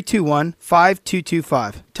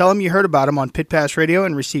 515-321-5225. Tell them you heard about them on Pit Pass Radio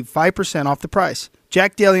and receive 5% off the price.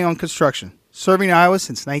 Jack DeLeon Construction, serving Iowa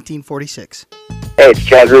since 1946. Hey, it's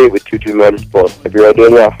Chad Reed with 22 Motorsports. Hope you're all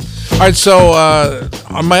doing well. All right, so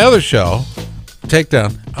on my other show,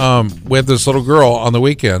 Takedown, we had this little girl on the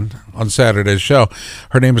weekend on Saturday's show.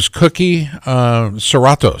 Her name is Cookie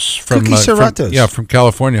Serratos. From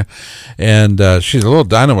California. And she's a little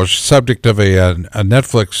dynamo. She's subject of a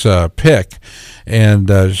Netflix pick.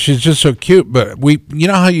 And she's just so cute. But you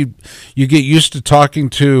know how you get used to talking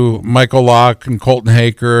to Michael Locke and Colton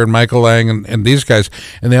Haaker and Michael Lang and these guys,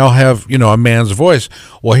 and they all have, a man's voice.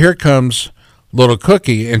 Well, here comes little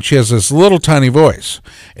Cookie, and she has this little tiny voice.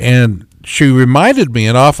 And she reminded me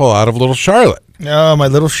an awful lot of little Charlotte. Oh, my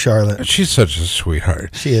little Charlotte. She's such a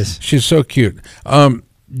sweetheart. She is. She's so cute.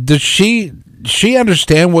 Does she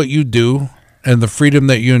understand what you do and the freedom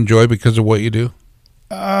that you enjoy because of what you do?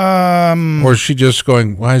 Or is she just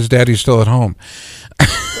going, why is Daddy still at home?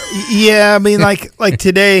 Yeah, I mean, like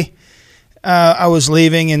today, I was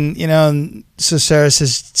leaving, and so Sarah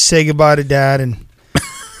says, "Say goodbye to Dad," and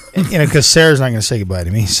because Sarah's not going to say goodbye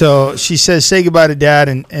to me, so she says, "Say goodbye to Dad,"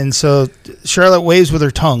 and so Charlotte waves with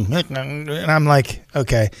her tongue, and I'm like,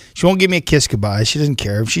 okay, she won't give me a kiss goodbye. She doesn't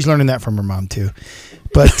care. She's learning that from her mom too,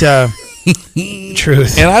 but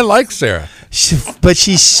truth. And I like Sarah. But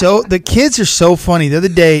the kids are so funny. The other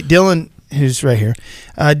day, Dylan, who's right here,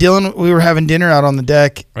 we were having dinner out on the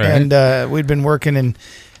deck, right. And we'd been working, and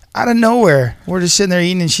out of nowhere, we're just sitting there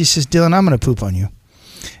eating, and she says, "Dylan, I'm going to poop on you."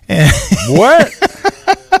 And what?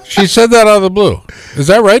 She said that out of the blue. Is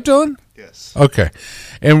that right, Dylan? Yes. Okay.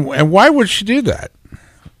 And why would she do that?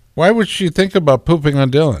 Why would she think about pooping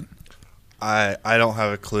on Dylan? I don't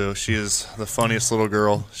have a clue. She is the funniest little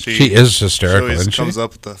girl. She is hysterical, she always isn't she? comes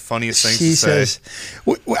up with the funniest things she to say. Says,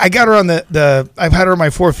 I got her on I've had her on my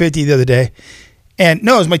 450 the other day, and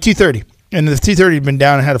no, it was my 230, and the 230 had been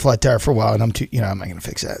down and had a flat tire for a while, and I'm not going to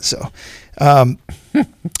fix that. So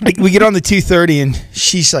we get on the 230, and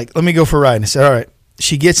she's like, "Let me go for a ride." And I said, "All right."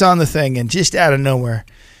 She gets on the thing, and just out of nowhere,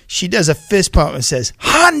 she does a fist pump and says,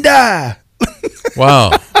 Honda!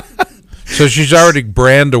 Wow. So she's already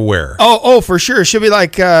brand aware. Oh, for sure. She'll be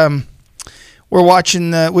like, we were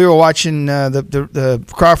watching the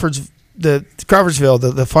Crawfordsville,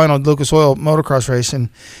 the final Lucas Oil motocross race, and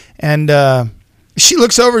she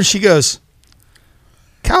looks over and she goes,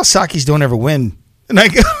 Kawasaki's don't ever win. And I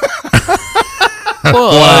go,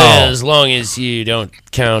 well, Wow. as long as you don't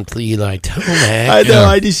count Eli Tomac. I know.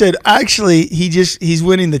 I just said, actually, he's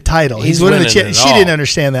winning the title. He's winning the winning it She all. didn't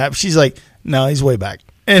understand that. But she's like, no, he's way back.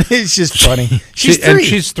 And it's just funny.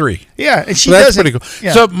 She's 3. Yeah, and she So that's doesn't. pretty cool.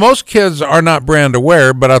 Yeah. So most kids are not brand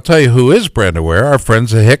aware, but I'll tell you who is brand aware. Our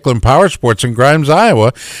friends at Hicklin Power Sports in Grimes,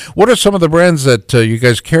 Iowa. What are some of the brands that you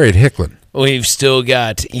guys carry at Hicklin? We've still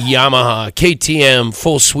got Yamaha, KTM,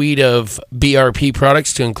 full suite of BRP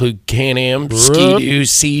products to include Can-Am, Ski-Doo,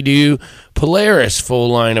 Sea-Doo, Polaris, full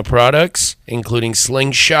line of products, including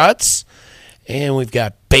slingshots. And we've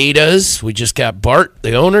got betas. We just got Bart,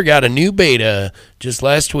 the owner, got a new beta just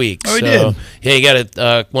last week. Oh, he did? Yeah, he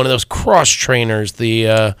got one of those cross trainers. One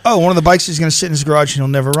of the bikes is going to sit in his garage and he'll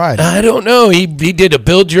never ride. I don't know. He did a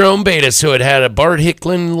build your own beta, so it had a Bart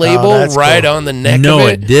Hicklin label right on the neck No, of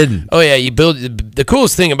it. it didn't. Oh yeah, you build. The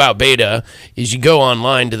coolest thing about beta is you go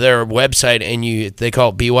online to their website and they call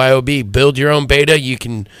it BYOB, build your own beta. You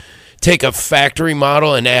can take a factory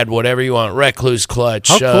model and add whatever you want. Recluse clutch.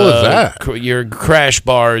 How cool is that? Your crash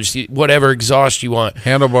bars, whatever exhaust you want.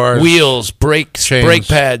 Handlebars. Wheels, brakes, chains. brake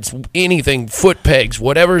pads, anything, foot pegs,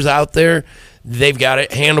 whatever's out there. They've got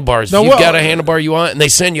it. Handlebars. No, You've got a handlebar you want, and they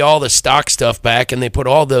send you all the stock stuff back, and they put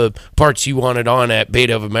all the parts you wanted on at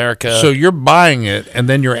Beta of America. So you're buying it, and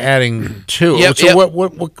then you're adding to it. Yep, So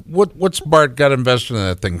yep. what's Bart got invested in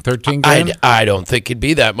that thing? 13 grand? I don't think it'd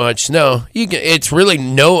be that much. No, it's really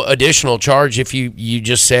no additional charge if you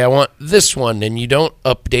just say I want this one, and you don't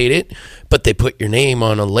update it, but they put your name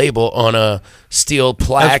on a label on a steel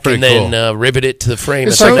plaque and then rivet it to the frame.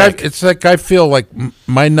 It's like I feel like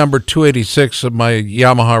my number 286 of my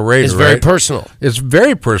Yamaha Raider. It's very personal. It's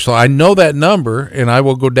very personal. I know that number, and I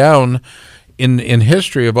will go down in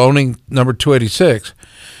history of owning number 286.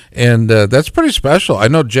 And that's pretty special. I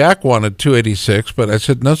know Jack wanted 286, but I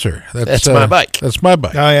said, no, sir. That's my bike. That's my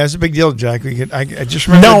bike. Oh, yeah, it's a big deal, Jack. I just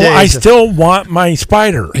remember No, the days I of- still want my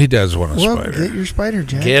Spider. He does want a Spider. Get your Spider,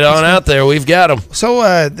 Jack. Get on out there. We've got them. So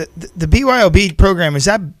the BYOB program,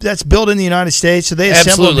 that's built in the United States? So they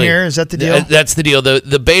assemble them here? Is that the deal? That's the deal.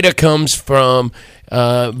 The beta comes from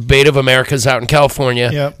Beta of America's out in California.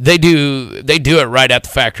 Yep. They do it right at the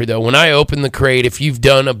factory, though. When I open the crate, if you've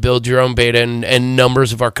done a build your own beta, and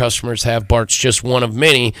numbers of our customers have, Bart's just one of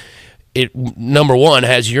many, it number one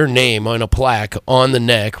has your name on a plaque on the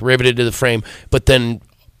neck, riveted to the frame, but then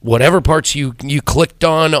whatever parts you clicked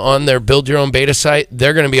on their build your own beta site,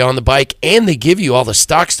 they're going to be on the bike, and they give you all the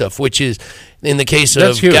stock stuff, which is, in the case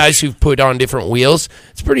That's of huge. guys who've put on different wheels,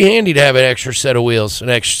 it's pretty handy to have an extra set of wheels, an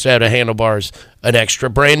extra set of handlebars, an extra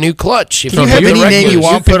brand new clutch. If Can you have any name you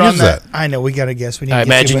want You put can on use that? that. I know, we got to guess. We need I to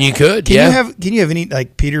get imagine but you could, Can yeah. you have any,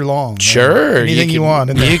 like, Peter Long? Sure. Anything you can- want.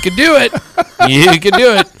 in there. You could do it. You could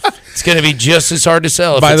do it. It's going to be just as hard to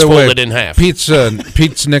sell if By it's the way, folded in half.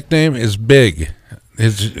 Pete's nickname is Big.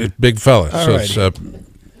 His big fella. So it's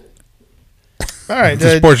All right.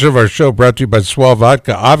 this portion of our show brought to you by Swell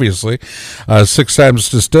Vodka, obviously. 6 times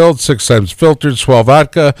distilled, 6 times filtered. Swell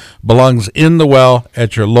Vodka belongs in the well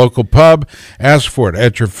at your local pub. Ask for it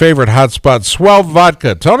at your favorite hotspot, Swell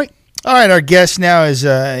Vodka. Tony? All right, our guest now is,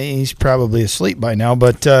 he's probably asleep by now,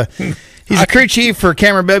 but he's a crew chief for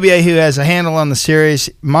Cameron Bebier, who has a handle on the series,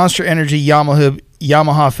 Monster Energy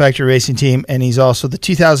Yamaha Factory Racing Team, and he's also the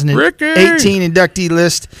 2018 inductee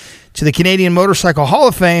list to the Canadian Motorcycle Hall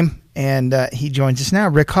of Fame, and he joins us now.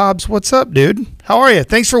 Rick Hobbs, what's up, dude? How are you?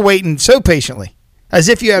 Thanks for waiting so patiently, as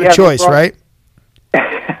if you had a choice, right?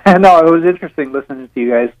 No, it was interesting listening to you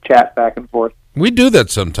guys chat back and forth. We do that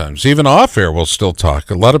sometimes. Even off air, we'll still talk.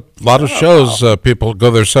 A lot of shows, people go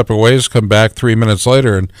their separate ways, come back 3 minutes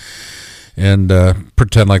later, and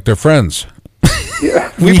pretend like they're friends.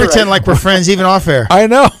 Yeah. We pretend like we're friends even off air. I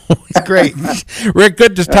know. It's great. Rick,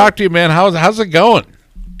 good to talk to you, man. How's it going?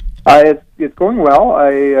 It's going well.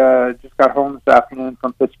 I just got home this afternoon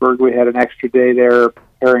from Pittsburgh. We had an extra day there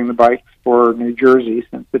preparing the bikes for New Jersey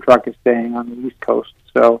since the truck is staying on the East Coast.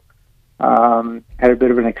 So had a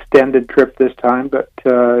bit of an extended trip this time, but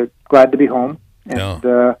glad to be home. And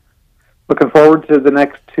looking forward to the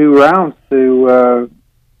next 2 rounds to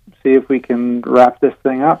see if we can wrap this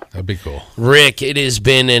thing up. That'd be cool. Rick, it has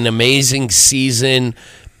been an amazing season.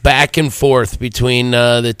 back and forth between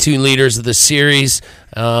the two leaders of the series,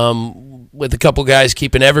 with a couple guys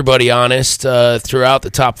keeping everybody honest throughout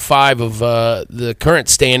the top 5 of the current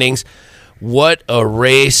standings. What a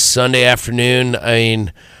race Sunday afternoon. I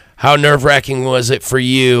mean, how nerve-wracking was it for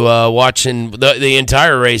you watching the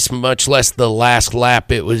entire race, much less the last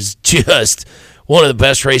lap? It was just one of the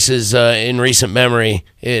best races in recent memory.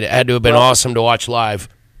 It had to have been awesome to watch live.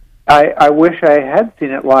 I wish I had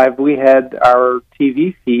seen it live. We had our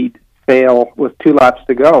TV feed fail with 2 laps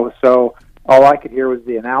to go, so all I could hear was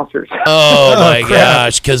the announcers. Oh, my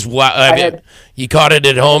gosh, because you caught it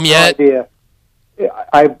at home yet? No idea.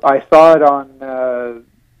 I saw it on,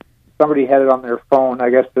 somebody had it on their phone. I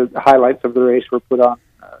guess the highlights of the race were put on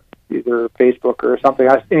either Facebook or something.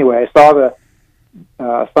 Anyway, I saw the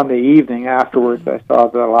Sunday evening afterwards. I saw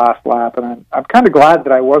the last lap, and I'm kind of glad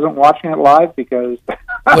that I wasn't watching it live because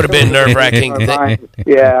would have been nerve-wracking.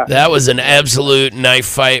 Yeah, that was an absolute knife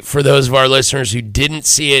fight. For those of our listeners who didn't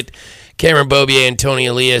see it, Cameron Beaubier and Tony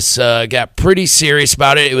Elias got pretty serious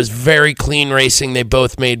about it. It was very clean racing. They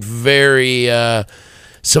both made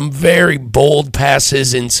some very bold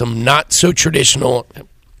passes and some not so traditional.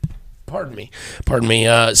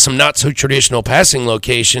 Some not so traditional passing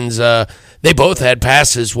locations. They both had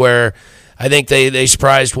passes where I think they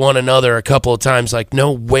surprised one another a couple of times. Like,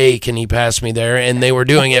 no way can he pass me there, and they were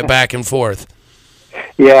doing it back and forth.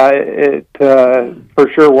 Yeah, it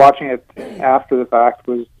for sure. Watching it after the fact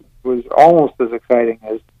was almost as exciting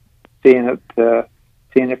as seeing it for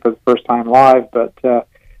the first time live. But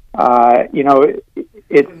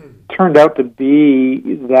it turned out to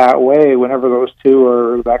be that way whenever those two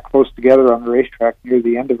are that close together on the racetrack near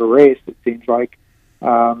the end of a race. It seems like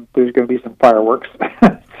there's going to be some fireworks.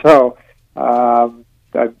 So I'm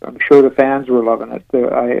sure the fans were loving it.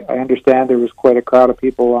 I understand there was quite a crowd of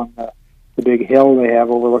people on the big hill they have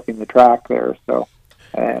overlooking the track there. So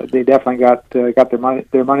they definitely got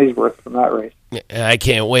their money's worth from that race. I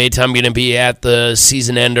can't wait. I'm going to be at the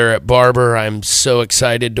season ender at Barber. I'm so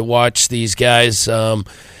excited to watch these guys.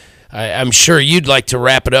 I'm sure you'd like to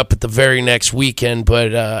wrap it up at the very next weekend,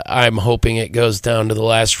 but I'm hoping it goes down to the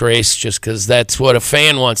last race just because that's what a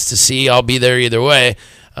fan wants to see. I'll be there either way.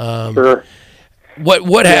 Sure.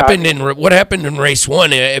 What happened in race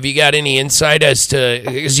 1? Have you got any insight as to,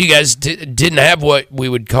 because you guys didn't have what we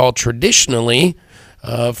would call traditionally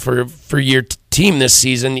for your team this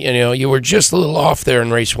season? You were just a little off there in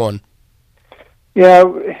race 1. Yeah,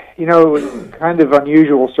 it was kind of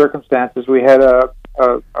unusual circumstances. We had a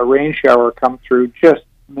rain shower come through just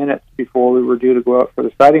minutes before we were due to go out for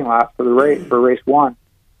the sighting lap for race 1,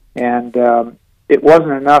 and it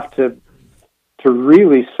wasn't enough to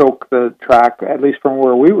really soak the track, at least from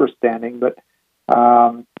where we were standing. But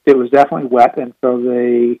it was definitely wet, and so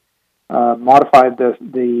they modified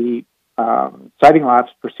the sighting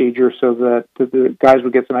laps procedure so that the guys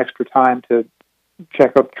would get some extra time to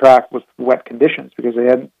check out the track with wet conditions because they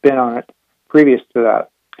hadn't been on it previous to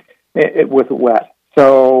that with wet.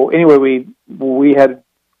 So anyway, we had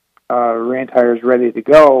rain tires ready to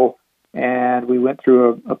go, and we went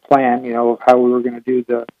through a plan, of how we were going to do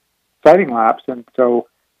the sighting laps. And so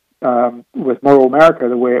with Moto America,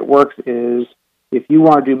 the way it works is if you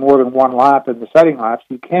want to do more than one lap in the sighting laps,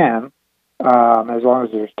 you can, as long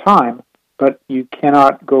as there's time, but you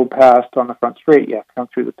cannot go past on the front straight. You have to come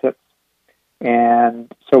through the pits.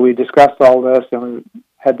 And so we discussed all this, and we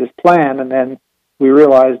had this plan, and then we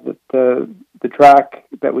realized that the track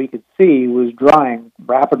that we could see was drying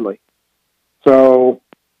rapidly. So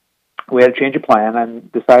we had to change a plan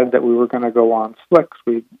and decided that we were going to go on slicks.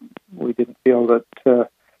 We didn't feel that the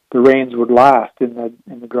rains would last in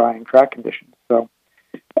the drying track conditions. So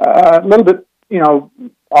a little bit,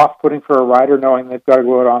 off-putting for a rider knowing they've got to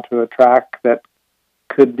go out onto a track that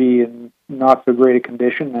could be in not so great a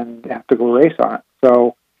condition and have to go race on it.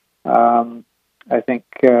 So I think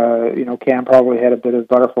Cam probably had a bit of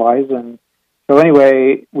butterflies, and so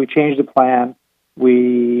anyway, we changed the plan.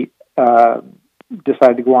 We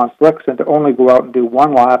decided to go on slicks and to only go out and do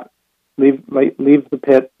one lap, leave the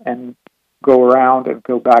pit, and go around and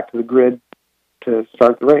go back to the grid to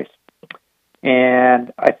start the race.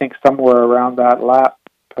 And I think somewhere around that lap,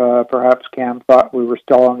 perhaps Cam thought we were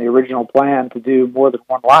still on the original plan to do more than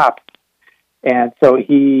one lap, and so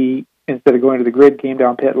he, instead of going to the grid, came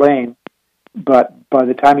down pit lane. But by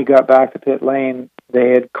the time he got back to pit lane,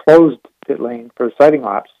 they had closed pit lane for sighting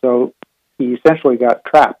laps, so he essentially got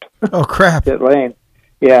trapped. Oh, crap. Pit lane.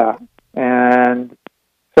 Yeah. And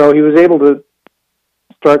so he was able to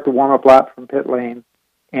start the warm-up lap from pit lane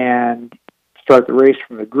and start the race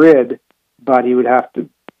from the grid, but he would have to,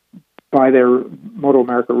 by their Moto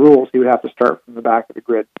America rules, he would have to start from the back of the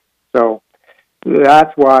grid. So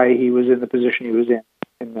that's why he was in the position he was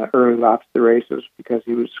in the early laps of the races, because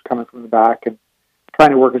he was coming from the back and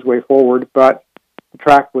trying to work his way forward. But the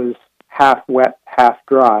track was half wet, half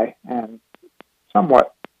dry, and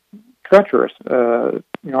somewhat treacherous.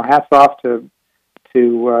 Hats off to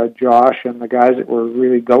Josh and the guys that were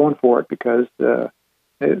really going for it, because it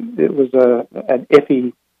was an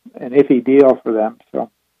iffy deal for them. So.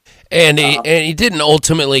 And he didn't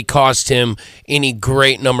ultimately cost him any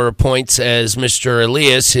great number of points, as Mr.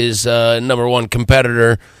 Elias, his number one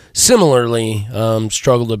competitor, similarly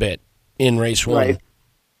struggled a bit in race one. Right.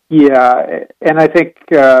 Yeah, and I think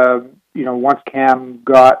once Cam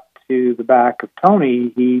got to the back of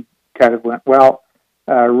Tony, he kind of went, well,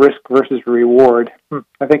 risk versus reward.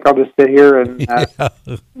 I think I'll just sit here and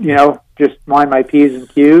just mind my P's and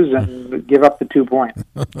Q's and give up the 2 points.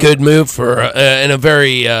 Good move and a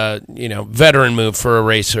very veteran move for a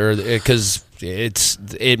racer, because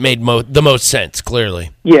it made the most sense,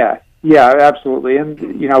 clearly. Yeah, absolutely. And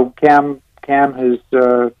Cam has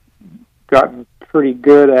gotten pretty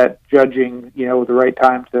good at judging the right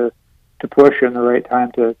time to push and the right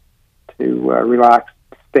time to relax,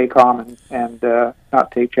 stay calm, and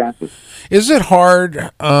not take chances. Is it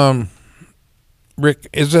hard, Rick?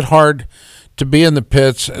 Is it hard to be in the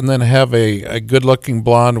pits and then have a good-looking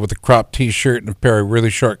blonde with a cropped T-shirt and a pair of really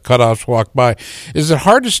short cutoffs walk by? Is it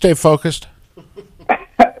hard to stay focused?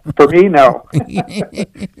 For me, no.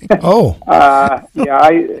 Oh,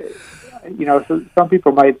 so some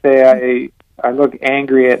people might say I look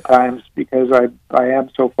angry at times because I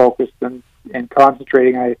am so focused and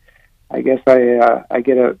concentrating. I guess I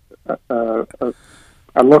get a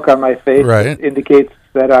look on my face that indicates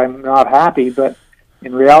that I'm not happy, but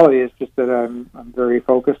in reality, it's just that I'm very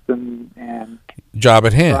focused and job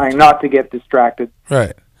at hand, trying not to get distracted.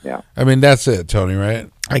 Right. Yeah. I mean, that's it, Tony. Right.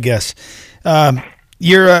 I guess.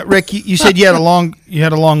 You're Rick. You said you had a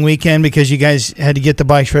long weekend because you guys had to get the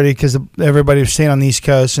bikes ready because everybody was staying on the East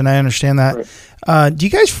Coast, and I understand that. Right. Do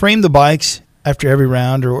you guys frame the bikes after every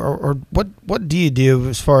round, or what do you do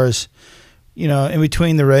as far as in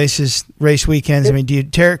between the race weekends? I mean, do you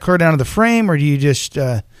tear it clear down to the frame, or do you just?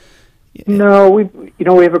 No, we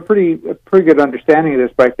have a pretty good understanding of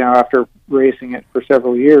this bike now after racing it for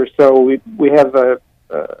several years. So we have a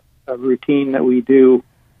routine that we do.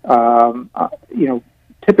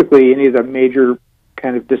 Typically any of the major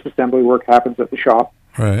kind of disassembly work happens at the shop,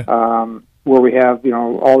 right? Where we have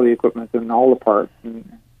all the equipment and all the parts.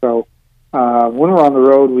 And so when we're on the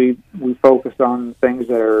road, we focus on things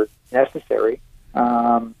that are necessary.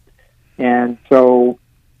 And so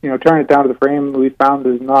turning it down to the frame, we found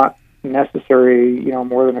is not necessary,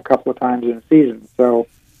 more than a couple of times in a season. So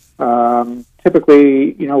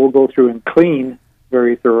typically, we'll go through and clean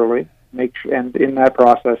very thoroughly. And in that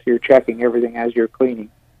process, you're checking everything as you're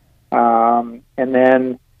cleaning, and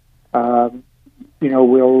then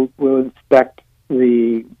we'll inspect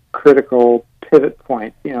the critical pivot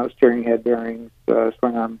points. Steering head bearings,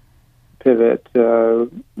 swing arm pivot,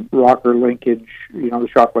 rocker linkage, the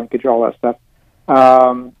shock linkage, all that stuff,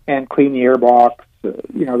 and clean the air box, the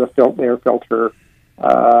air filter,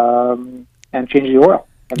 and change the oil.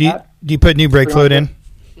 Do you put new brake fluid in?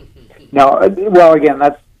 No. Well, again,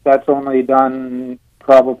 that's only done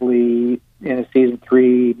probably in a season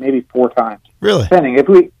 3, maybe 4 times. Really? Depending.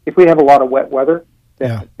 If we have a lot of wet weather,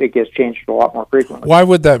 then it gets changed a lot more frequently. Why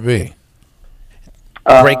would that be?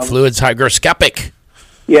 Brake fluid's hygroscopic.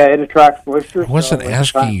 Yeah, it attracts moisture. I wasn't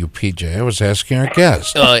asking you, PJ. I was asking our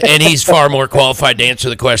guest. And he's far more qualified to answer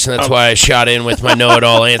the question. That's why I shot in with my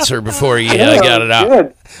know-it-all answer before you got it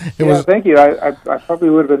out. Good. Thank you. I probably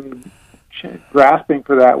would have been grasping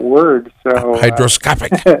for that word. So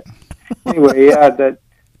hydroscopic. Anyway, that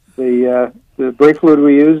the brake fluid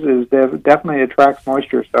we use is definitely attracts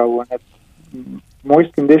moisture. So when it's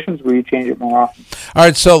moist conditions, we change it more often. All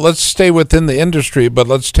right, so let's stay within the industry, but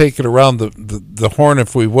let's take it around the horn,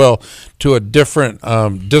 if we will, to a different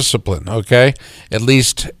discipline. Okay, at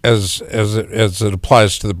least as it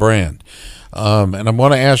applies to the brand. And I'm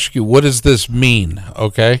going to ask you, what does this mean?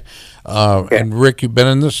 Okay. And Rick, you've been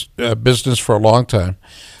in this business for a long time.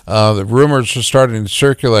 The rumors are starting to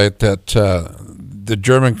circulate that the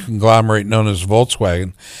German conglomerate known as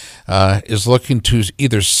Volkswagen is looking to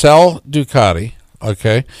either sell Ducati.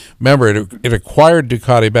 Okay, remember it acquired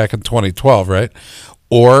Ducati back in 2012, right?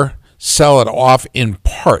 Or sell it off in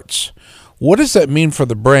parts. What does that mean for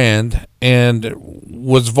the brand? And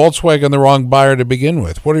was Volkswagen the wrong buyer to begin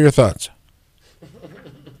with? What are your thoughts?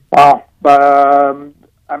 Well,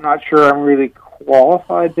 I'm not sure I'm really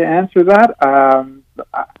qualified to answer that.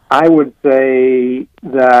 I would say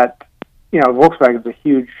that Volkswagen's a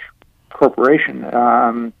huge corporation.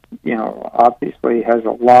 Obviously has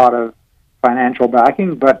a lot of financial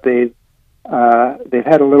backing, but they've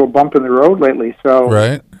had a little bump in the road lately. So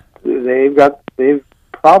right. they've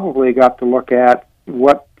probably got to look at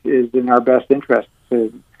what is in our best interest,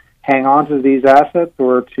 to hang on to these assets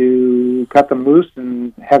or to cut them loose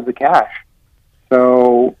and have the cash.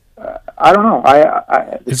 So I don't know.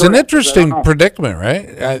 It's an interesting predicament,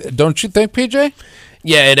 right? Don't you think, PJ?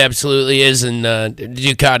 Yeah, it absolutely is. And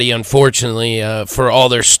Ducati, unfortunately, for all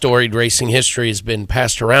their storied racing history, has been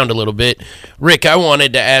passed around a little bit. Rick, I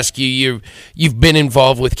wanted to ask you, you've been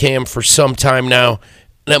involved with Cam for some time now.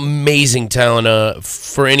 An amazing talent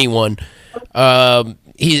for anyone.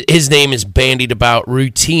 His name is bandied about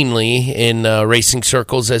routinely in racing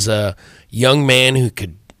circles as a young man who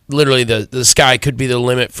could literally, the sky could be the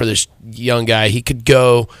limit for this young guy. He could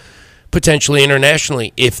go potentially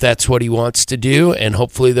internationally if that's what he wants to do, and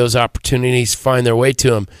hopefully those opportunities find their way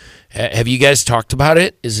to him. Have you guys talked about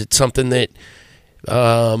it? Is it something that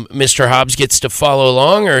Mr. Hobbs gets to follow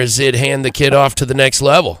along, or is it hand the kid off to the next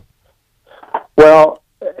level? Well,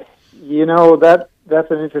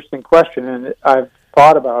 that's an interesting question, and I've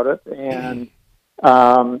thought about it, and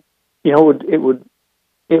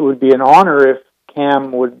it would be an honor if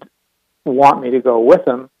Cam would want me to go with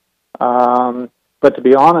him. But to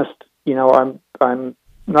be honest, I'm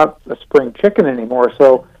not a spring chicken anymore,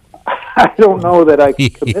 so I don't know that I can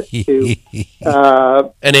commit to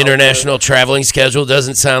an international traveling schedule.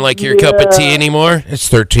 Doesn't sound like your cup of tea anymore. It's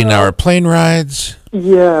 13-hour plane rides.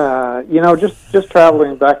 Yeah, just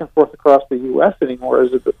traveling back and forth across the U.S. anymore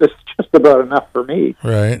is just about enough for me.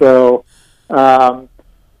 Right. So,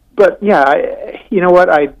 but yeah, you know what?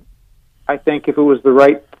 I think if it was the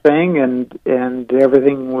right thing and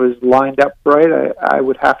everything was lined up right, I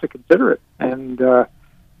would have to consider it. And I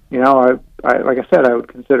like I said, I would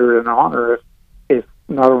consider it an honor if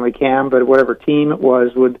not only Cam but whatever team it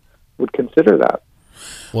was would consider that.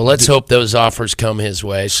 Well, let's hope those offers come his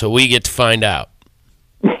way so we get to find out.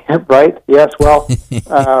 Right? Yes. Well,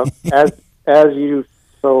 as you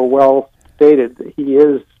so well stated, he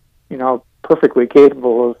is perfectly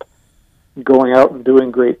capable of going out and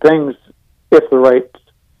doing great things if the right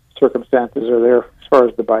circumstances are there as far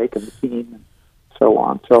as the bike and the team and so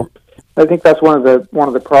on. So I think that's one of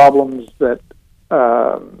the problems that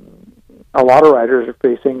a lot of riders are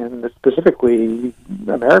facing, and specifically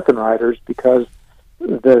American riders, because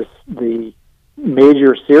the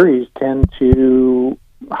major series tend to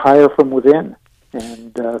hire from within,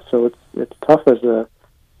 and so it's tough as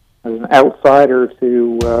an outsider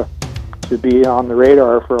to be on the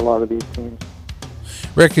radar for a lot of these teams.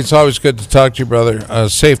 Rick, it's always good to talk to you, brother.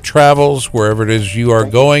 Safe travels wherever it is you are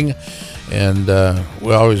going, and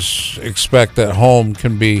we always expect that home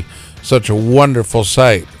can be such a wonderful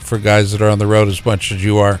sight for guys that are on the road as much as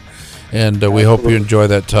you are, and we hope you enjoy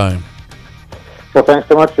that time. Well, thanks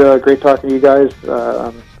so much. Great talking to you guys.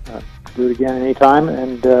 Do it again anytime,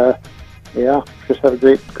 and just have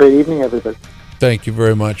a great evening, everybody. Thank you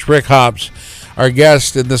very much. Rick Hobbs, our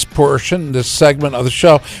guest in this segment of the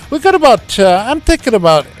show. We've got about, I'm thinking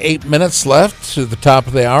about 8 minutes left to the top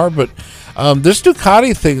of the hour, but this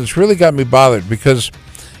Ducati thing has really got me bothered, because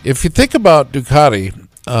if you think about Ducati,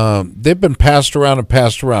 they've been passed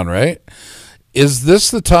around, right? Is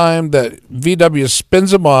this the time that VW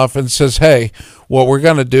spins them off and says, hey, what we're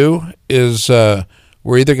going to do is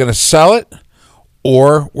we're either going to sell it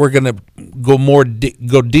or we're going to go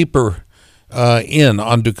deeper in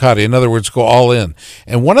on Ducati. In other words, go all in.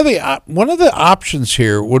 And one of the options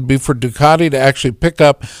here would be for Ducati to actually pick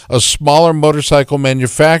up a smaller motorcycle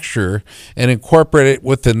manufacturer and incorporate it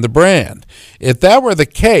within the brand. If that were the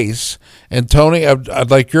case, and Tony, I'd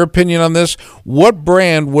like your opinion on this, what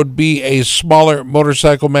brand would be a smaller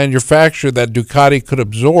motorcycle manufacturer that Ducati could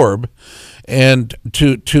absorb and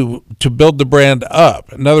to build the brand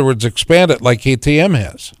up? In other words, expand it like KTM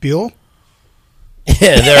has. Buell?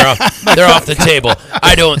 Yeah, they're off the table.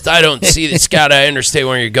 I don't see that, Scott. I understand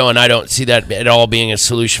where you're going. I don't see that at all being a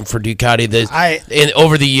solution for Ducati.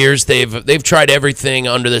 Over the years, they've tried everything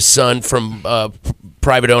under the sun, from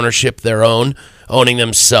private ownership, owning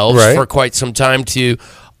themselves for quite some time, to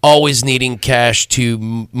always needing cash to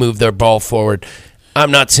move their ball forward. I'm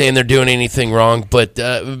not saying they're doing anything wrong, but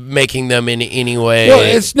making them in any way. Well,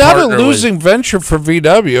 it's not a losing venture for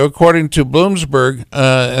VW, according to Bloomberg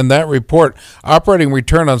and that report. Operating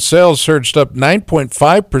return on sales surged up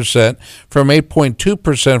 9.5% from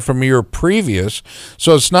 8.2% from a year previous.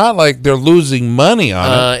 So it's not like they're losing money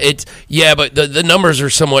on it. But the numbers are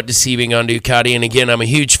somewhat deceiving on Ducati. And again, I'm a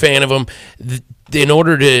huge fan of them. in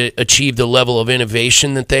order to achieve the level of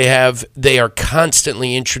innovation that they have, they are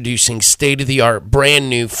constantly introducing state-of-the-art, brand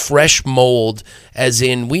new, fresh mold, as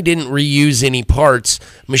in we didn't reuse any parts,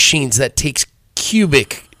 machines that takes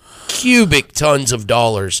cubic tons of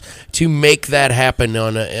dollars to make that happen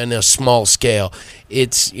on a small scale.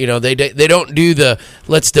 It's, they don't do the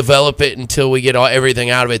let's develop it until we get everything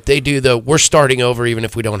out of it. They do the we're starting over even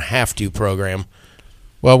if we don't have to program.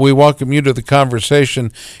 Well, we welcome you to the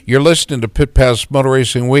conversation. You're listening to Pit Pass Motor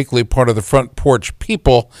Racing Weekly, part of the Front Porch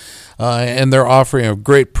People, and they're offering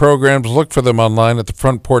great programs. Look for them online at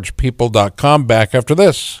thefrontporchpeople.com. Back after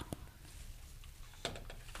this.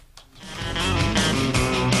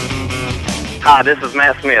 Hi, this is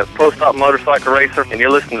Matt Smith, post-op motorcycle racer, and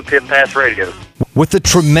you're listening to Pit Pass Radio. With the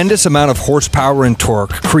tremendous amount of horsepower and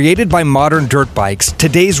torque created by modern dirt bikes,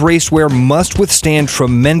 today's racewear must withstand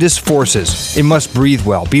tremendous forces. It must breathe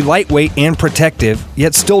well, be lightweight and protective,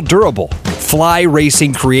 yet still durable. Fly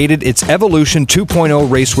Racing created its Evolution 2.0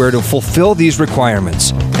 racewear to fulfill these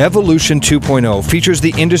requirements. Evolution 2.0 features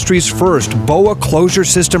the industry's first BOA closure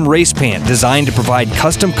system race pant designed to provide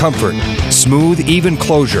custom comfort, smooth, even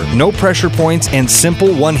closure, no pressure points, and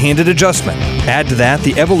simple one-handed adjustment. Add to that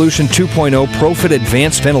the Evolution 2.0 ProFit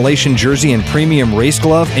Advanced Ventilation Jersey and Premium Race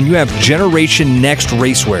Glove, and you have Generation Next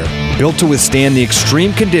racewear, built to withstand the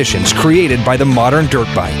extreme conditions created by the modern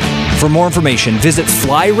dirt bike. For more information, visit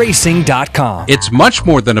flyracing.com. It's much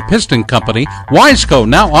more than a piston company. Wiseco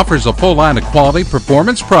now offers a full line of quality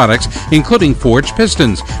performance products, including forged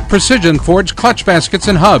pistons, precision forged clutch baskets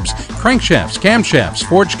and hubs, crankshafts, camshafts,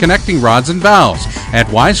 forged connecting rods and valves. At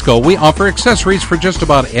Wiseco, we offer accessories for just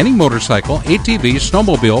about any motorcycle, ATV,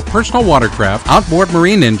 snowmobile, personal watercraft, outboard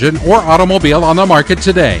marine engine, or automobile on the market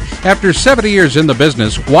today. After 70 years in the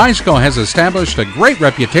business, Wiseco has established a great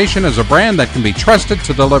reputation as a brand that can be trusted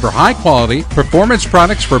to deliver high-quality performance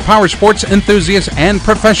products for power sports enthusiasts and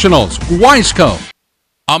professionals. Wiseco.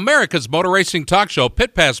 America's motor racing talk show,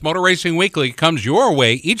 Pit Pass Motor Racing Weekly, comes your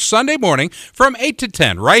way each Sunday morning from 8 to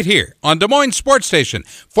 10 right here on Des Moines Sports Station,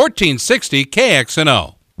 1460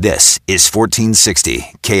 KXNO. This is 1460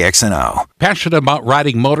 KXNO. Passionate about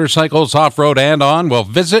riding motorcycles off-road and on? Well,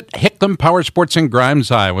 visit Hicklin Power Sports in Grimes,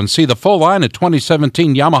 Iowa, and see the full line of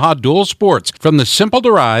 2017 Yamaha Dual Sports. From the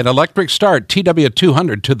simple-to-ride electric start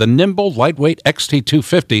TW200 to the nimble, lightweight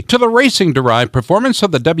XT250 to the racing-to-ride performance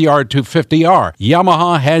of the WR250R,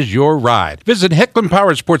 Yamaha has your ride. Visit Hicklin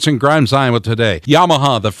Power Sports in Grimes, Iowa today.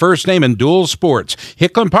 Yamaha, the first name in dual sports.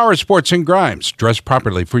 Hicklin Power Sports in Grimes. Dress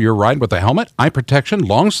properly for your ride with a helmet, eye protection,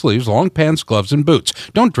 long sleeves, long pants, gloves, and boots.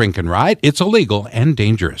 Don't drink and ride. It's illegal and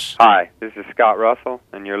dangerous. Hi, this is Scott Russell,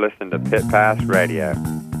 and you're listening to Pit Pass Radio.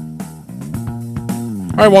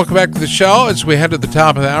 All right, welcome back to the show. As we head to the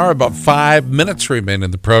top of the hour, about 5 minutes remain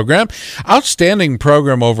in the program. Outstanding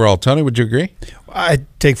program overall. Tony, would you agree? I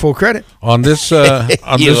take full credit. On this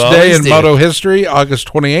day in moto history, August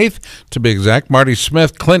 28th, to be exact, Marty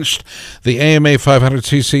Smith clinched the AMA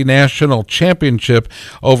 500cc National Championship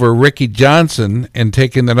over Ricky Johnson and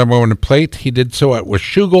taking the number one plate. He did so at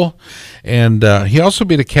Washougal, and he also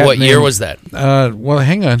beat a cat What year was that? Well,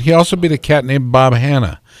 hang on. He also beat a cat named Bob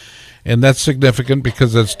Hanna. And that's significant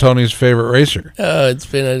because that's Tony's favorite racer. It's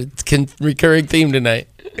been a recurring theme tonight.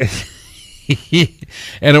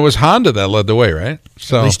 And it was Honda that led the way, right?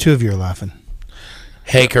 So at least two of you are laughing.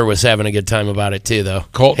 Haaker was having a good time about it too, though.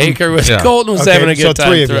 Colton was having a good time.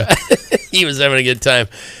 Three of you. He was having a good time.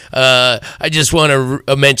 I just want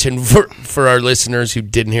to mention for our listeners who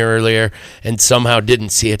didn't hear earlier and somehow didn't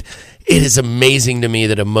see it, it is amazing to me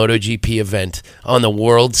that a MotoGP event on the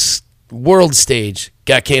world stage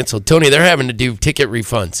got canceled. Tony, they're having to do ticket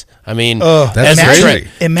refunds. I mean, that's crazy.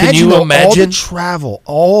 Imagine, can you imagine all the travel,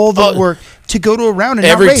 all the work to go to a round and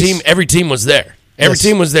every race. Every team was there. Every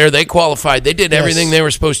team was there. They qualified. They did everything they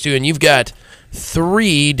were supposed to. And you've got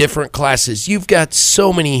 3 different classes. You've got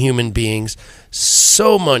so many human beings,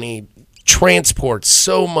 so many transport,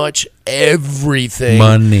 so much everything.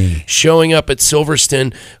 Money. Showing up at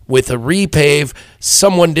Silverstone with a repave.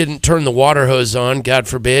 Someone didn't turn the water hose on, God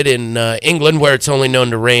forbid, in England where it's only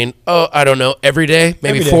known to rain, I don't know, every day?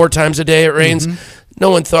 Maybe every day. 4 times a day it rains. Mm-hmm. No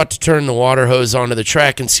one thought to turn the water hose onto the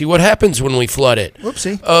track and see what happens when we flood it.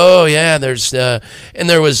 Whoopsie. Oh, yeah, there's and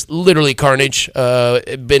there was literally carnage.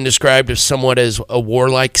 Been described as somewhat as a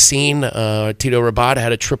warlike scene. Tito Rabat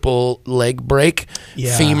had a triple leg break,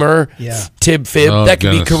 femur, tib, fib. That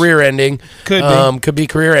could be career-ending. Could be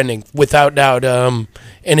career-ending, without doubt. And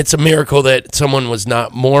it's a miracle that someone was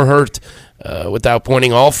not more hurt. without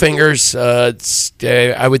pointing all fingers,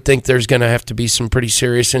 I would think there's going to have to be some pretty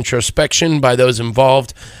serious introspection by those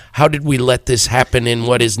involved. How did we let this happen in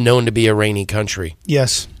what is known to be a rainy country?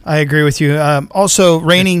 Yes, I agree with you. Also,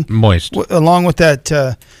 raining moist. Along with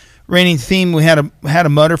that raining theme, we had a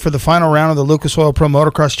mutter for the final round of the Lucas Oil Pro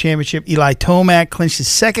Motocross Championship. Eli Tomac clinched his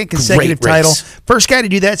second consecutive title. First guy to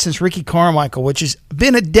do that since Ricky Carmichael, which has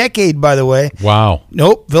been a decade, by the way. Wow.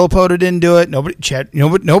 Nope, Villapota didn't do it.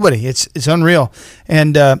 Nobody. It's unreal.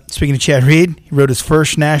 And speaking of Chad Reed, he rode his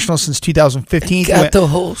first national since 2015. Got the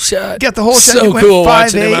whole shot. So cool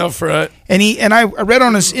watching him out front. And I read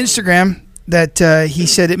on his Instagram that he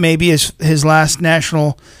said it may be his last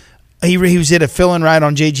national. He was at a fill-in ride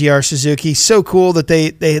on JGR Suzuki. So cool that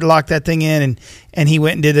they locked that thing in, and he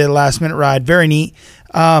went and did a last-minute ride. Very neat.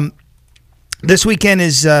 This weekend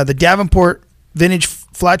is the Davenport Vintage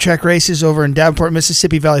Flat Track Races over in Davenport,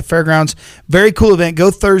 Mississippi Valley Fairgrounds. Very cool event. Go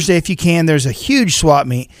Thursday if you can. There's a huge swap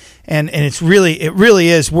meet, and it really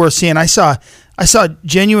is worth seeing. I saw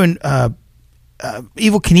genuine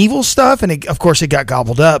Evel Knievel stuff, and of course it got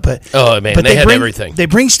gobbled up. But they had everything. They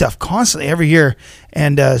bring stuff constantly every year,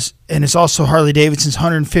 and it's also Harley Davidson's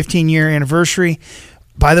 115-year anniversary.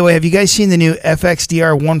 By the way, have you guys seen the new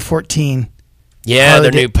FXDR 114? Yeah,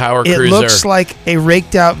 their new power cruiser. It looks like a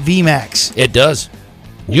raked out VMAX. It does.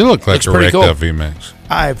 You look like a raked out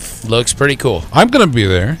VMAX. Looks pretty cool. I'm going to be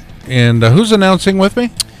there. And who's announcing with me?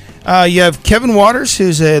 You have Kevin Waters,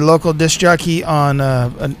 who's a local disc jockey on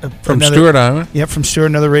from Stewart, Iowa. Yep, from Stewart,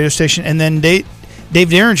 another radio station, and then Dave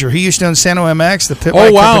Derringer, who used to own Sano MX, the pit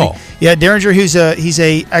bike company. Yeah, Derringer, he's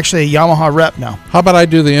actually a Yamaha rep now. How about I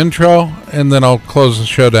do the intro and then I'll close the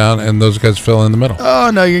show down and those guys fill in the middle.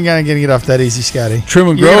 Oh no, you're not gonna get off that easy, Scotty.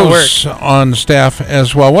 Truman Groves on staff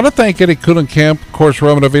as well. I want to thank Eddie Kuhlenkamp, of course,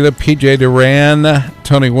 Roman Avila, PJ Duran,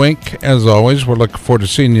 Tony Wink, as always. We're looking forward to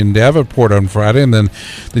seeing you in Davenport on Friday, and then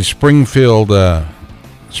the Springfield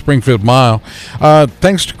Mile.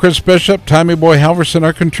 Thanks to Chris Bishop, Tommy Boy Halverson,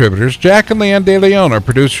 our contributors, Jack and Leanne De Leon, our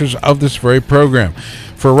producers of this very program.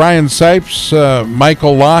 For Ryan Sipes,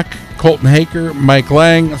 Michael Locke, Colton Haaker, Mike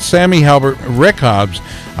Lang, Sammy Halbert, Rick Hobbs,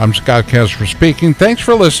 I'm Scott Kessler speaking. Thanks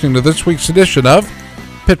for listening to this week's edition of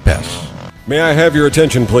Pit Pass. May I have your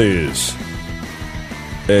attention, please?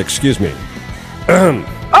 Excuse me.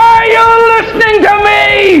 Are you listening to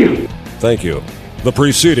me? Thank you. The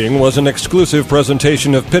preceding was an exclusive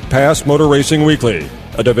presentation of Pit Pass Motor Racing Weekly,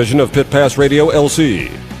 a division of Pit Pass Radio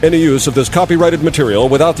LC. Any use of this copyrighted material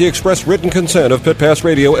without the express written consent of Pit Pass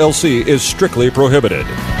Radio LC is strictly prohibited.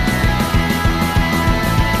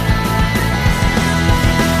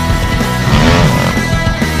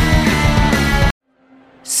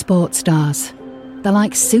 Sports stars. They're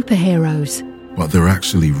like superheroes. But they're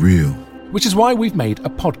actually real. Which is why we've made a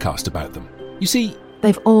podcast about them. You see,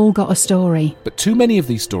 they've all got a story. But too many of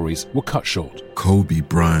these stories were cut short. Kobe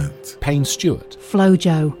Bryant, Payne Stewart,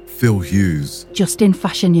 Flojo, Phil Hughes, Justin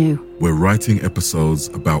Fashanu. We're writing episodes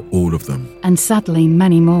about all of them. And sadly,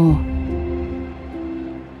 many more.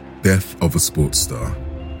 Death of a Sports Star,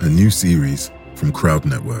 a new series from Crowd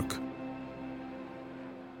Network.